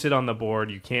don't sit on the board.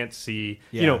 You can't see.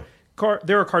 Yeah.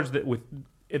 There are cards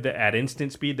that at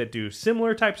instant speed that do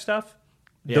similar type stuff.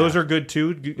 Yeah. Those are good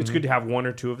too. It's good to have 1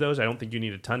 or 2 of those. I don't think you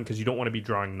need a ton because you don't want to be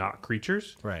drawing not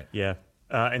creatures. Right. Yeah.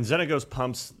 And Xenagos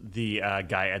pumps the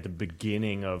guy at the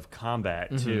beginning of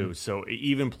combat too. So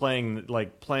even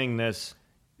playing this,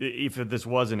 if this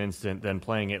was an instant, then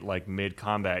playing it like mid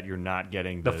combat, you're not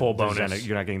getting the full bonus.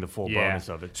 You're not getting the full bonus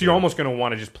of it. So you're almost going to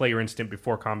want to just play your instant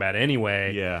before combat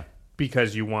anyway. Yeah.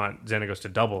 Because you want Xenagos to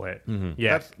double it.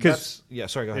 Yeah.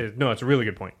 Sorry, go ahead. No, it's a really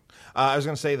good point. I was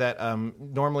going to say that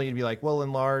normally you'd be like, well,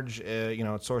 enlarge,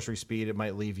 it's sorcery speed. It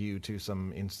might leave you to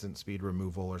some instant speed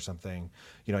removal or something.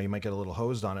 You might get a little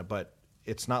hosed on it, but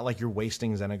it's not like you're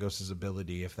wasting Xenagos'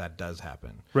 ability if that does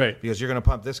happen. Right. Because you're going to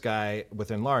pump this guy with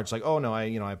enlarge. Like, oh, no,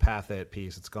 I path it,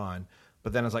 peace, it's gone.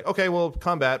 But then it's like, okay, well,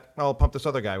 combat, I'll pump this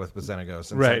other guy with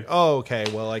Xenagos. And right. It's like, oh, okay,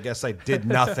 well, I guess I did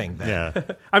nothing then.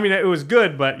 Yeah. I mean, it was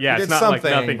good, but it's not like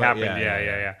nothing happened.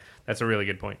 Yeah. That's a really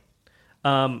good point.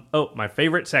 My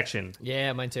favorite section.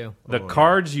 Yeah, mine too. The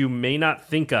cards you may not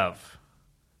think of.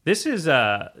 This is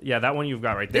that one you've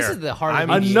got right there. This is the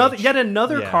hard yet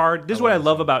another card. This is what I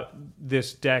love about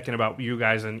this deck and about you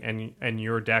guys and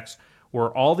your decks.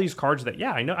 Were all these cards that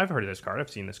I know I've heard of this card, I've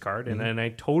seen this card, and then I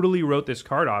totally wrote this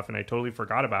card off and I totally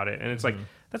forgot about it. And it's like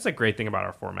that's a great thing about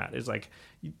our format is like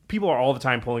people are all the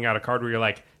time pulling out a card where you're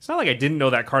like, it's not like I didn't know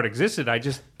that card existed, I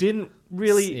just didn't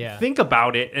really think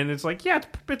about it, and it's like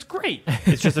it's great.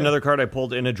 It's just another card I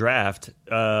pulled in a draft,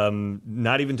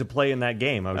 not even to play in that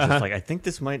game. I was just like, I think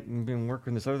this might work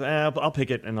in this other. I'll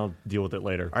pick it and I'll deal with it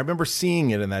later. I remember seeing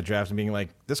it in that draft and being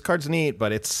like, this card's neat,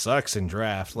 but it sucks in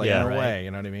draft, in a way.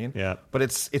 You know what I mean? Yeah. But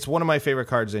it's one of my favorite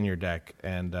cards in your deck,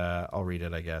 and I'll read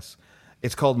it, I guess.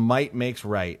 It's called Might Makes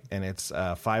Right, and it's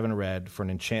 5 and a red for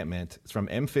an enchantment. It's from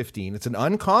M15. It's an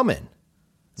uncommon.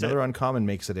 Another uncommon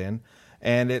makes it in.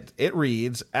 And it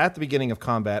reads, at the beginning of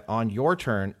combat, on your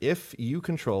turn, if you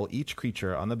control each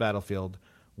creature on the battlefield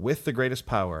with the greatest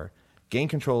power, gain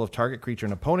control of target creature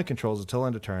an opponent controls until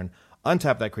end of turn,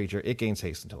 untap that creature, it gains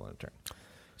haste until end of turn.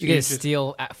 You get to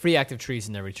steal free active trees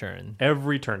in every turn.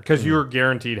 Every turn. Because you're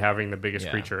guaranteed having the biggest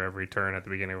creature every turn at the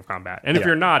beginning of combat. And if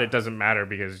you're not, it doesn't matter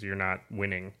because you're not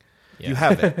winning. Yeah. You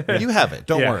have it. You have it.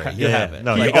 Don't worry. You have it.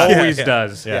 No, he always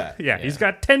does. Yeah. He's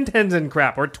got 10 10s and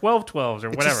crap, or 12 12s, or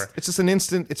whatever. It's just an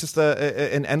instant. It's just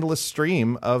an endless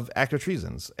stream of active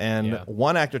treasons, and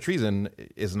one active treason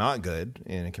is not good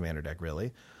in a commander deck,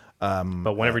 really.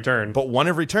 But one every turn. But one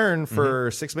every turn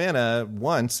for 6 mana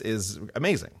once is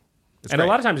amazing. It's great. A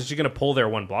lot of times it's just going to pull their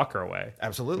one blocker away.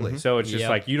 Absolutely. So it's just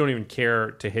like you don't even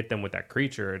care to hit them with that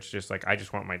creature. It's just like I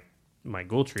just want my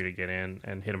Ghoul Tree to get in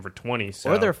and hit them for 20. So.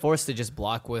 Or they're forced to just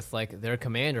block with like their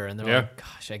commander, and they're like,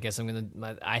 "Gosh, I guess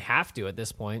I have to at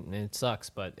this point," and it sucks,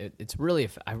 but it's really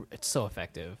it's so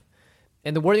effective.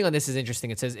 And the wording on this is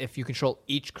interesting. It says if you control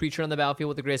each creature on the battlefield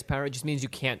with the greatest power, it just means you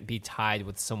can't be tied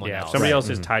with someone else. If somebody else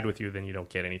is tied with you, then you don't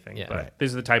get anything. Yeah. But this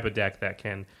is the type of deck that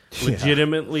can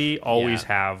legitimately always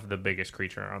have the biggest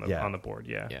creature on the board.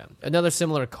 Yeah. Another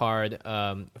similar card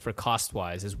for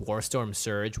cost-wise is Warstorm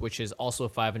Surge, which is also a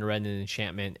 5 and a red and an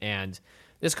enchantment. And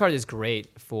this card is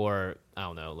great for, I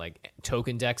don't know, like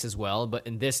token decks as well. But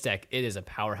in this deck, it is a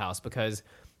powerhouse because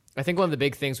I think one of the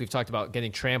big things we've talked about,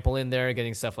 getting trample in there,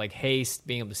 getting stuff like haste,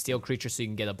 being able to steal creatures so you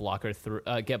can get a blocker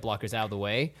get blockers out of the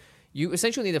way. You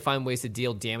essentially need to find ways to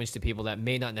deal damage to people that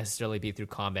may not necessarily be through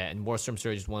combat, and Warstorm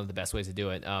Surge is one of the best ways to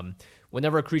do it.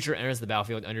 Whenever a creature enters the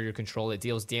battlefield under your control, it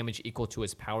deals damage equal to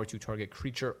its power to target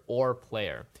creature or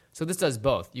player. So this does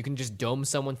both. You can just dome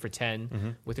someone for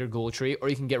 10 with your Ghoul Tree, or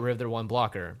you can get rid of their one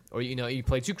blocker. Or you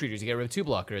play 2 creatures, you get rid of 2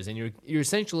 blockers, and you're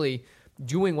essentially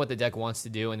doing what the deck wants to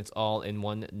do, and it's all in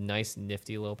one nice,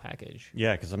 nifty little package.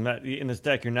 Yeah, because I'm not in this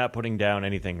deck. You're not putting down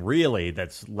anything really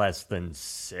that's less than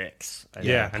 6.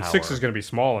 And 6 is going to be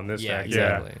small in this deck.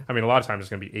 Exactly. I mean, a lot of times it's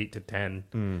going to be 8 to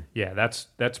 10. Yeah,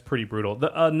 that's pretty brutal.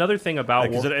 Another thing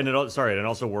about it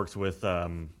also works with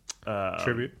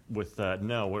Tribute with what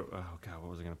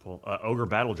was I going to pull? Ogre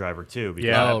Battle Driver too.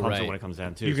 Because that pumps it when it comes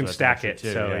down too. You can stack it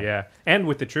too. So and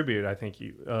with the Tribute, I think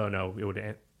it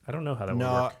would. I don't know how that would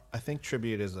work. I think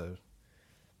Tribute is it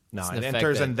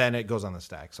enters and then it goes on the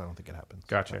stack, so I don't think it happens.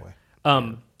 Gotcha.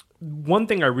 One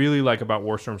thing I really like about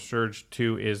Warstorm Surge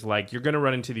too is like you're going to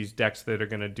run into these decks that are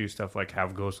going to do stuff like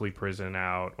have Ghostly Prison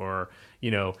out, or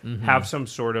have some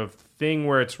sort of thing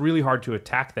where it's really hard to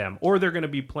attack them, or they're going to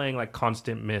be playing like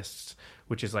Constant Mists,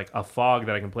 which is like a fog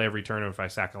that I can play every turn if I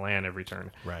sack a land every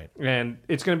turn. Right. And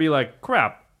it's going to be like,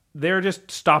 crap, they're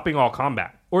just stopping all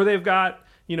combat. Or they've got,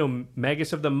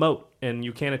 Magus of the Moat, and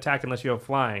you can't attack unless you have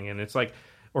flying. And it's like,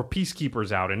 or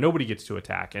Peacekeeper's out, and nobody gets to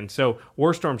attack. And so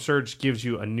Warstorm Surge gives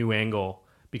you a new angle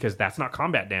because that's not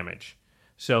combat damage.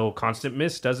 So Constant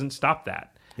Miss doesn't stop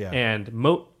that. Yeah. And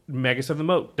Magus of the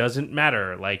Moat doesn't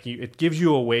matter. Like it gives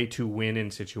you a way to win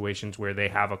in situations where they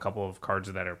have a couple of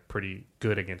cards that are pretty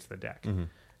good against the deck. Mm-hmm.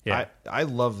 Yeah, I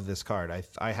love this card.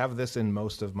 I have this in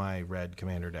most of my red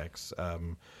commander decks.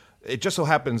 It just so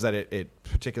happens that it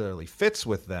particularly fits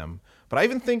with them. But I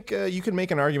even think you can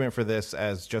make an argument for this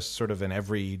as just sort of an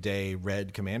everyday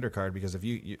red commander card because if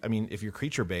if you're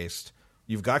creature based,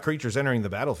 you've got creatures entering the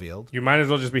battlefield. You might as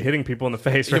well just be hitting people in the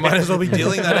face. Right? You might as well be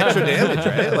dealing that extra damage,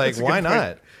 right? Like, why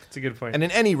not? It's a good point. And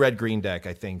in any red-green deck,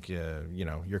 I think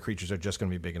your creatures are just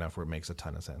going to be big enough where it makes a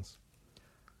ton of sense.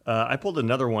 I pulled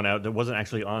another one out that wasn't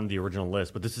actually on the original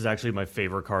list, but this is actually my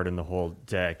favorite card in the whole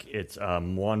deck. It's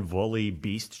Wanvoli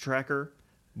Beast Tracker.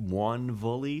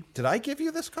 Wanvoli. Did I give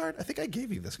you this card? I think I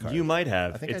gave you this card. You might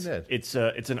have. I think I did. It's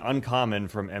an uncommon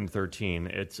from M13.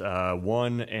 It's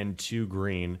 1 and 2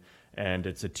 green. And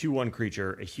it's a 2/1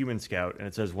 creature, a human scout, and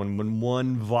it says when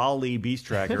one volley beast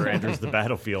tracker enters the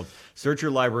battlefield, search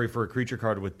your library for a creature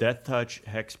card with death touch,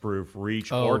 hexproof,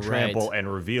 reach, or trample,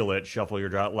 and reveal it. Shuffle your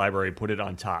library, put it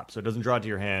on top. So it doesn't draw it to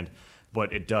your hand,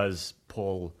 but it does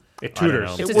pull. It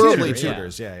tutors. It worldly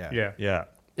tutors. Yeah.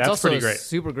 It's That's also pretty great. a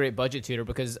super great budget tutor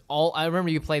because I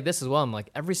remember you played this as well. I'm like,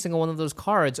 every single one of those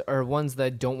cards are ones that I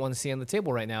don't want to see on the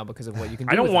table right now because of what you can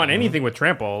do. I don't with want them. anything with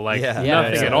trample, nothing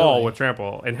exactly. at all with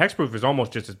trample. And hexproof is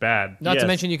almost just as bad. Not to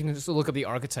mention you can just look up the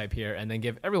archetype here and then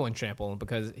give everyone trample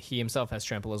because he himself has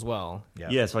trample as well.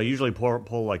 Yeah, so I usually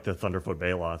pull like the Thunderfoot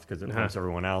Baloth because it pumps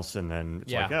everyone else, and then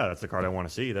it's like, that's the card I want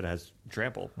to see that has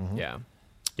trample. Mm-hmm. Yeah.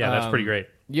 Yeah, that's pretty great.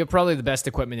 You have probably the best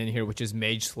equipment in here, which is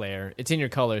Mage Slayer. It's in your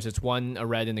colors. It's a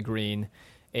red and a green,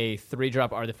 a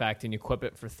 3-drop artifact, and you equip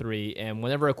it for 3. And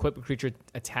whenever a equipped creature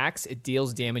attacks, it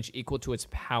deals damage equal to its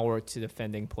power to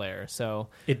defending player. So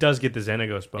it does get the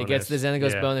Xenagos bonus. It gets the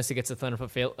Xenagos bonus. It gets the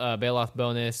Thunderfoot Baloth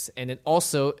bonus, and it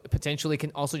also potentially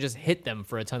can also just hit them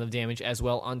for a ton of damage as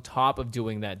well on top of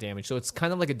doing that damage. So it's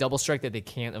kind of like a double strike that they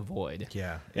can't avoid.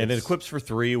 Yeah, and it equips for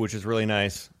 3, which is really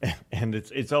nice. And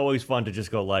it's always fun to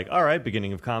just go like, all right,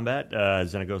 beginning of combat,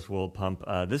 Xenagos will pump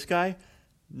this guy.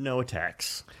 No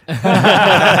attacks. And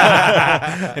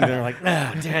they're like,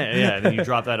 oh, damn. Yeah, and then you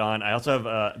drop that on. I also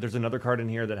have, there's another card in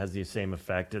here that has the same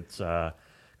effect. It's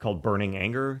called Burning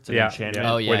Anger. It's an enchantment.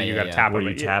 Oh, yeah, where you got to tap them.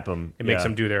 You tap them. It makes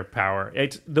them do their power.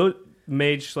 It's those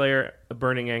Mage Slayer,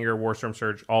 Burning Anger, Warstorm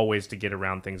Surge, always to get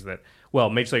around things that,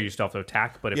 Mage Slayer you still have to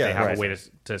attack, but if they have a way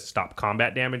to stop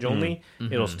combat damage only,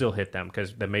 it'll still hit them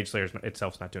because the Mage Slayer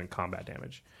itself is not doing combat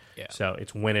damage. Yeah. So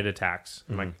it's when it attacks.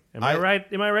 Am I right?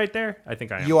 Am I right there? I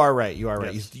think I am. You are right.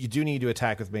 Yes. You do need to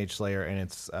attack with Mage Slayer, and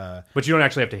it's. But you don't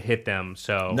actually have to hit them.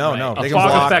 So no. A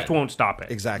fog effect won't stop it.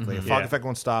 Exactly. A fog effect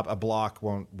won't stop. A block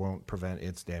won't prevent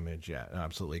its damage. Yeah,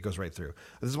 absolutely. It goes right through.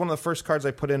 This is one of the first cards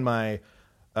I put in my.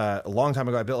 A long time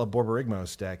ago, I built a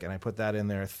Borborygmos deck, and I put that in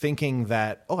there thinking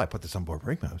that, I put this on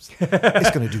Borborygmos.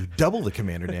 It's going to do double the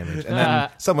commander damage. And then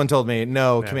someone told me,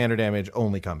 no, commander damage,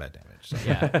 only combat damage.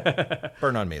 So,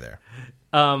 burn on me there.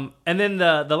 And then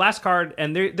the last card,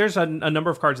 and there's a number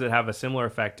of cards that have a similar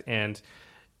effect, and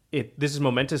this is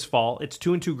Momentous Fall. It's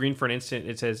 2 and 2 green for an instant.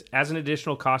 It says, as an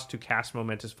additional cost to cast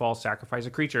Momentous Fall, sacrifice a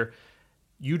creature.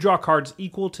 You draw cards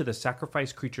equal to the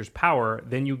sacrificed creature's power,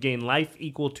 then you gain life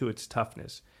equal to its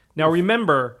toughness. Now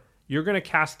remember, you're going to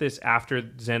cast this after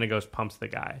Xenagos pumps the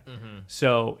guy. Mm-hmm.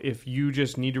 So if you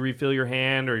just need to refill your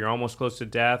hand, or you're almost close to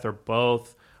death, or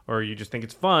both, or you just think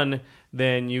it's fun,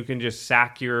 then you can just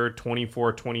sack your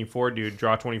 24/24 dude,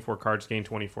 draw 24 cards, gain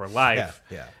 24 life.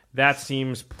 Yeah. That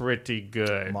seems pretty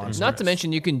good. Monstrous. Not to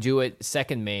mention you can do it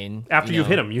second main. After you've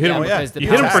hit him. You hit him, because you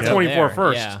hit him for power's 24 there.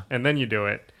 first, Yeah. and then you do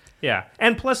it. Yeah,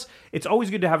 and plus, it's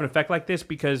always good to have an effect like this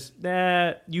because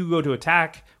you go to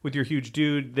attack with your huge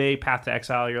dude, they path to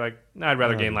exile. You're like, I'd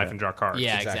rather gain life and draw cards.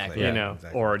 Yeah, exactly. You know,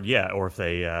 exactly. Or if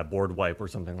they board wipe or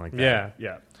something like that.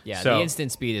 Yeah, So- the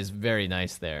instant speed is very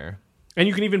nice there. and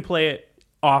you can even play it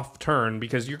off turn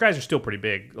because your guys are still pretty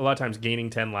big. A lot of times, gaining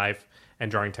 10 life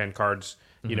and drawing 10 cards.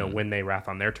 You know, when they wrath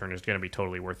on their turn is going to be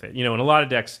totally worth it. You know, in a lot of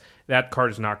decks, that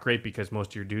card is not great because most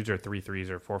of your dudes are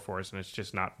 3/3s or 4/4s, and it's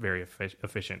just not very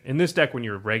efficient. In this deck, when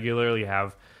you regularly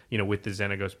have, with the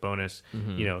Xenagos bonus,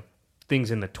 things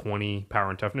in the 20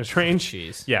 power and toughness range,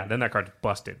 Jeez. yeah, then that card's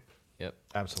busted. Yep.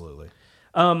 Absolutely.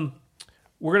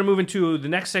 We're going to move into the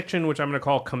next section, which I'm going to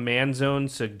call Command Zone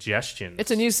Suggestions.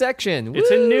 It's a new section. It's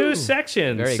a Woo! new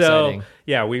section. Very so, exciting.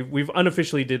 Yeah, we've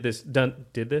unofficially did this.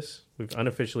 We've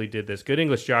unofficially did this. Good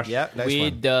English, Josh. Yeah, nice We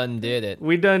one. done did it.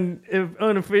 We done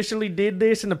unofficially did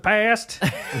this in the past.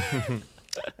 I'm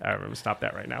going to stop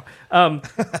that right now.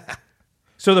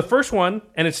 So the first one,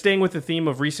 and it's staying with the theme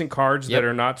of recent cards that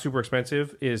are not super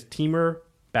expensive, is Teamer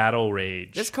Battle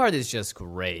Rage. This card is just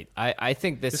great. I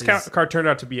think this card turned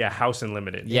out to be a house and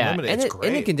limited. Yeah, Limited, and it's it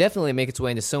great. can definitely make its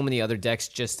way into so many other decks.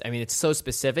 It's so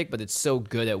specific, but it's so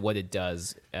good at what it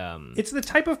does. It's the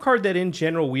type of card that, in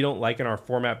general, we don't like in our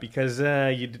format because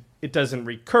it doesn't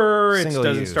recur. Single it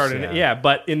doesn't use, start.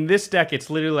 But in this deck, it's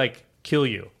literally like kill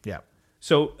you. Yeah.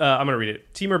 So I'm going to read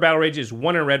it. Teamer Battle Rage is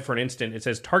 1 in red for an instant. It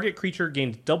says target creature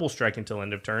gains double strike until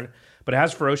end of turn, but it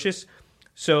has Ferocious.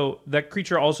 So that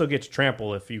creature also gets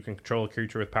Trample if you can control a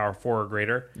creature with power 4 or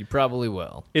greater. You probably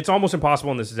will. It's almost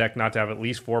impossible in this deck not to have at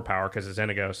least 4 power because it's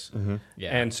Xenagos. Mm-hmm.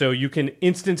 Yeah. And so you can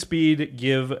instant speed,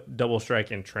 give double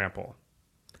strike, and trample.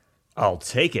 I'll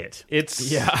take it. That's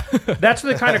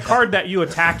the kind of card that you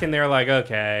attack and they're like,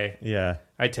 okay, Yeah.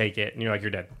 I take it. And you're like,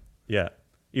 you're dead. Yeah.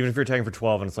 Even if you're attacking for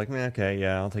 12 and it's like, okay,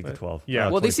 yeah, I'll take the 12. Yeah.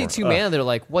 Well, they see 24. 2 mana, they're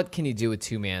like, what can you do with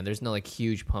 2 mana? There's no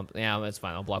huge pump. Yeah, that's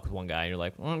fine. I'll block with 1 guy. And you're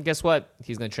like, guess what?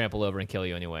 He's going to trample over and kill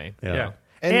you anyway. Yeah.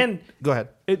 And go ahead.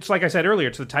 It's like I said earlier,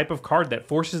 it's the type of card that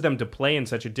forces them to play in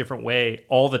such a different way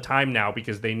all the time now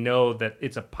because they know that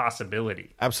it's a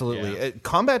possibility. Absolutely.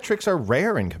 Combat tricks are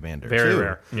rare in Commander. Very too.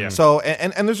 rare, yeah. So,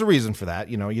 and there's a reason for that.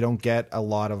 You don't get a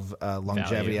lot of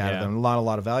longevity Value, out of them, a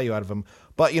lot of value out of them.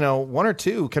 But, 1 or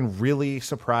 2 can really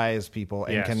surprise people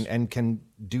and can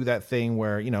do that thing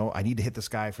where, I need to hit this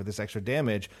guy for this extra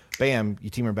damage. Bam, you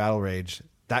Teamer Battle Rage.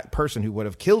 That person who would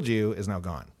have killed you is now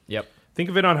gone. Yep. Think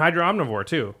of it on Hydra Omnivore,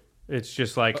 too. It's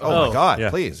just like, Oh, my God, yeah.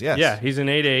 please, yes. Yeah, he's an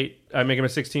 8/8. I make him a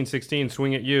 16/16,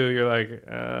 swing at you. You're like,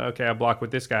 okay, I block with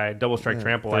this guy. Double strike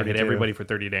trample. I hit 32. everybody for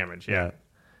 30 damage. Yeah.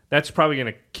 That's probably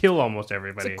going to kill almost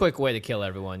everybody. It's a quick way to kill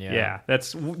everyone, yeah. Yeah,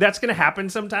 that's going to happen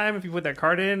sometime if you put that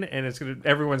card in, and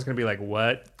everyone's going to be like,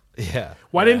 what? Yeah.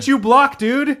 Why didn't you block,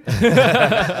 dude?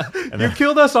 You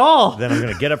killed us all. Then I'm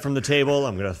going to get up from the table.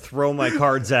 I'm going to throw my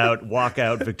cards out, walk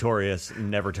out victorious,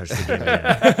 never touch the game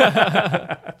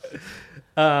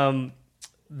again.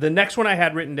 The next one I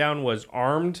had written down was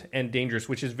Armed and Dangerous,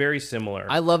 which is very similar.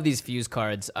 I love these fuse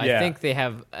cards. I Yeah. think they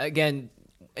have, again,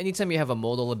 anytime you have a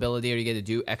modal ability or you get to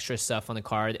do extra stuff on the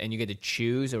card and you get to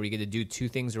choose or you get to do 2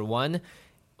 things or 1,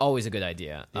 always a good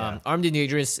idea. Armed and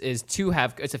Dangerous is 2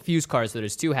 half. It's a fuse card, so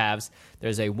there's 2 halves.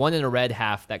 There's a 1 in a red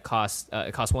half that costs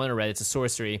 1 in a red. It's a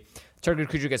sorcery. Target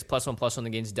creature gets +1/+1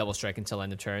 and gains double strike until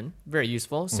end of turn. Very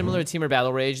useful. Similar to Teamer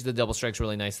Battle Rage, the double strike's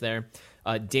really nice there.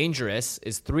 Dangerous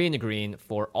is 3 in the green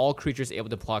for all creatures able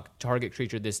to block target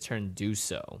creature this turn do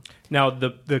so. Now,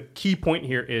 the key point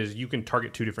here is you can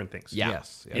target 2 different things. Yeah.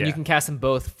 Yes, yeah. And you can cast them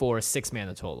both for 6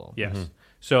 mana total. Yes.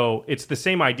 So it's the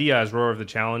same idea as Roar of the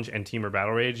Challenge and Teamer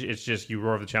Battle Rage. It's just you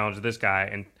Roar of the Challenge to this guy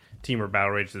and Teamer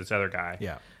Battle Rage to this other guy.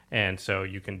 Yeah. And so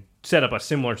you can set up a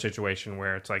similar situation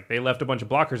where it's like they left a bunch of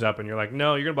blockers up and you're like,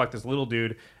 no, you're going to block this little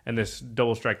dude and this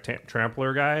double strike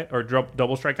trampler guy or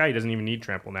double strike guy. He doesn't even need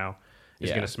trample now. Is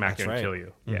Yeah, going to smack you and right. kill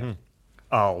you. Yeah.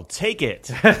 I'll take it.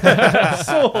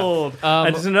 Sold.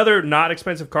 And it's another not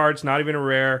expensive card. It's not even a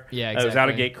rare. Yeah, It was out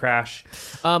of exactly. gate crash.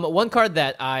 One card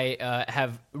that I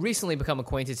have recently become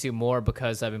acquainted to more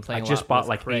because I've been I playing. just a lot bought with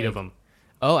like Craig. 8 of them.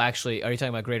 Oh, actually, are you talking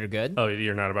about Greater Good? Oh,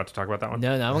 you're not about to talk about that one?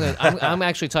 No, I'm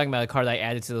actually talking about a card I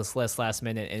added to this list last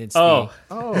minute, and it's Oh,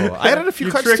 I added a few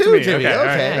You cards tricked too, me. Jimmy. Okay, all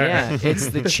right, Okay. all right. yeah, it's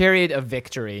the Chariot of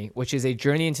Victory, which is a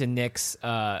Journey into Nyx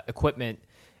equipment.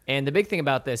 And the big thing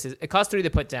about this is it costs 3 to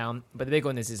put down, but the big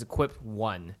one is equip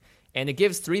 1. And it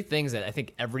gives 3 things that I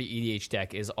think every EDH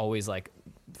deck is always like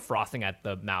frothing at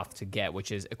the mouth to get,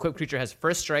 which is equipped creature has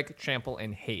first strike, trample,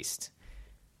 and haste.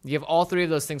 You have all 3 of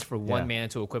those things for 1 mana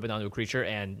to equip it onto a creature,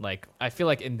 and like I feel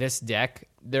like in this deck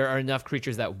there are enough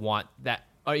creatures that want that.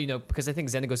 Or, because I think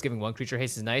Xenagos giving 1 creature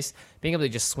haste is nice. Being able to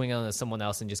just swing onto someone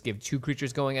else and just give 2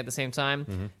 creatures going at the same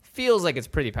time feels like it's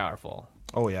pretty powerful.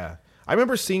 Oh, yeah. I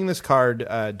remember seeing this card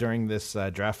during this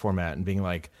draft format and being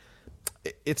like,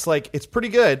 it's pretty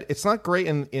good. It's not great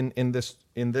in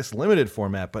this limited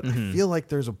format, but I feel like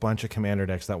there's a bunch of Commander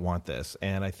decks that want this,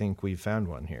 and I think we found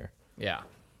one here. Yeah.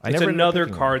 It's never ended up another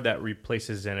picking card that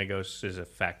replaces Xenagos'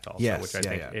 effect also, Yes, which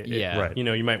I think, Yeah.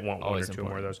 you might want 1 Always or 2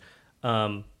 more of important.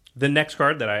 those. The next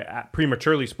card that I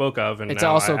prematurely spoke of, and It's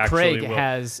now also I actually Craig will-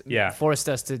 has Yeah. forced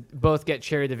us to both get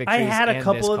Chariot of Victory. I had a and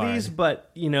couple this of card. these,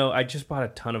 but I just bought a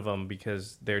ton of them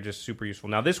because they're just super useful.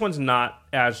 Now this one's not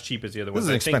as cheap as the other This ones. is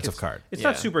an I think expensive it's- card. It's Yeah.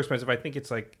 not super expensive. I think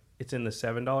it's in the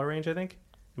 $7 range. I think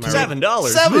 $7.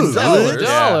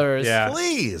 $7. Yeah.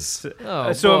 Please.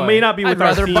 Oh, So boy. it may not be with I'd our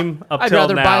rather theme up I'd till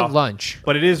rather now, buy lunch.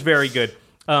 but it is very good.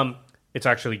 It's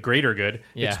actually greater good.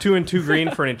 Yeah. It's 2 and 2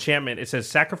 green for an enchantment. It says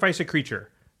sacrifice a creature,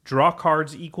 draw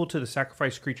cards equal to the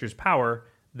sacrificed creature's power,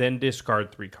 then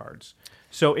discard 3 cards.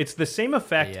 So it's the same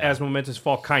effect as Momentous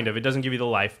Fall, kind of. It doesn't give you the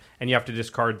life, and you have to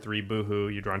discard 3. Boo-hoo.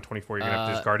 You draw on 24, you're going to have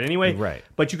to discard anyway. Right.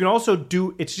 But you can also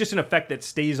do... It's just an effect that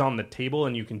stays on the table,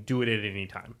 and you can do it at any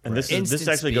time. And this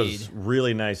actually goes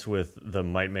really nice with the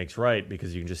Might Makes Right,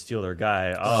 because you can just steal their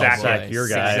guy. Oh, Exactly. sack your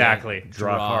guy. Exactly.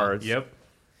 Draw cards. Yep.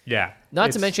 Yeah.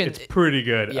 Not to mention... It's pretty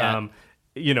good. Yeah.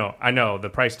 I know the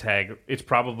price tag, it's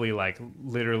probably like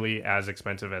literally as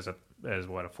expensive as a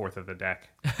fourth of the deck.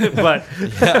 But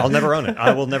I'll never own it.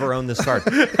 I will never own this card.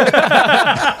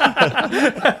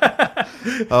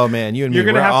 Oh man, you and me,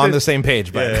 we're on the same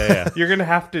page, but you're gonna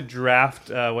have to draft.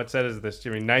 What set is this,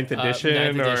 Jimmy? 9th edition?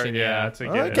 9th edition, yeah. To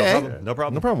get it. okay, No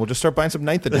problem. We'll just start buying some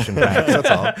 9th edition packs. That's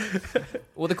all.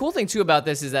 Well, the cool thing, too, about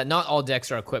this is that not all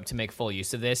decks are equipped to make full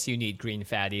use of this. You need green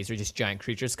fatties or just giant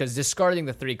creatures, because discarding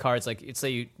the 3 cards, like, it's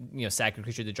say you sack a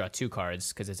creature to draw 2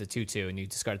 cards, because it's a 2/2, and you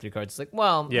discard 3 cards, it's like,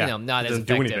 well, not as doesn't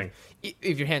do effective. anything.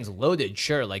 If your hand's loaded,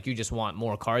 sure, like, you just want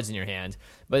more cards in your hand.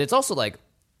 But it's also, like,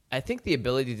 I think the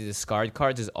ability to discard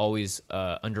cards is always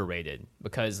underrated,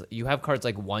 because you have cards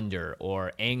like Wonder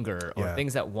or Anger or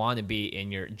things that want to be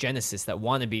in your Genesis, that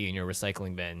want to be in your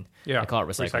recycling bin. Yeah. I call it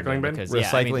recycling bin. Because,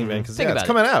 Recycling bin, because think it's about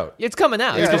coming out. It's coming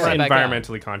out. Yeah, It's Just coming right back out.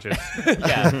 environmentally conscious.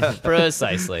 Yeah,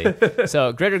 precisely.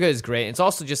 So greater good is great. It's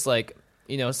also just like,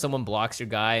 someone blocks your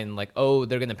guy and like, oh,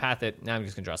 they're going to path it. Now I'm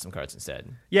just going to draw some cards instead.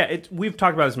 Yeah, we've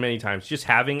talked about this many times. Just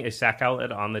having a sack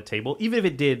outlet on the table, even if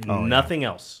it did nothing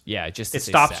else. Yeah, just it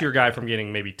stops your guy from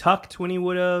getting maybe tucked when he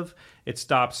would have. It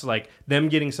stops like them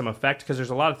getting some effect, because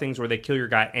there's a lot of things where they kill your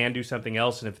guy and do something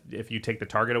else, and if you take the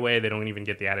target away, they don't even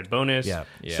get the added bonus. Yeah.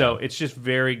 So it's just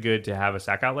very good to have a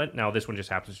sack outlet. Now this one just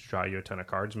happens to draw you a ton of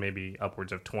cards, maybe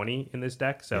upwards of 20 in this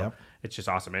deck. So it's just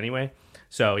awesome anyway.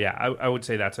 So yeah, I would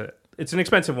say it's an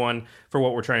expensive one for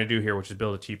what we're trying to do here, which is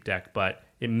build a cheap deck, but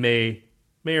it may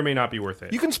or may not be worth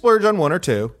it. You can splurge on 1 or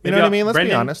 2. You know what I mean? Let's be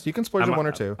Brendan, honest. You can splurge on 1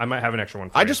 or 2. I might have an extra one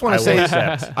for I you. just want to say, I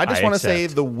say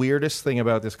accept. the weirdest thing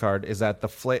about this card is that the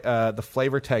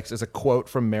flavor text is a quote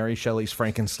from Mary Shelley's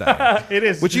Frankenstein. It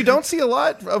is. Which you don't see a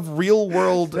lot of real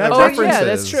world references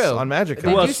that's true. on Magic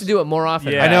They cards. used to do it more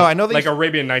often. Yeah. right? I know. Like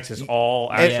Arabian Nights is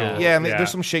all actual. Yeah, and there's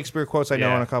some Shakespeare quotes I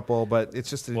know on a couple, but it's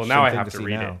just Well, now I thing have to see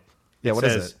read now. it. Yeah, what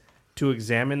says, is it? To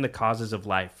examine the causes of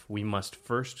life, we must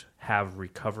first have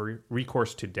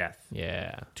recourse to death.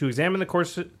 Yeah. To examine the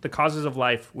causes of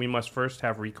life, we must first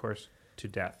have recourse to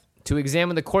death. To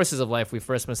examine the courses of life, we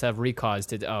first must have recause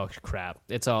to... Oh, crap.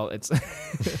 It's...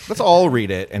 Let's all read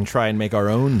it and try and make our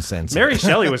own sense. Mary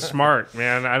Shelley was smart,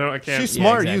 man. I can't... She's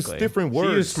smart. exactly. Use different words.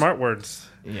 She used smart words.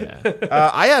 yeah.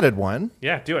 I added one.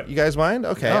 Yeah, do it. You guys mind?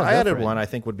 Okay, No, I go added for it. one I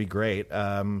think would be great.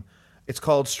 It's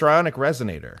called Strionic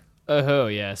Resonator. Oh,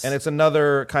 yes. And it's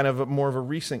another kind of more of a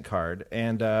recent card.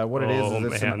 And what it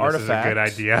is it's an artifact. This is a good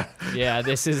idea. Yeah,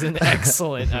 this is an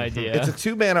excellent idea. It's a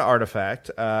 2-mana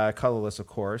artifact, colorless, of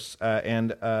course.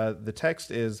 And the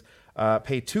text is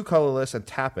pay 2 colorless and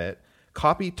tap it.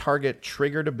 Copy target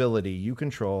triggered ability you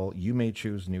control. You may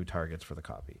choose new targets for the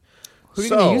copy. Who are you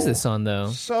going to use this on,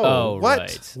 though? So, what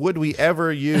right. would we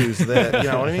ever use that? You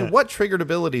know what I mean? What triggered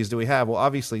abilities do we have? Well,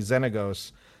 obviously,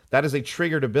 Xenagos, that is a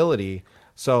triggered ability.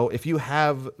 So if you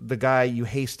have the guy you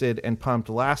hasted and pumped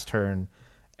last turn,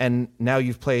 and now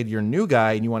you've played your new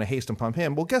guy and you want to haste and pump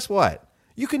him, well, guess what?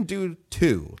 You can do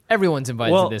 2. Everyone's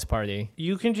invited to this party.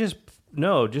 You can just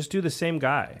do the same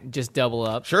guy. Just double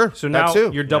up. Sure. So now too.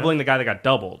 you're doubling the guy that got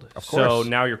doubled. Of So course.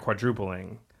 now you're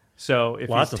quadrupling. So if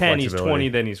Lots he's of 10, he's flexibility. 20,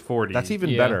 then he's 40. That's even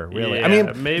Yeah. better, really. Yeah, I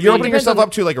mean, maybe. you're opening Depends yourself on-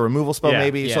 up to like a removal spell, Yeah.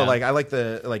 maybe. So Yeah. like, I like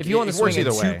the If you want to it works swing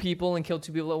either at way. 2 people and kill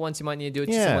 2 people at once, you might need to do it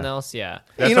to Yeah. someone else. Yeah.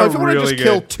 That's you know, a if you want to really just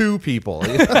kill good- 2 people,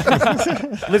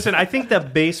 Listen, I think the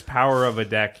base power of a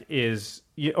deck is,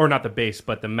 or not the base,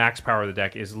 but the max power of the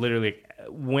deck is literally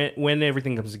when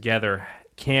everything comes together.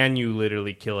 Can you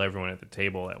literally kill everyone at the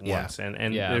table at Yeah. once?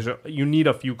 And Yeah. you need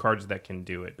a few cards that can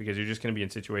do it, because you're just going to be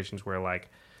in situations where like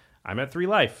I'm at 3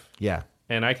 life. yeah.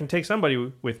 And I can take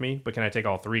somebody with me, but can I take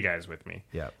all 3 guys with me?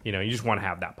 Yeah. You know, you just want to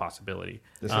have that possibility.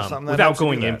 This is something that without helps you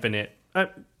going do that. infinite.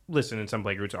 Listen, in some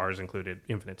playgroups, ours included.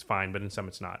 Infinite's fine, but in some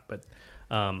it's not. But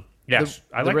yes,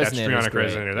 I the like that Resonator's Strionic great,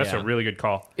 Resonator. That's yeah. a really good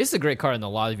call. It's a great card in a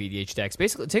lot of EDH decks.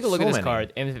 Basically, take a look So at this many.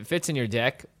 card, and if it fits in your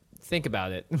deck, think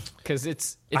about it, because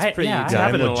it's I pretty. have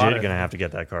I'm it in a legit lot of- going to have to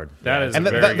get that card. That is And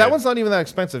very that good. one's not even that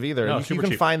expensive either. No, you super can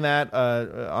cheap. find that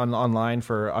online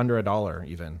for under $1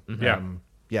 even. Yeah.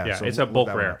 Yeah, yeah, so it's a look bulk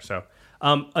that rare. up. So,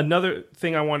 Another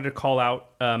thing I wanted to call out,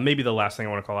 maybe the last thing I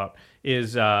want to call out,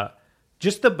 is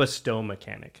just the bestow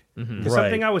mechanic. Because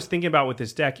something I was thinking about with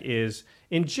this deck is,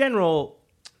 in general,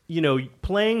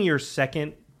 playing your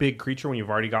second big creature when you've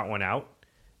already got one out,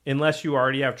 unless you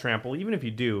already have trample, even if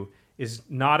you do, is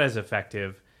not as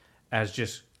effective as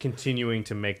just continuing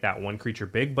to make that one creature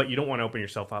big, but you don't want to open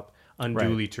yourself up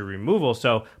unduly to removal.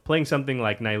 So playing something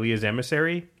like Nylea's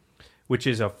Emissary, which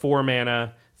is a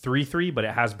 4-mana 3/3, but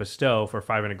it has bestow for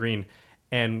 5 and a green.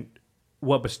 And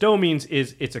what bestow means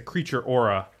is it's a creature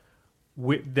aura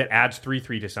that adds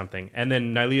 3/3 to something. And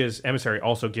then Nylea's Emissary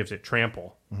also gives it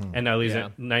trample. And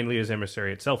Nylea's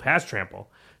Emissary itself has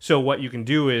trample. So what you can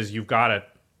do is you've got a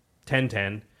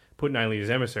 10/10, put Nylea's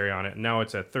Emissary on it, and now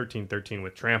it's a 13/13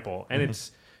 with trample. And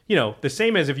it's, the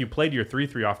same as if you played your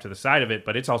 3/3 off to the side of it,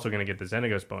 but it's also going to get the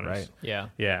Xenagos bonus. Right. Yeah.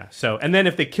 Yeah. So, and then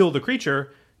if they kill the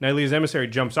creature, Nylea's Emissary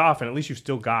jumps off, and at least you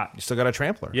still got a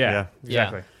trampler. Yeah.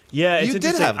 Exactly. Yeah, it's You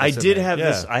did interesting. have this I in did there. have Yeah.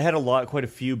 this. I had quite a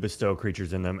few bestow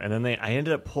creatures in them, and then I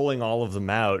ended up pulling all of them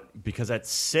out because at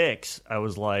 6, I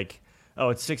was like, oh,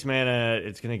 it's 6 mana.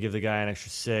 It's going to give the guy an extra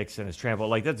 6 and his trample.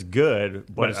 Like, that's good,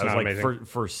 but it's I was not like, amazing.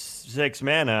 for 6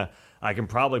 mana, I can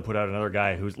probably put out another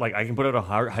guy who's like, I can put out a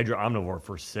Hydra Omnivore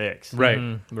for 6, Right.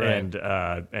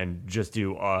 and just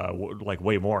do like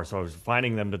way more. So I was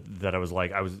finding them that I was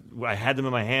like, I had them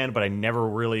in my hand, but I never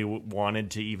really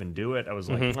wanted to even do it. I was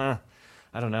like,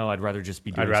 I don't know. I'd rather just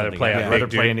be doing something. I'd rather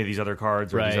play any of these other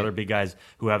cards or these other big guys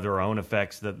who have their own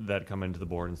effects that come into the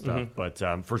board and stuff. But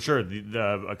for sure,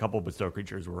 a couple of bestow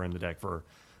creatures were in the deck for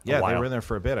a while. They were in there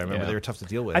for a bit. I remember they were tough to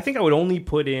deal with. I think I would only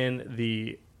put in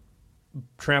the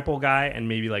trample guy and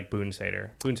maybe like Boon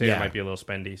Satyr. Boon Satyr might be a little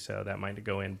spendy, so that might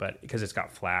go in, but because it's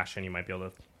got flash and you might be able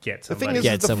to get somebody. The thing is,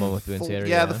 Get someone with Boon Satyr,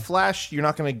 Yeah, the flash, you're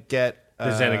not going to get the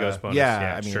Xenagos bonus.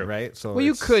 Yeah, I mean, true. right? So Well,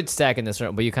 you could stack in this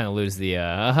round, but you kind of lose the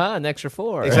an extra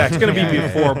 4. Exactly. It's going to be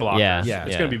before blockers. Yeah.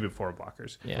 It's going to be before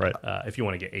blockers. Yeah. Right. If you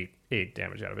want to get 8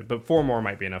 damage out of it, but 4 more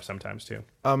might be enough sometimes too.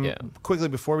 Quickly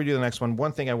before we do the next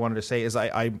one thing I wanted to say is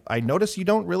I noticed you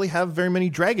don't really have very many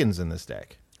dragons in this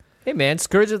deck. Hey man,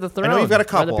 Scourge of the Throne. I know you've got a Right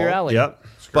couple. up your alley. Yep.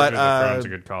 But Throne's a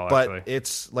good call, actually.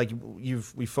 it's like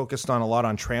we focused on a lot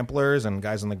on tramplers and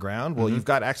guys on the ground. Well, you've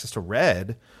got access to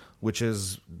red, which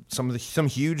is some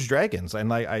huge dragons.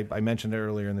 And I mentioned it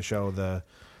earlier in the show.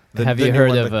 Have the you new heard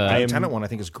one, of the Lieutenant one? I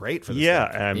think is great for this.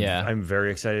 deck. I'm very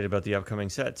excited about the upcoming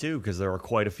set too because there are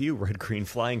quite a few red-green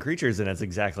flying creatures, and it's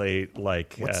exactly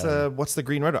like What's the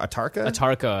green red? Atarka.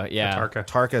 Atarka, yeah.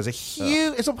 Atarka is a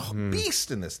huge. It's a beast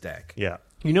in this deck. Yeah.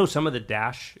 Some of the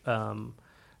dash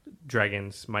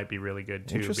dragons might be really good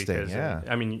too. Interesting, Because yeah.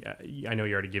 I mean, I know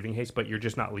you're already giving haste, but you're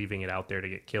just not leaving it out there to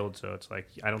get killed. So it's like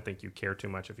I don't think you care too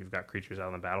much if you've got creatures out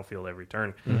on the battlefield every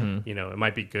turn. It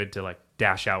might be good to like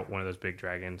dash out one of those big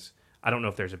dragons. I don't know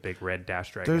if there's a big red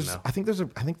dash dragon though.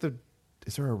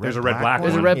 Is there a red? There's a red-black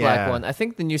There's a one. red-black one. I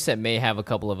think the new set may have a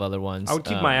couple of other ones. I would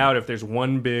keep my eye out if there's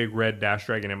one big red dash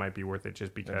dragon. It might be worth it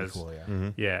just because. That'd be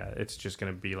cool, yeah. It's just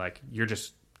going to be like you're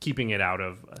just keeping it out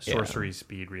of sorcery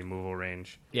speed removal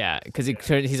range. Yeah, because he's a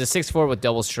 6/4 with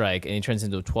double strike, and he turns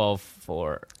into a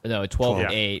 12/4. No, a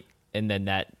 12/8, and then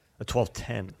that. A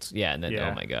 12/10. Yeah, and then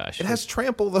oh my gosh, It has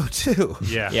trample though too.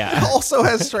 Yeah. It also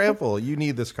has trample. You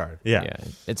need this card. Yeah.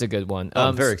 It's a good one.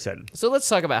 I'm very excited. So let's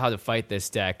talk about how to fight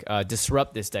this deck,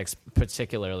 disrupt this deck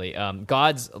particularly.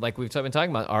 Gods, like we've been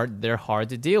talking about, they're hard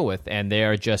to deal with, and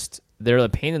they're a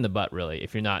pain in the butt really.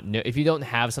 If you don't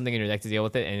have something in your deck to deal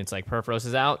with it, and it's like Purphoros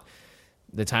is out,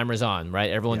 the timer's on, right?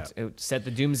 Everyone set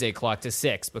the Doomsday clock to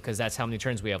 6 because that's how many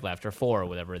turns we have left, or 4, or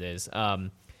whatever it is.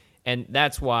 And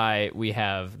that's why we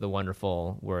have the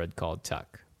wonderful word called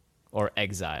tuck or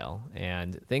exile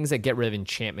and things that get rid of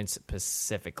enchantments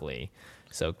specifically.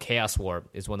 So Chaos Warp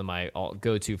is one of my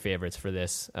go-to favorites for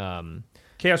this.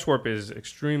 Chaos Warp is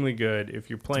extremely good. If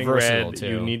you're playing red,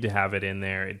 you need to have it in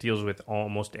there. It deals with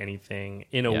almost anything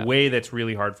in a way that's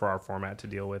really hard for our format to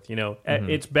deal with.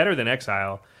 It's better than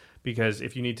Exile because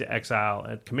if you need to exile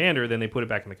a commander, then they put it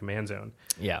back in the command zone.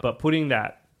 Yeah. But putting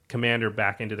that commander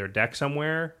back into their deck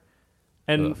somewhere...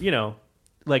 And,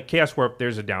 like Chaos Warp,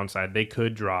 there's a downside. They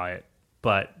could draw it,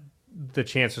 but the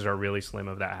chances are really slim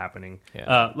of that happening.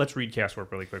 Yeah. Let's read Chaos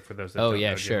Warp really quick for those that don't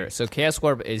know. Sure. So Chaos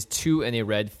Warp is 2 and a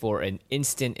red for an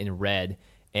instant in red.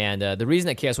 And the reason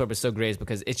that Chaos Warp is so great is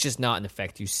because it's just not an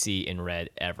effect you see in red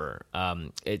ever.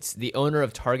 It's the owner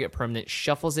of target permanent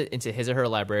shuffles it into his or her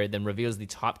library, then reveals the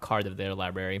top card of their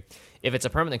library. If it's a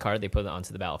permanent card, they put it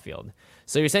onto the battlefield.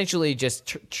 So you're essentially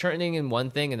just churning in one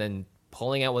thing and then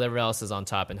pulling out whatever else is on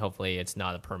top, and hopefully it's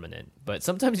not a permanent. But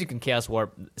sometimes you can Chaos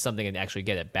Warp something and actually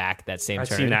get it back that same I've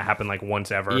turn. seen that happen like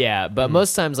once ever. Yeah, but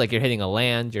most times, like, you're hitting a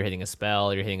land, you're hitting a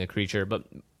spell, you're hitting a creature, but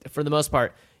for the most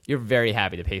part, you're very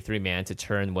happy to pay 3 mana to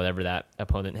turn whatever that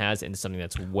opponent has into something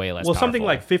that's way less Well, powerful. something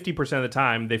like 50% of the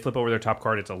time, they flip over their top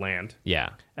card, it's a land. Yeah.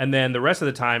 And then the rest of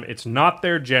the time, it's not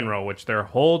their general, which their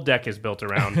whole deck is built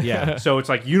around. Yeah. So it's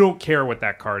like, you don't care what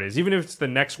that card is. Even if it's the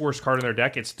next worst card in their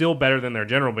deck, it's still better than their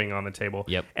general being on the table.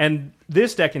 Yep. And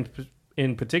this deck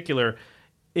in particular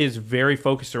is very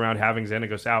focused around having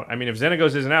Xenagos out. I mean, if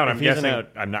Xenagos isn't out, I'm If he isn't guessing...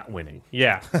 out, I'm not winning.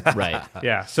 Yeah. Right.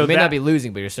 Yeah. So You may that, not be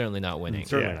losing, but you're certainly not winning.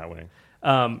 Certainly not winning.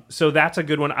 So that's a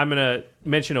good one. I'm going to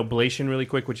mention Oblation really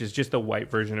quick, which is just the white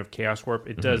version of Chaos Warp.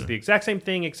 It does the exact same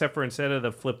thing, except for instead of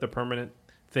the flip the permanent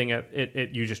thing,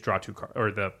 you just draw 2 cards, or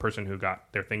the person who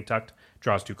got their thing tucked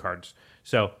draws 2 cards.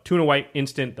 So 2 and a white,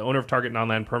 instant. The owner of target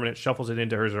non-land permanent shuffles it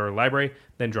into hers or her library,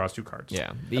 then draws 2 cards.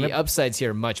 Yeah. The upsides here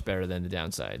are much better than the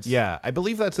downsides. Yeah, I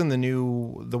believe that's in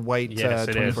the white Yes,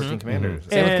 it is. 2014 Commanders.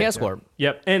 Same with And- Chaos Warp.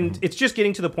 Yep, and it's just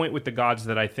getting to the point with the gods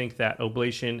that I think that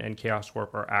Oblation and Chaos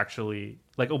Warp are actually...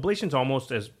 Like, Oblation's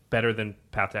almost as better than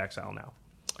Path to Exile now.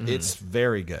 It's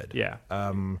very good. Yeah.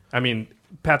 I mean,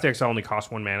 Path to Exile only costs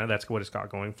 1 mana. That's what it's got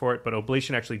going for it. But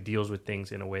Oblation actually deals with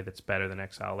things in a way that's better than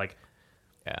Exile. Like,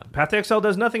 Yeah. Path to Exile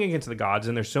does nothing against the gods,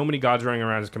 and there's so many gods running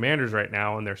around as commanders right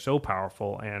now, and they're so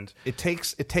powerful. And It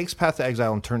takes Path to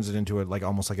Exile and turns it into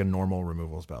almost like a normal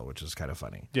removal spell, which is kind of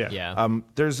funny. yeah. Yeah.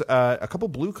 There's a couple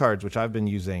blue cards which I've been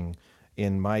using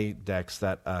in my decks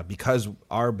that because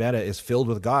our meta is filled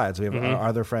with gods, we have our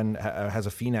other friend has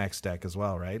a Phoenix deck as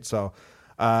well, right? So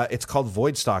it's called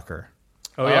Voidstalker.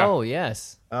 Oh, yeah. Oh,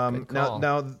 yes. Good call.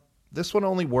 Now this one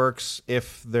only works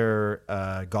if their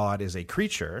god is a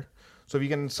creature. So if you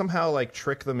can somehow like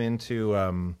trick them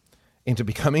into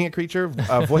becoming a creature,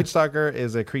 Voidstalker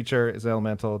is a creature, is an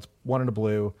elemental. It's 1 and a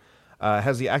blue.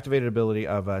 Has the activated ability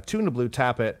of 2 and a blue.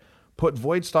 Tap it. Put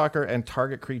Voidstalker and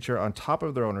target creature on top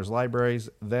of their owner's libraries.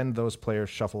 Then those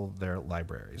players shuffle their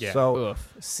libraries. Yeah. So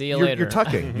Oof. See you you're, later. you're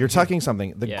tucking. You're tucking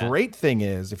something. The Yeah. great thing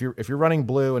is if you're running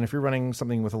blue and if you're running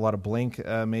something with a lot of blink,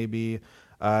 maybe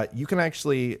you can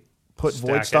actually put Stack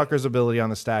it. Voidstalker's ability on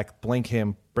the stack, blink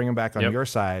him, bring him back on Yep. your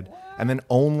side, and then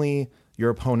only your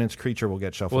opponent's creature will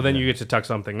get shuffled. Well, then in. you get to tuck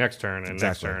something next turn and Exactly.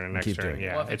 next turn and And next keep turn. doing it.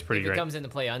 Yeah, Well, if it's pretty if great. it comes into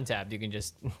play untapped, you can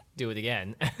just do it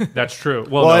again. That's true.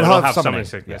 Well, Well, no, it'll it'll have have summoning. summoning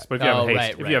sickness. Yeah. But if you have Oh, haste,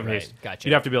 right, if you have right, haste, gotcha.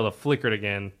 you'd have to be able to flicker it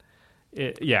again.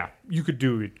 Yeah, you could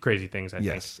do crazy things, I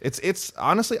Yes, it's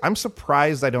honestly, I'm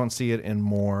surprised I don't see it in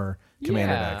more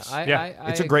commander yeah, decks. Yeah.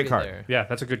 It's a great agree card. there. think. Yeah,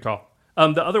 that's a good call.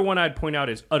 The other one I'd point out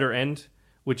is Utter End,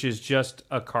 which is just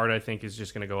a card I think is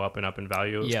just going to go up and up in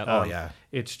value. Yeah. Oh, yeah.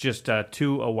 It's just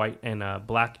 2, a white, and a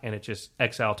black, and it just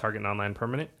exile target non-land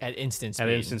permanent. At instant speed. At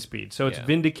instant speed. So it's Yeah.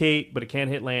 Vindicate, but it can't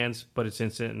hit lands, but it's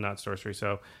instant and not sorcery.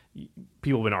 So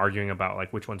people have been arguing about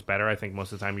like which one's better. I think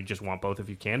most of the time you just want both if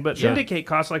you can. But Vindicate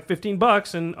costs like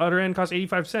 $15 and Utter End costs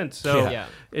 85 cents. So Yeah.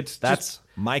 it's That's just,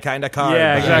 my kind of card.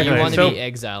 Yeah, man. exactly. You want to So- be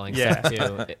exiling Yeah.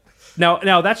 stuff too.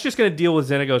 now that's just going to deal with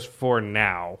Xenagos for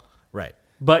now. Right.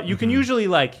 But you can usually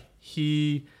like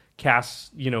he casts,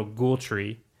 Ghoul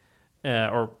Tree,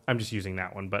 or I'm just using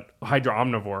that one, but Hydra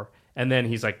Omnivore, and then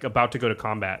he's like about to go to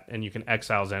combat, and you can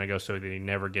exile Xenagos so that he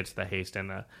never gets the haste and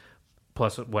the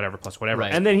plus whatever.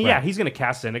 Right. And then he's going to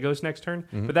cast Xenagos next turn,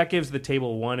 but that gives the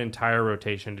table one entire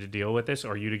rotation to deal with this,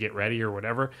 or you to get ready or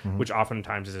whatever, which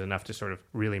oftentimes is enough to sort of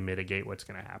really mitigate what's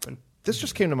going to happen. This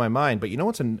just came to my mind, but you know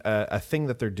what's a thing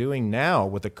that they're doing now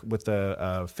with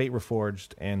the Fate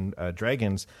Reforged and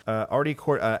Dragons?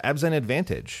 Absent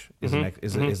Advantage is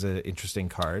an interesting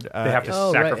card. They have to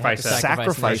Oh, right. sacrifice Have to a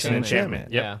sacrifice an enchantment.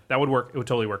 enchantment. Yep. Yeah. That would work. It would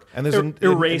totally work. And there's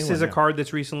Erase a new is one, a card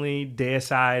that's recently.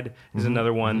 Deicide is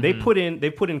another one. They put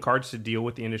in cards to deal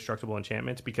with the indestructible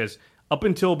enchantments because up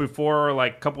until before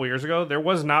like a couple of years ago, there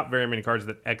was not very many cards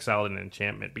that exiled an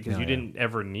enchantment because you didn't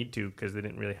ever need to because they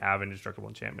didn't really have indestructible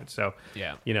enchantments. So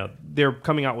Yeah. they're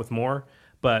coming out with more.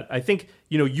 But I think,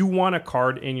 you want a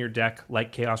card in your deck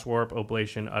like Chaos Warp,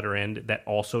 Oblation, Utter End that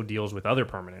also deals with other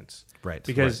permanents. Right.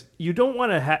 Because you don't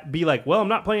want to be like, well, I'm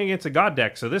not playing against a god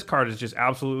deck, so this card is just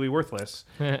absolutely worthless.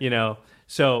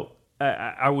 So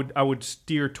I would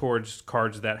steer towards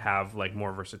cards that have like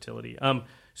more versatility.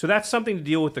 So that's something to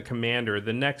deal with the commander.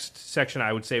 The next section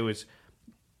I would say was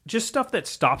just stuff that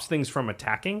stops things from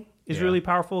attacking is really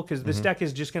powerful because this deck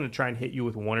is just going to try and hit you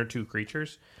with 1 or 2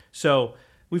 creatures. So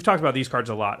we've talked about these cards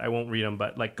a lot. I won't read them,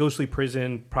 but like Ghostly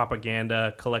Prison,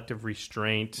 Propaganda, Collective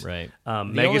Restraint, Right.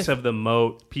 Magus of the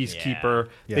Moat, Peacekeeper.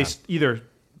 Yeah. Either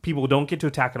people don't get to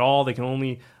attack at all. They can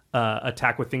only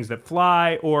attack with things that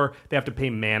fly, or they have to pay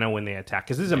mana when they attack.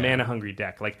 Because this is a mana-hungry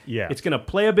deck. Like, it's going to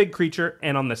play a big creature,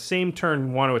 and on the same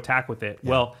turn want to attack with it. Yeah.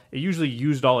 Well, it usually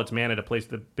used all its mana to place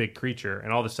the big creature,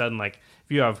 and all of a sudden, like,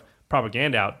 if you have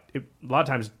Propaganda out, a lot of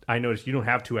times I notice you don't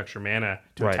have 2 extra mana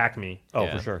to attack me. Oh,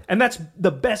 for sure. And that's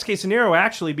the best case scenario,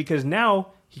 actually, because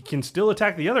now he can still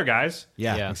attack the other guys.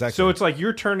 Yeah, exactly. So it's like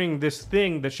you're turning this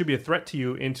thing that should be a threat to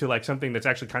you into like something that's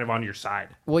actually kind of on your side.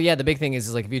 Well, yeah, the big thing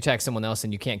is like if you attack someone else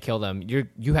and you can't kill them,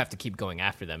 you have to keep going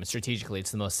after them. And strategically,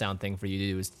 it's the most sound thing for you to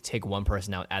do is to take one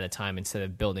person out at a time instead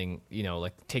of building,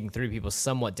 like taking 3 people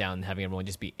somewhat down and having everyone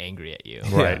just be angry at you.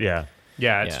 Right, yeah.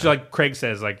 Yeah, it's just like Craig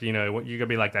says, like, you gotta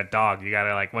be like that dog. You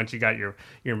gotta, like, once you got your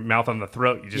mouth on the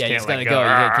throat, you just can't let go.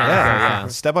 You can't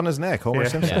go. Step on his neck, Homer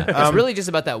Simpson. Yeah. It's really just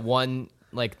about that one,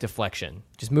 like, deflection.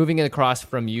 Just moving it across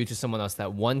from you to someone else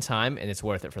that one time, and it's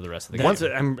worth it for the rest of the game. Once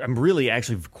I'm really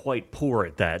actually quite poor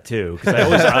at that, too.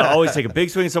 Because I always take a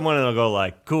big swing at someone, and I'll go,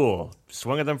 like, cool,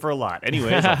 swung at them for a lot.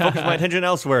 Anyways, I'll focus my attention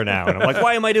elsewhere now. And I'm like,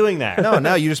 why am I doing that? No,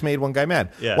 now you just made one guy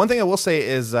mad. Yeah. One thing I will say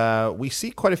is we see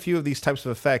quite a few of these types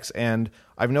of effects, and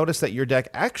I've noticed that your deck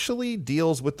actually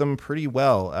deals with them pretty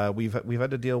well. We've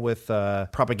had to deal with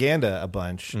Propaganda a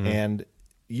bunch, and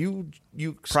you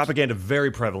Propaganda very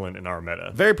prevalent in our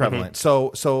meta. Very prevalent.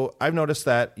 So I've noticed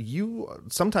that you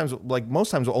sometimes, like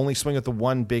most times, will only swing at the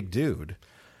one big dude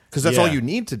because that's all you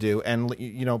need to do, and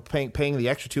paying the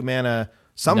extra 2 mana.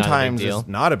 Sometimes it's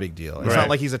not a big deal. It's not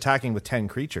like he's attacking with 10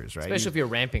 creatures, right? Especially if you're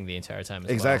ramping the entire time as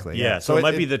exactly. well. Yeah, so it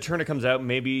might be the turn it comes out,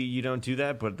 maybe you don't do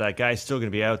that, but that guy's still going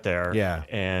to be out there. Yeah.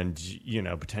 And,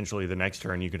 potentially the next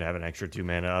turn you could have an extra 2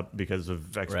 mana up because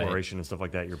of exploration and stuff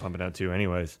like that you're pumping out too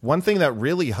anyways. One thing that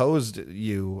really hosed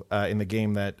you in the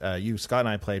game that you, Scott, and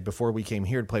I played before we came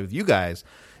here to play with you guys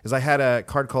is I had a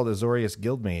card called Azorius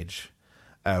Guildmage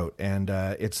out, and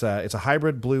it's a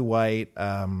hybrid blue-white.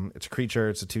 It's a creature.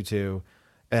 It's a 2/2.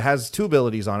 It has 2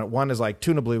 abilities on it. One is like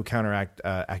Tuna Blue, counteract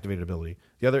activated ability.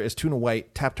 The other is Tuna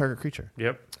White, tap target creature.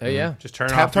 Yep. Oh, yeah. Just turn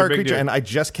tap off your target big creature, dude. and I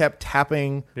just kept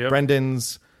tapping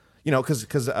Brendan's, because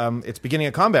it's beginning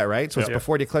of combat, right? So it's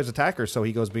before he declares attacker, so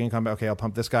he goes beginning of combat, okay, I'll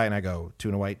pump this guy, and I go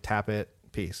Tuna White, tap it,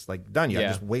 peace. Like, done. You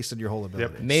just wasted your whole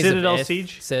ability. Maze Citadel of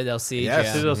Siege? Citadel Siege,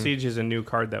 Yes. Citadel Siege is a new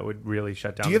card that would really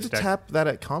shut down Do you have this to deck. tap that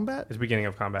at combat? It's beginning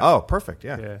of combat. Oh, perfect,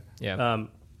 yeah.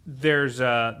 There's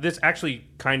this actually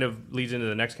kind of leads into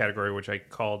the next category, which I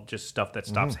called just stuff that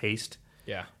stops haste.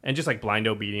 Yeah. And just like Blind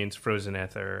Obedience, Frozen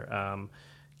Ether,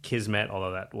 Kismet, all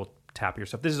of that will tap your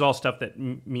stuff. This is all stuff that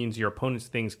means your opponent's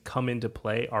things come into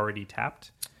play already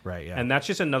tapped. Right, yeah. And that's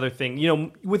just another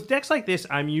thing. With decks like this,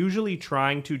 I'm usually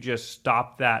trying to just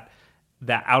stop that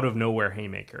out of nowhere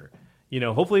haymaker.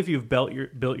 Hopefully if you've built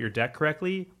your deck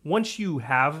correctly, once you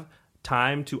have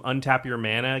time to untap your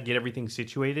mana, get everything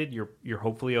situated, you're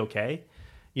hopefully okay.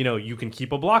 You can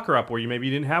keep a blocker up where you maybe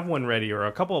didn't have one ready, or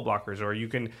a couple of blockers, or you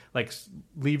can like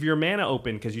leave your mana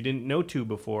open because you didn't know to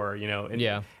before.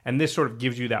 And this sort of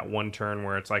gives you that one turn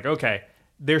where it's like, okay,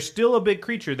 there's still a big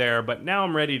creature there, but now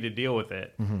I'm ready to deal with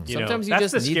it. Sometimes you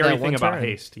that's just the need scary that one thing about turn.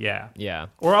 haste. Yeah.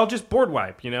 Or I'll just board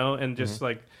wipe, and just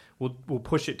like we'll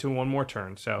push it to one more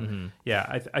turn. So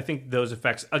I think those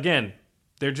effects again.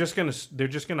 They're just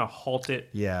gonna halt it.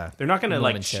 Yeah, they're not gonna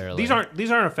like. Momentarily. These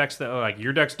aren't effects that are like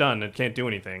your deck's done. It can't do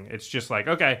anything. It's just like,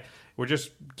 okay, we're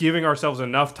just giving ourselves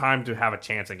enough time to have a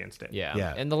chance against it.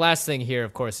 Yeah. And the last thing here,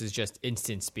 of course, is just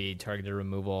instant speed, targeted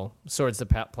removal, Swords to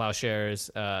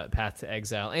Plowshares, Path to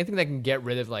Exile, anything that can get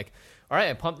rid of like, all right,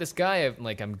 I pumped this guy,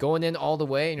 I'm going in all the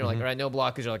way, and you're like, all right, no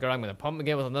blockage. You're like, all right, I'm gonna pump him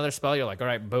again with another spell. You're like, all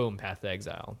right, boom, Path to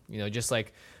Exile. Just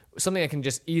like something that can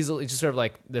just easily, just sort of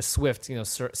like the swift,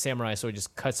 samurai sword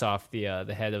just cuts off the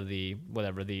head of the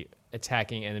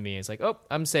attacking enemy. It's like, oh,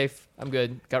 I'm safe, I'm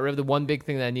good. Got rid of the one big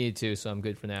thing that I needed to, so I'm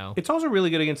good for now. It's also really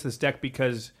good against this deck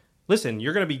because, listen,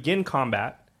 you're going to begin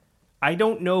combat. I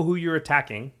don't know who you're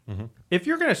attacking. If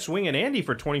you're going to swing at Andy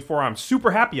for 24, I'm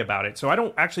super happy about it. So I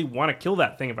don't actually want to kill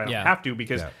that thing if I don't have to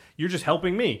because you're just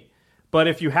helping me. But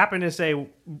if you happen to say,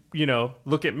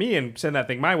 look at me and send that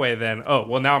thing my way, then, oh,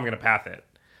 well, now I'm going to path it.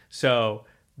 So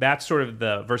that's sort of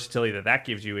the versatility that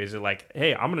gives you. Is it like,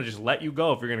 hey, I'm gonna just let you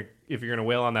go if you're gonna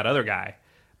wail on that other guy,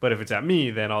 but if it's at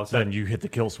me, then all of a sudden you hit the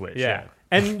kill switch. Yeah,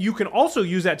 and you can also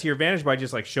use that to your advantage by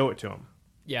just like show it to him.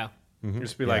 Yeah,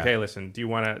 just be like, hey, listen, do you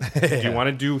want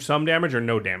to do some damage or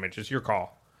no damage? It's your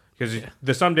call because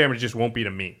the some damage just won't be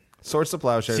to me. Swords to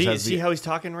Plowshares has See how he's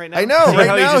talking right now? I know, See right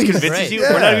how now he he's- just convinces Right. you?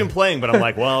 Yeah. We're not even playing, but I'm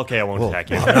like, well, okay, I won't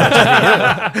attack you.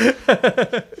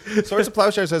 Swords to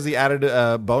Plowshares has the added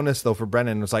bonus though for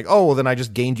Brennan. It's like, oh, well, then I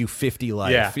just gained you 50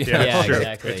 life. Yeah, You yeah. know? Yeah, Sure.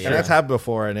 exactly. And Yeah. that's happened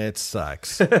before, and it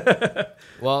sucks.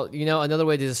 Well, another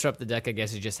way to disrupt the deck, I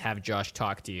guess, is just have Josh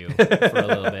talk to you for a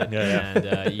little bit,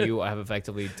 and you have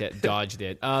effectively dodged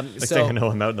it. Like saying, I know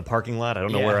I'm out in the parking lot. I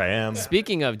don't know Yeah. where I am.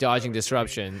 Speaking of dodging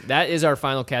disruption, that is our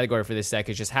final category for this deck,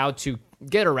 is just how to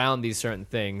get around these certain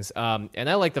things. And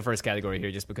I like the first category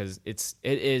here just because it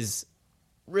is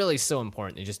really so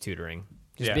important in just tutoring.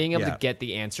 Just Yeah. being able Yeah. to get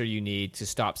the answer you need to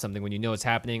stop something when you know it's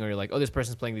happening, or you're like, oh, this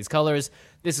person's playing these colors.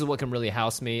 This is what can really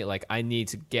house me. Like, I need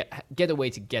to get a way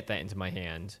to get that into my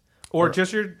hand. Or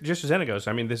just your Xenagos.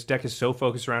 I mean, this deck is so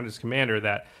focused around its commander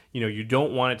that you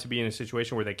don't want it to be in a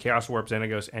situation where they Chaos Warp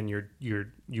Xenagos and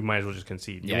you might as well just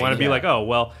concede. You Yeah, want to be yeah. like, oh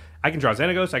well, I can draw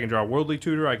Xenagos, I can draw Worldly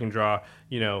Tutor, I can draw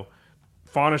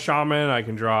Fauna Shaman, I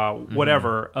can draw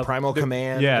whatever. Primal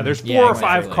Command. Yeah, there's Yeah, 4 or 5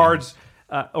 exactly. cards.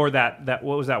 Or that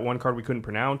what was that one card we couldn't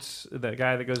pronounce? The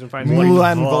guy that goes and finds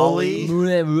Mulan Volley.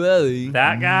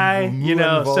 that guy,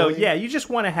 Mulan so Volley. yeah, you just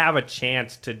want to have a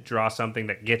chance to draw something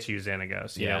that gets you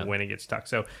Xenagos, you know, when it gets stuck.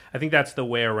 So I think that's the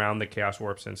way around the Chaos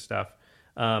Warps and stuff.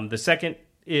 The second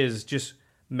is just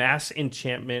mass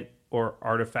enchantment or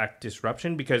artifact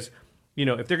disruption, because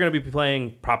if they're going to be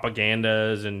playing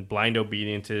propagandas and blind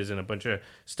obediences and a bunch of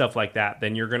stuff like that,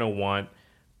 then you're going to want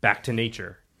Back to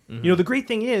Nature. The great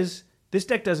thing is, this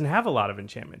deck doesn't have a lot of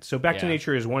enchantments. So Back to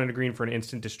Nature is 1 and a green for an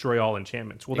instant destroy all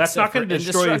enchantments. Well, that's Except not going for to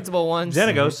destroy indestructible ones.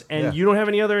 Xenagos, and you don't have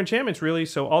any other enchantments, really.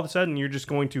 So all of a sudden, you're just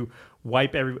going to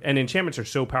wipe and enchantments are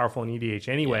so powerful in EDH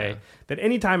anyway, that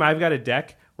anytime I've got a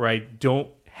deck where I don't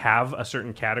have a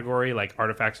certain category, like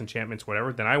artifacts, enchantments,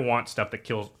 whatever, then I want stuff that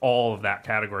kills all of that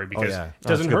category, because it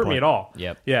doesn't hurt me at all.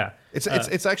 Yep. Yeah.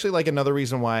 It's actually like another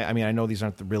reason why. I mean, I know these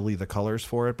aren't really the colors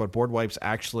for it, but board wipes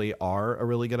actually are a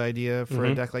really good idea for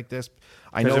a deck like this.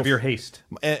 I Because know of your haste.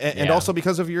 and also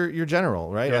because of your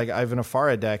general, right? Yeah. Like I have an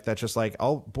Afara deck that's just like,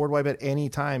 I'll board wipe at any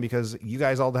time because you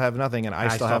guys all have nothing and I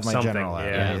still have my something. general out.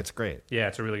 Yeah. It's great. Yeah,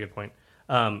 it's a really good point.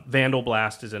 Vandal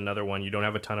Blast is another one. You don't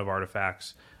have a ton of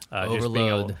artifacts. Just being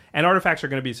Overload. and artifacts are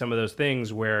going to be some of those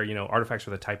things where artifacts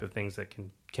are the type of things that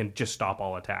can just stop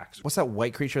all attacks. What's that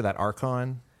white creature? That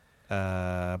Archon,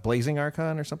 Blazing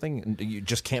Archon or something? You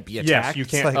just can't be attacked. Yes, you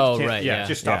It's can't. like- Oh, can't- right, Yeah, yeah. it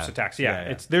just stops Yeah. attacks. Yeah,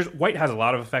 Yeah, yeah. White has a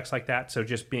lot of effects like that. So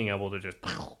just being able to just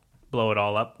blow it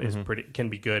all up is can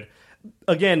be good.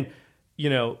 Again,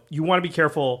 you want to be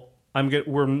careful. We're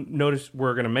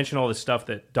going to mention all this stuff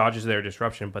that dodges their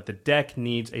disruption, but the deck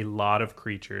needs a lot of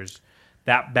creatures.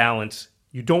 That balance.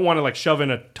 You don't want to shove in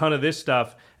a ton of this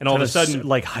stuff and all of a sudden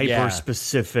like hyper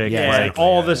specific, like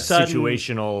all of a sudden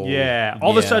situational. Yeah,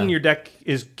 all of a sudden your deck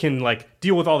can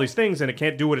deal with all these things and it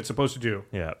can't do what it's supposed to do.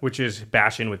 Yeah. Which is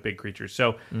bash in with big creatures.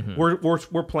 So we're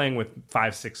playing with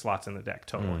 5-6 slots in the deck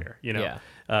total here.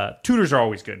 Tutors are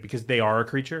always good because they are a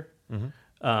creature.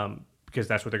 Because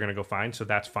that's what they're going to go find. So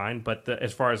that's fine. But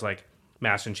as far as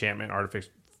mass enchantment, artifact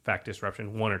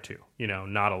disruption, 1 or 2.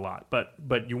 Not a lot.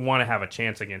 But you want to have a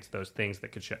chance against those things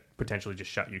that could potentially just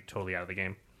shut you totally out of the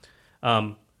game.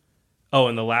 And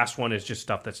the last one is just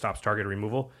stuff that stops target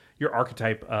removal. Your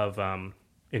archetype of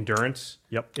endurance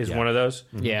is one of those.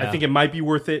 Yeah. I think it might be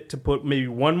worth it to put maybe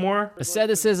one more.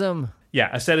 Asceticism. Yeah,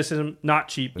 asceticism, not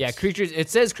cheap. Yeah, creatures. It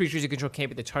says creatures you control can't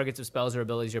be the targets of spells or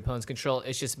abilities your opponents control.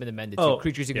 It's just been amended to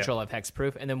creatures you control have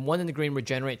hexproof, and then 1 in the green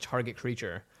regenerate target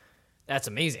creature. That's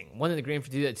amazing. 1 in the green to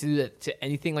do that to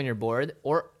anything on your board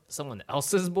or someone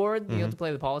else's board. You have to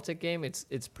play the politic game. It's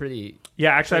pretty. Yeah,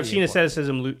 actually, I've pretty seen important.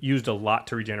 asceticism used a lot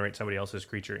to regenerate somebody else's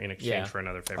creature in exchange for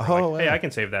another favor. Oh, Hey, wow. I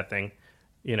can save that thing,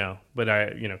 but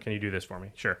can you do this for me?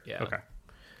 Sure. Yeah. Okay.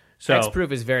 So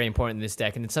Hexproof is very important in this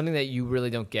deck, and it's something that you really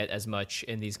don't get as much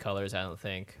in these colors, I don't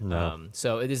think. No.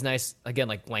 So it is nice, again,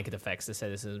 like blanket effects.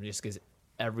 Asceticism just gives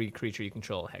every creature you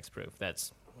control hexproof.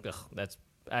 That's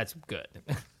good.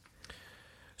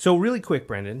 So really quick,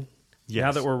 Brendan. Yes.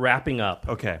 Now that we're wrapping up,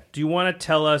 Okay. do you want to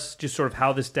tell us just sort of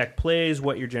how this deck plays,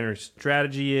 what your general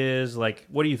strategy is, what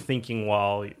are you thinking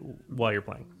while you're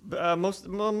playing?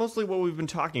 Mostly what we've been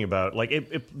talking about.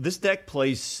 This deck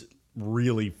plays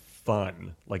really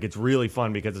fun. It's really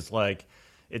fun because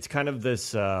it's kind of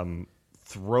this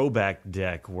throwback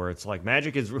deck where it's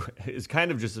Magic is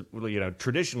kind of just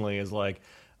traditionally is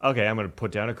okay, I'm going to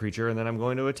put down a creature and then I'm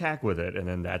going to attack with it, and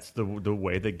then that's the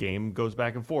way the game goes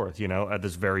back and forth, at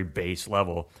this very base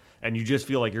level. and you just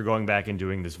feel like you're going back and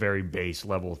doing this very base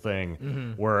level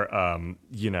thing where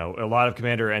a lot of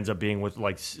Commander ends up being with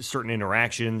like certain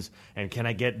interactions, and can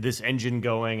I get this engine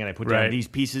going, and I put down these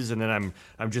pieces, and then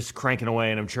I'm just cranking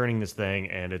away and I'm churning this thing,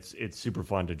 and it's super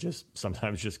fun to just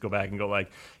sometimes just go back and go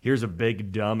like, here's a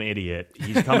big dumb idiot,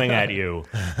 he's coming at you,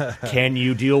 can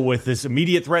you deal with this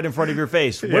immediate threat in front of your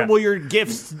face? What will your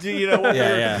gifts do,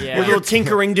 what will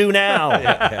tinkering do now?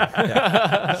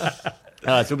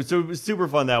 So it was super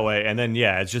fun that way, and then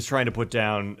it's just trying to put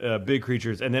down big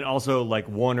creatures, and then also like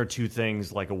one or two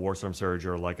things like a Warstorm Surge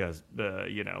or like a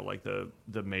like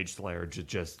the Mage Slayer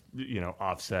just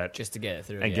offset just to get it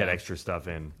through and get extra stuff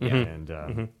in,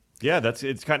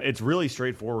 it's really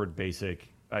straightforward, basic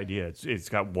idea. It's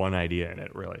got one idea in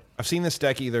it, really. I've seen this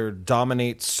deck either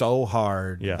dominate so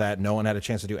hard that no one had a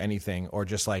chance to do anything, or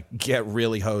just like get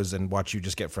really hosed and watch you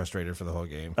just get frustrated for the whole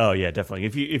game. Oh yeah, definitely.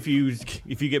 If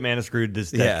you get mana screwed,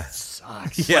 this deck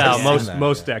sucks.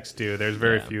 Most decks do. There's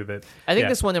very few that. I think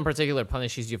this one in particular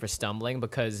punishes you for stumbling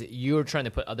because you're trying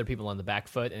to put other people on the back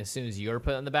foot, and as soon as you're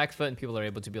put on the back foot, and people are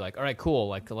able to be like, all right, cool,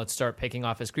 like let's start picking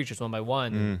off his creatures one by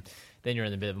one. Then you're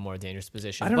in a bit of a more dangerous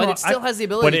position. But it still has the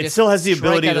ability. But it still has the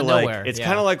ability to like. Nowhere. It's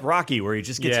kind of like Rocky, where he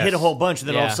just gets hit a whole bunch, and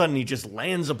then all of a sudden he just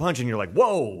lands a punch, and you're like,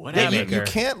 "Whoa, what happened?" You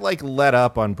can't like let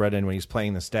up on Brendan when he's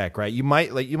playing this deck, right? You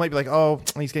might be like, "Oh,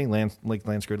 he's getting land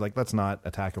screwed. Like, let's not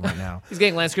attack him right now." He's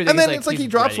getting land screwed, and then it's like he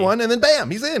drops one, and then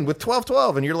bam, he's in with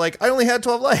 12-12, and you're like, "I only had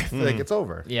 12 life." Like it's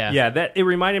over. That it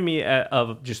reminded me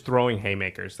of just throwing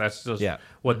haymakers. That's just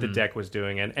what the deck was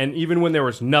doing, and even when there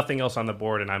was nothing else on the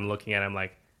board, and I'm looking at him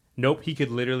like. Nope, he could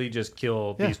literally just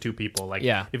kill these two people. Like,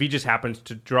 if he just happens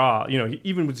to draw,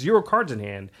 even with 0 cards in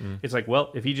hand, it's like, well,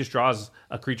 if he just draws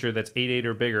a creature that's 8/8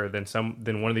 or bigger,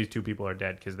 then one of these two people are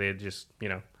dead because they just,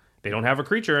 they don't have a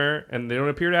creature and they don't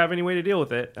appear to have any way to deal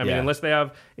with it. I mean, unless they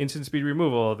have instant speed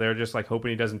removal, they're just like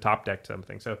hoping he doesn't top deck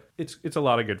something. So it's a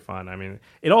lot of good fun. I mean,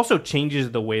 it also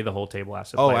changes the way the whole table has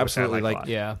to play. Oh, absolutely!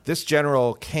 This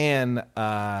general can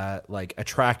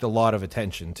attract a lot of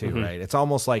attention too, right? It's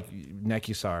almost like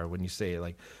Nekusar when you say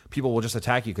like people will just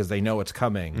attack you because they know it's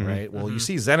coming, right? Well, you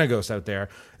see Xenagos out there.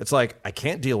 It's like I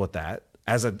can't deal with that.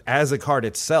 As a card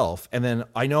itself, and then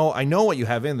I know what you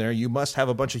have in there. You must have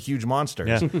a bunch of huge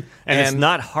monsters, and it's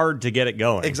not hard to get it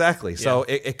going. Exactly. So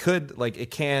it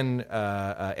can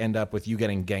end up with you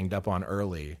getting ganged up on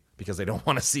early because they don't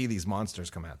want to see these monsters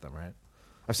come at them. Right?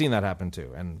 I've seen that happen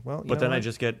too. And but then I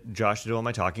just get Josh to do all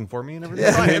my talking for me, and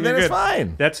everything's yeah, fine. and then it's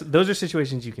fine. Those are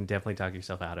situations you can definitely talk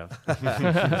yourself out of.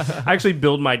 I actually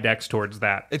build my decks towards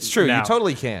that. It's true. Now. You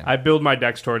totally can. I build my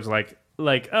decks towards like,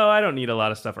 I don't need a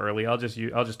lot of stuff early. I'll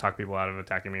just talk people out of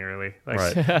attacking me early. Like,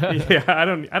 right. I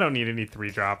don't need any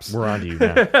 3-drops. We're on to you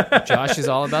now. Josh is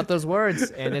all about those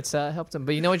words, and it's helped him.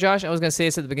 But you know what, Josh? I was going to say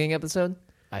this at the beginning of the episode.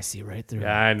 I see right through.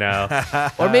 Yeah, I know.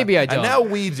 Or maybe I don't. And now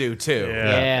we do too.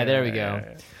 Yeah, there we go.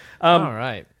 All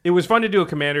right. It was fun to do a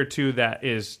commander too that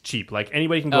is cheap. Like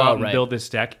anybody can go out and build this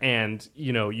deck, and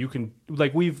you can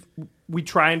like we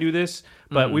try and do this,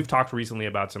 but we've talked recently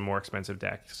about some more expensive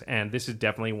decks, and this is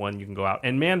definitely one you can go out.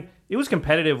 And man, it was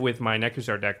competitive with my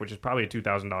Nekusar deck, which is probably a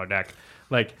 $2,000 deck.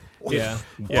 Like,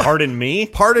 Pardon me.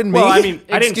 Well, I mean,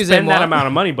 I didn't spend that amount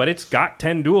of money, but it's got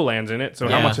 10 dual lands in it. So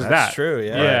how much is that? That's true.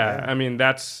 Yeah. I mean,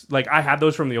 that's like I had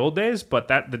those from the old days, but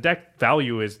the deck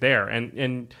value is there,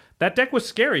 and that deck was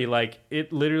scary. Like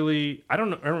it literally, I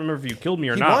don't remember if you killed me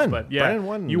or not, won. but Brennan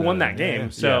won, you won that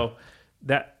game. So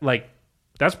that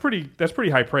that's pretty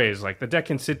high praise. Like the deck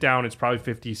can sit down, it's probably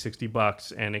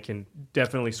 $50-$60, and it can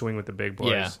definitely swing with the big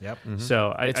boys. Yeah. Yep. Mm-hmm.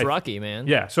 So it's rocky, man.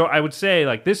 Yeah. So I would say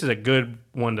like this is a good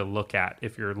one to look at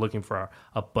if you're looking for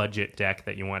a budget deck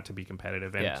that you want to be dragon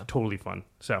and it's totally fun.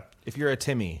 So if you're a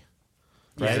Timmy.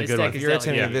 Right? This deck If you're a is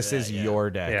Timmy, definitely this is your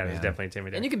deck. Yeah, man. it's definitely a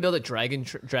Timmy deck. And you can build it dragon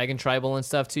tribal and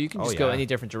stuff too. You can just go any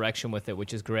different direction with it,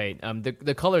 which is great.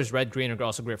 The colors red, green are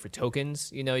also great for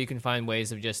tokens. You can find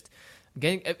ways of just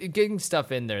getting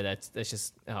stuff in there. That's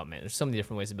just there's so many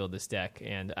different ways to build this deck,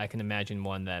 and I can imagine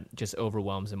one that just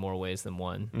overwhelms in more ways than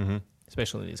one.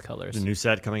 Especially in these colors. The new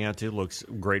set coming out too looks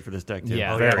great for this deck too.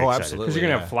 Yeah. Very excited. Absolutely. Because you're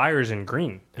gonna have flyers in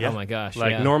green. Oh my gosh!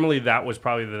 Normally that was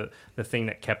probably the thing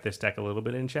that kept this deck a little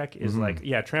bit in check. Is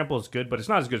trample is good, but it's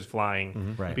not as good as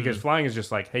flying. Right. Because flying is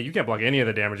just like, hey, you can't block any of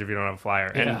the damage if you don't have a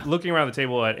flyer. Yeah. And looking around the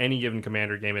table at any given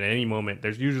commander game at any moment,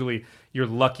 there's usually you're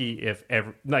lucky if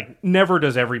never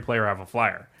does every player have a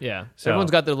flyer. Yeah. So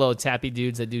Everyone's got their little tappy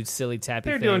dudes that do silly tappy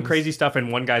they're things. doing crazy stuff,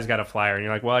 and one guy's got a flyer, and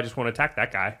you're like, well, I just want to attack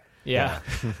that guy. Yeah.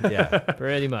 Yeah.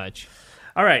 Pretty much.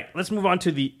 All right, let's move on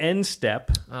to the end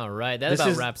step. All right, that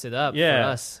wraps it up for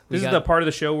us. This is the part of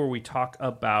the show where we talk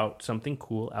about something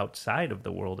cool outside of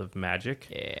the world of magic.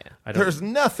 Yeah. There's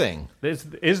nothing.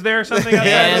 Is there something outside?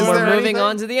 And we're moving anything?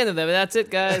 on to the end of that. That's it,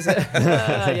 guys.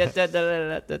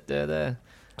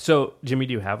 So, Jimmy,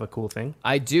 do you have a cool thing?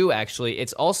 I do, actually.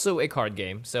 It's also a card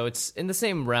game, so it's in the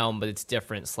same realm, but it's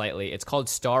different slightly. It's called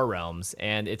Star Realms,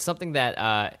 and it's something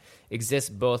that exists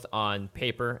both on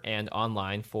paper and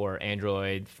online for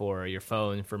Android, for your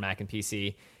phone, for Mac and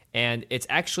PC. And it's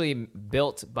actually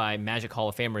built by Magic Hall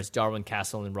of Famers Darwin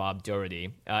Castle and Rob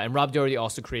Doherty. And Rob Doherty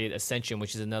also created Ascension,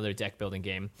 which is another deck-building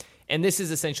game. And this is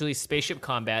essentially spaceship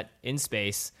combat in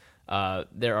space.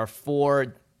 There are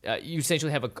four... you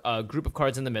essentially have a group of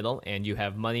cards in the middle, and you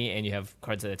have money, and you have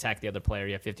cards that attack the other player.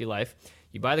 You have 50 life.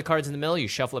 You buy the cards in the middle, you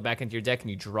shuffle it back into your deck, and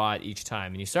you draw it each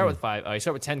time. And you start with you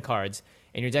start with 10 cards,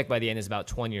 and your deck by the end is about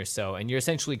 20 or so. And you're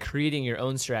essentially creating your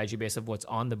own strategy based on what's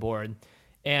on the board.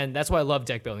 And that's why I love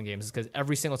deck building games, is because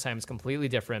every single time it's completely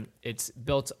different. It's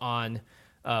built on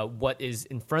what is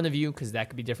in front of you, because that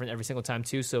could be different every single time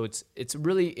too. So it's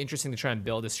really interesting to try and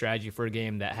build a strategy for a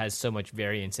game that has so much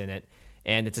variance in it.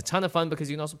 And it's a ton of fun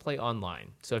because you can also play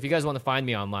online. So if you guys want to find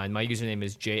me online, my username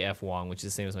is JF Wong, which is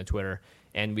the same as my Twitter.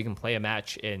 And we can play a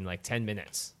match in like 10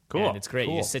 minutes. Cool. And it's great.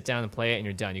 Cool. You just sit down and play it, and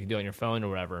you're done. You can do it on your phone or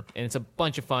whatever. And it's a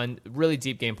bunch of fun, really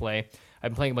deep gameplay. I've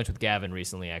been playing a bunch with Gavin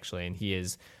recently, actually, and he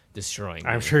is destroying me.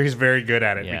 I'm sure he's very good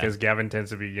at it Yeah. because Gavin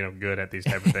tends to be good at these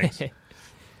type of things.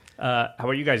 How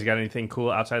about you guys? You got anything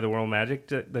cool outside the world of magic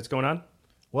that's going on?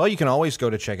 Well, you can always go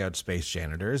to check out Space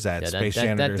Janitors at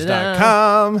Da-da-da-da-da-da.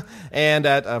 spacejanitors.com and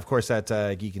of course, at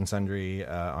Geek and Sundry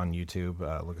on YouTube.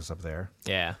 Look us up there.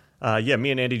 Yeah.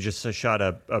 Me and Andy just shot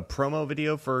a promo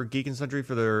video for Geek and Sundry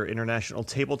for their International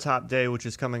Tabletop Day, which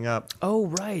is coming up. Oh,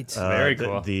 right. Very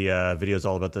cool. The video is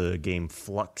all about the game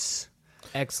Flux.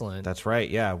 Excellent. That's right.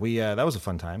 Yeah, we that was a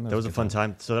fun time. That was a fun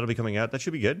time. So that'll be coming out. That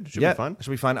should be good. Should Yeah, be fun. it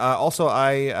should be fun. Also,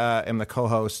 I am the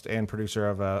co-host and producer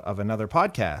of another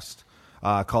podcast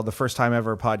called the First Time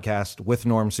Ever Podcast with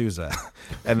Norm Souza,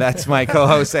 and that's my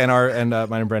co-host and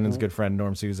mine and Brendan's good friend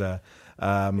Norm Souza.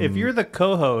 If you're the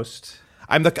co-host,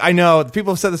 I know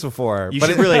people have said this before, You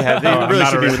but should really have. It really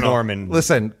not should be with original. Norman.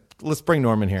 Listen, let's bring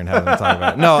Norman here and have him talk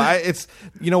about it. No, it's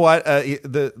you know what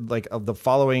the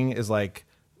following is like.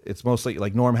 It's mostly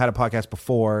like Norm had a podcast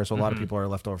before, so a lot of people are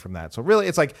left over from that. So really,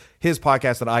 it's like his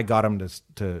podcast that I got him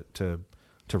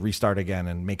to restart again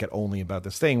and make it only about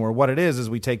this thing. Where what it is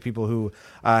we take people who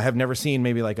have never seen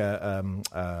maybe like a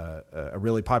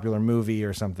really popular movie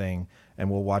or something, and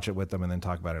we'll watch it with them and then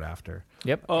talk about it after.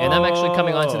 Yep. And I'm actually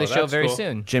coming on to the show that's very cool.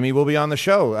 soon. Jimmy will be on the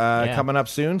show coming up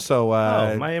soon. So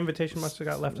my invitation must have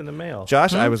got left in the mail.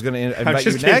 Josh, I was going to invite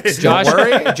you just next. kidding. Don't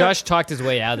worry. Josh talked his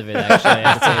way out of it, actually,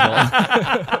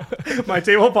 at the table. My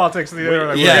table politics. Like, Yeah, we're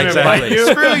gonna exactly. invite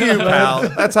you. Screw you, pal.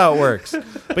 That's how it works.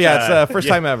 But yeah, it's first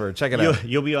time ever. Check it out.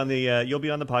 You'll be on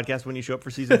the podcast when you show up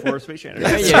for season 4 of Space Janitors.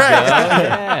 There you go.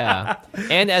 Yeah.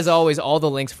 And as always, all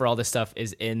the links for all this stuff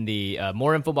is in the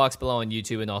more info box below on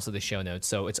YouTube and also the show notes.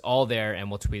 So it's all there, and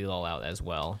we'll tweet it all out as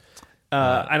well.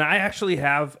 And I actually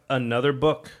have another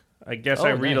book. I guess I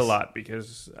read a nice. lot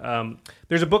because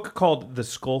there's a book called The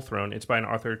Skull Throne. It's by an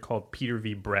author called Peter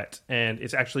V. Brett, and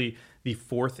it's actually the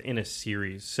 4th in a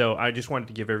series. So I just wanted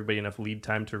to give everybody enough lead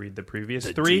time to read the previous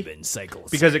 3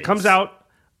 because it comes out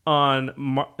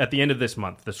at the end of this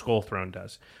month. The Skull Throne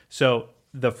does. So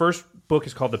the first book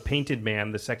is called The Painted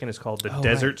Man. The second is called The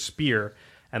Desert Spear.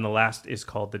 And the last is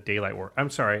called The Daylight War. I'm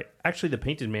sorry. Actually, The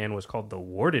Painted Man was called The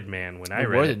Warded Man when I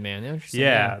read it. Warded Man. Interesting.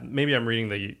 Yeah, maybe I'm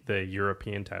reading the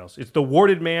European titles. It's The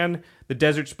Warded Man, The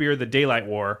Desert Spear, The Daylight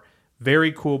War.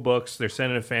 Very cool books. They're set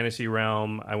in a fantasy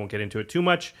realm. I won't get into it too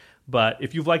much. But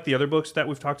if you've liked the other books that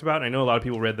we've talked about, I know a lot of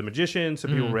people read The Magician.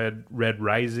 Some people read Red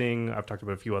Rising. I've talked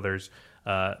about a few others.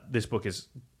 This book is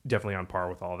definitely on par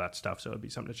with all of that stuff, so it'd be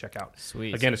something to check out.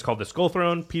 Sweet. Again, it's called The Skull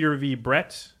Throne, Peter V.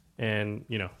 Brett, and,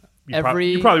 you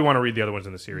probably want to read the other ones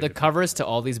in the series. The covers to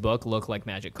all these books look like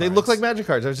magic cards. They look like magic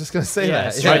cards. I was just going to say Yeah,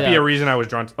 that. straight Might be up. a reason I was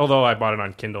drawn to, although I bought it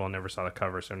on Kindle and never saw the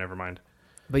cover, so never mind.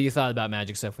 But you thought about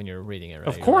magic stuff when you were reading it, right?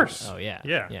 Of You're course. like, oh, yeah.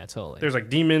 Yeah. Yeah, totally. There's like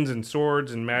demons and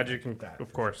swords and magic, and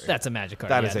of course. That's a magic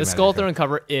card. That yeah. is a The magic Skull card. Throne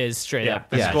cover is straight Yeah, up.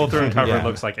 the Yeah. Skull Throne cover Yeah.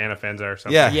 looks like Anna Fenza or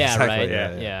something. Yeah. Yeah, Exactly,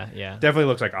 right. yeah. Yeah. Definitely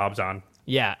looks like Obzon.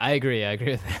 Yeah, I agree. I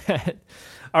agree with that.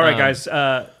 All right, guys.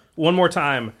 One more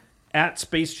time. At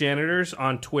Space Janitors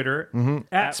on Twitter,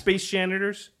 at Space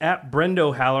Janitors, at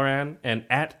Brendo Halloran, and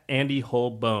at Andy Hull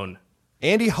Bone.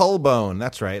 Andy Hullbone.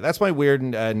 That's right. That's my weird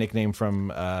nickname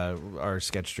from our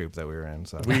sketch troupe that we were in.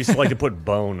 So We used to like to put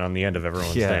bone on the end of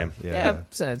everyone's name. Yeah,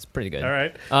 it's pretty good. All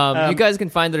right. You guys can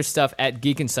find their stuff at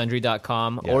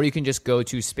geekandsundry.com, or you can just go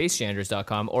to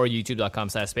spacejanitors.com or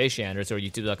youtube.com/spacejanitors or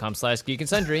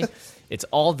youtube.com/geekandsundry. It's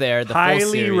all there. The full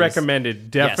Highly series. recommended.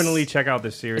 Definitely Yes. check out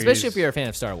this series. Especially if you're a fan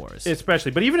of Star Wars.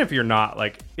 Especially, but even if you're not,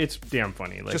 like, it's damn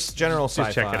funny. Like, just general sci-fi.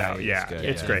 Just check it out. Yeah, good.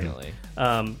 it's Yeah, great. definitely.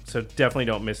 So definitely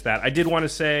don't miss that. I did want to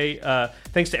say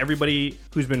thanks to everybody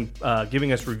who's been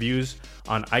giving us reviews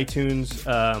on iTunes.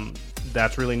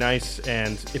 That's really nice.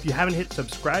 And if you haven't hit the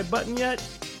subscribe button yet,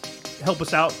 help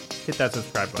us out. Hit that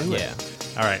subscribe button. Yeah.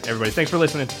 All right, everybody. Thanks for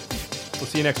listening. We'll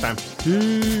see you next time.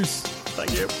 Peace.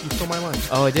 Thank you. You stole my line.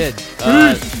 Oh, I did.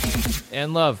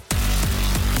 And love.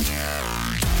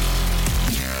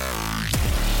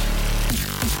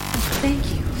 Thank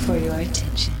you for your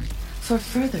attention. For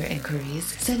further inquiries,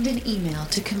 send an email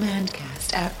to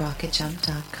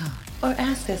commandcast@rocketjump.com or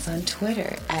ask us on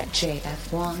Twitter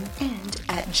 @JFWong and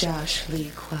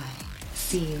 @JoshLeeQuai.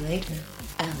 See you later,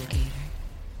 alligator.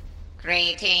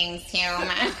 Greetings,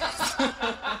 humans.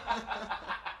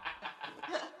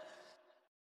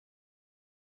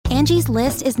 Angie's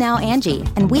List is now Angie,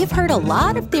 and we've heard a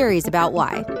lot of theories about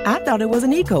why. I thought it was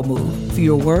an eco move.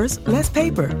 Fewer words, less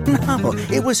paper. No,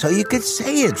 it was so you could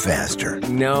say it faster.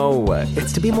 No,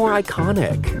 it's to be more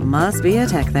iconic. Must be a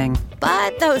tech thing.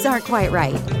 But those aren't quite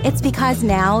right. It's because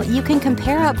now you can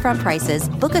compare upfront prices,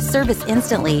 book a service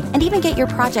instantly, and even get your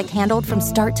project handled from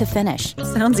start to finish.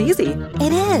 Sounds easy.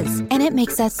 It is, and it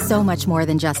makes us so much more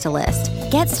than just a list.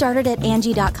 Get started at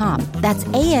Angie.com. That's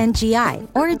ANGI,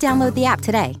 or download the app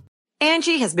today.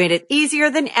 Angie has made it easier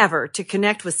than ever to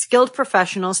connect with skilled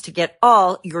professionals to get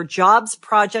all your jobs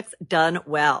projects done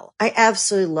well. I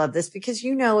absolutely love this because,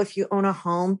 you know, if you own a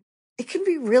home, it can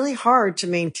be really hard to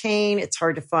maintain. It's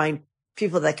hard to find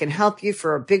people that can help you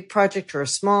for a big project or a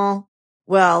small.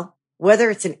 Well, whether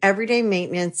it's in everyday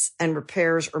maintenance and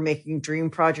repairs or making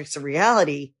dream projects a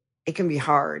reality, it can be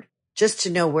hard just to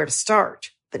know where to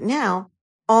start. But now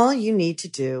all you need to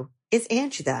do is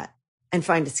Angie that and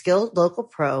find a skilled local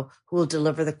pro who will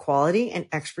deliver the quality and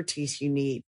expertise you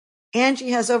need. Angie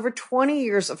has over 20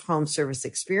 years of home service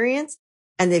experience,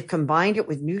 and they've combined it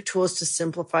with new tools to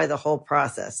simplify the whole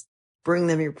process. Bring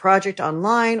them your project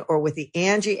online or with the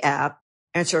Angie app,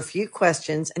 answer a few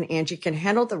questions, and Angie can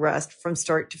handle the rest from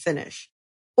start to finish.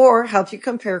 Or help you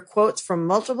compare quotes from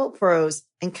multiple pros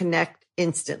and connect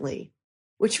instantly,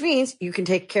 which means you can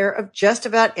take care of just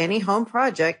about any home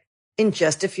project in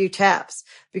just a few taps.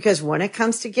 Because when it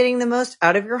comes to getting the most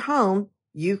out of your home,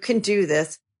 you can do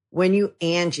this when you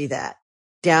Angie that.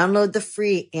 Download the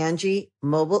free Angie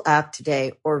mobile app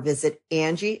today or visit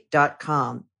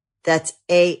Angie.com. That's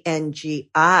ANGI.com.